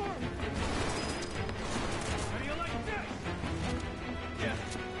 Give me a hand. How do you like this? Yeah.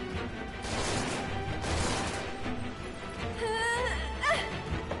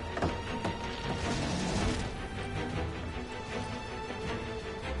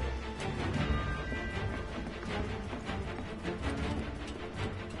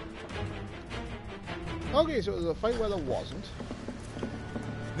 Okay, so it was a fight where there wasn't.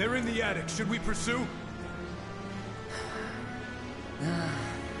 They're in the attic. Should we pursue?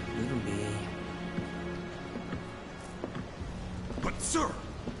 Leave him be. But sir!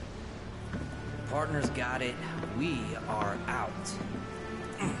 Partner's got it. We are out.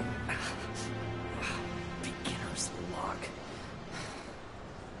 Beginner's luck.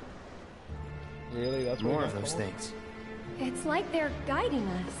 Really? That's More what of that's those called? things. It's like they're guiding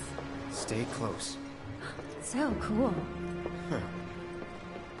us. Stay close. So cool. Huh.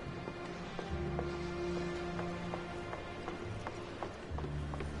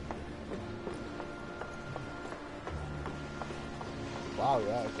 Wow,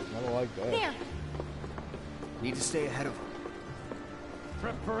 yeah, it's never like this. There. Need to stay ahead of them.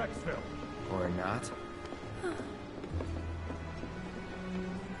 Prep for exfil. Or not.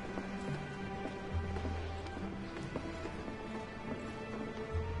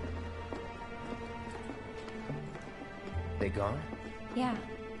 They gone? Yeah,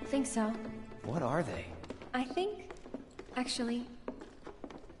 think so. What are they? I think... Actually...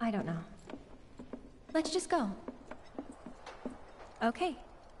 I don't know. Let's just go. Okay.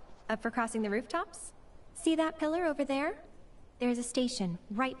 Up for crossing the rooftops? See that pillar over there? There's a station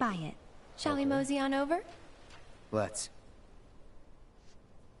right by it. Shall we mosey on over? Let's.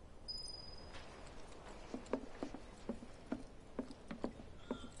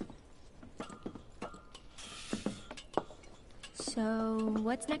 So,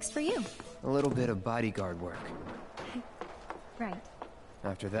 what's next for you? A little bit of bodyguard work. Right.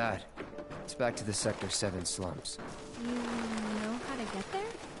 After that, it's back to the Sector 7 slums. You know how to get there?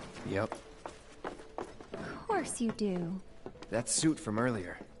 Yep. Of course you do. That suit from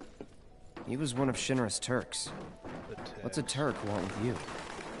earlier. He was one of Shinra's Turks. What's a Turk want with you?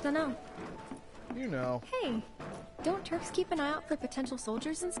 Dunno. You know. Hey, don't Turks keep an eye out for potential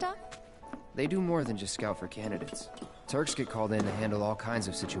soldiers and stuff? They do more than just scout for candidates. Turks get called in to handle all kinds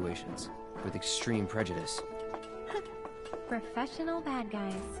of situations, with extreme prejudice. Professional bad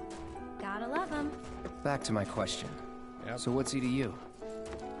guys. Gotta love them. Back to my question. Yep. So what's he to you?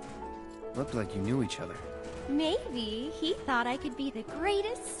 Looked like you knew each other. Maybe he thought I could be the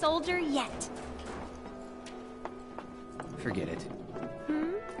greatest soldier yet. Forget it.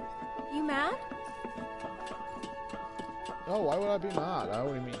 You mad? Oh, why would I be mad? I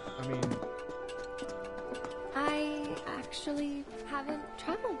mean... I actually haven't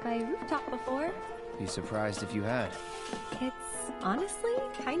traveled by rooftop before. Be surprised if you had. It's honestly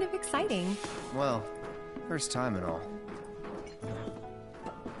kind of exciting. Well, first time and all.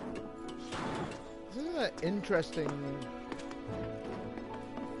 This is an interesting...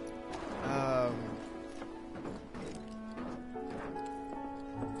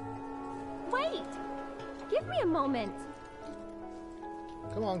 Wait! Give me a moment.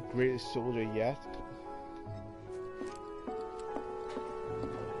 Come on, greatest soldier yet.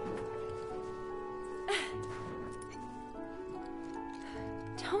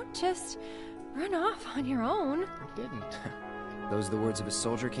 Don't just run off on your own. I didn't. Those the words of a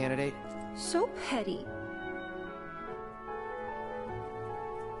soldier candidate? So petty.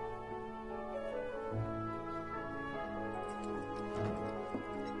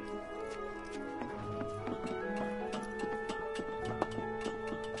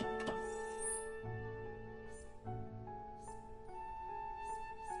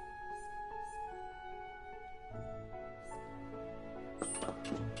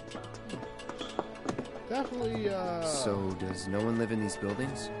 Definitely, So, does no one live in these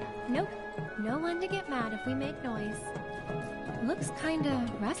buildings? Nope. No one to get mad if we make noise. Looks kinda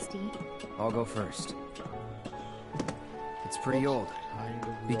rusty. I'll go first. It's pretty old.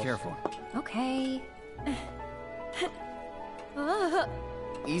 Be careful. Okay.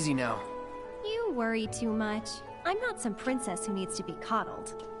 Easy now. You worry too much. I'm not some princess who needs to be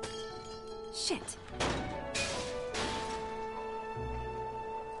coddled. Shit.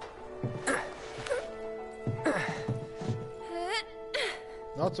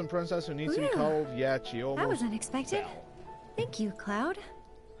 Not some princess who needs to be coddled, yet she almost... That was unexpected. fell. Thank you, Cloud.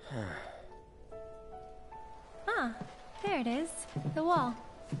 Ah, there it is. The wall.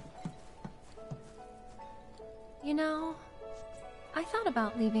 You know, I thought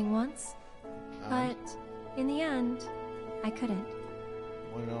about leaving once. But in the end, I couldn't.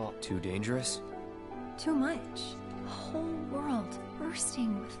 Why not? Too dangerous? Too much. A whole world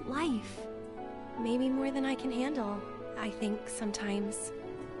bursting with life. Maybe more than I can handle, I think sometimes.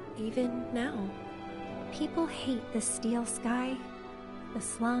 Even now. People hate the steel sky, the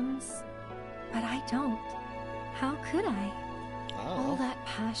slums, but I don't. How could I? All that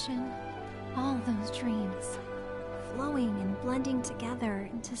passion, all those dreams, flowing and blending together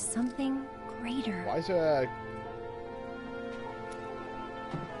into something greater. Why is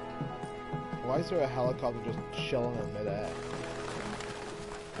there a helicopter just chilling in midair?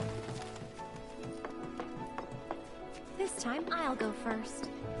 This time I'll go first.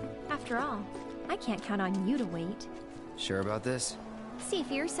 After all, I can't count on you to wait. Sure about this? See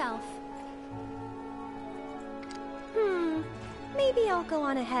for yourself. Maybe I'll go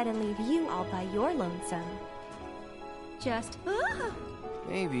on ahead and leave you all by your lonesome. Just...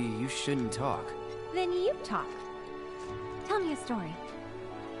 Maybe you shouldn't talk. Then you talk. Tell me a story.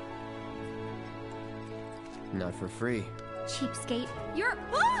 Not for free. Cheapskate. You're...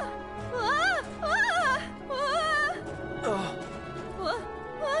 Ah! Ah! Ah! Ah! Oh. Ah!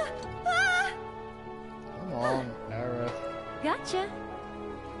 Ah! Ah! Come on, Aerith. Gotcha.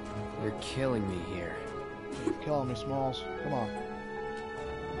 You're killing me here. Killing me, Smalls. Come on.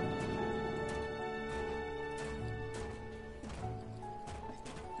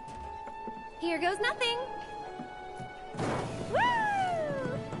 Here goes nothing. Woo!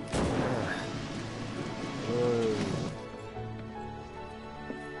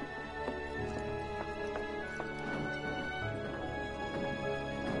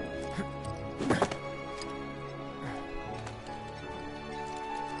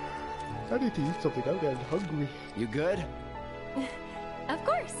 I need to eat something. I'm getting hungry. You good? Of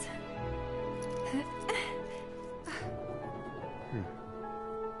course.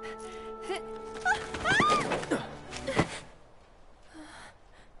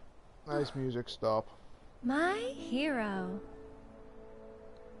 Nice music, stop. My hero.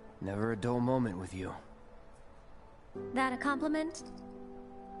 Never a dull moment with you. That a compliment?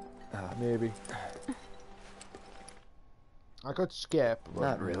 Maybe. I could skip, but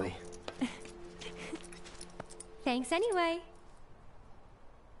not really. Thanks anyway.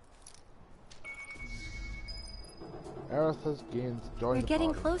 Aerith has gained join We're the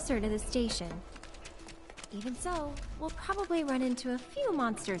getting party. closer to the station. Even so, we'll probably run into a few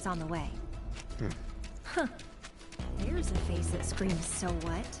monsters on the way. Huh. There's a face that screams, so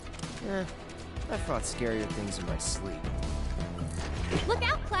what? I fought scarier things in my sleep. Look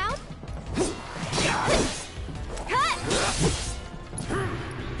out, Cloud! Cut!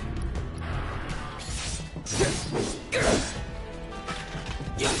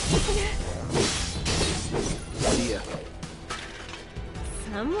 See ya.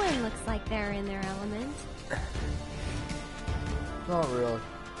 Someone looks like they're in their element. Not really.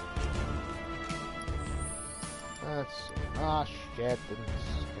 That's... Ah, shit. Didn't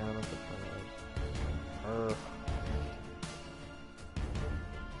scan up the photos.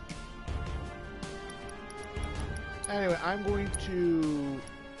 Anyway, I'm going to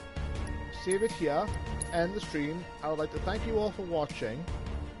save it here, end the stream. I would like to thank you all for watching.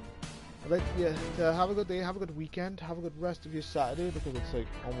 I'd like you to have a good day, have a good weekend, have a good rest of your Saturday, because it's like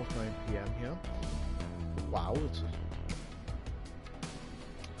almost 9 PM here. Wow, it's...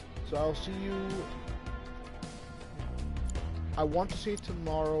 So I'll see you... I want to say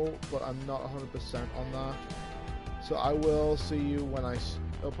tomorrow, but I'm not 100% on that. So I will see you when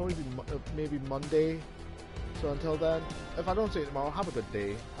it'll probably be maybe Monday. So until then, if I don't see you tomorrow, have a good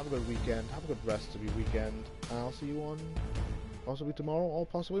day, have a good weekend, have a good rest of your weekend, and I'll see you on possibly tomorrow or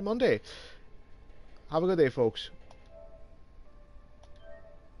possibly Monday. Have a good day, folks.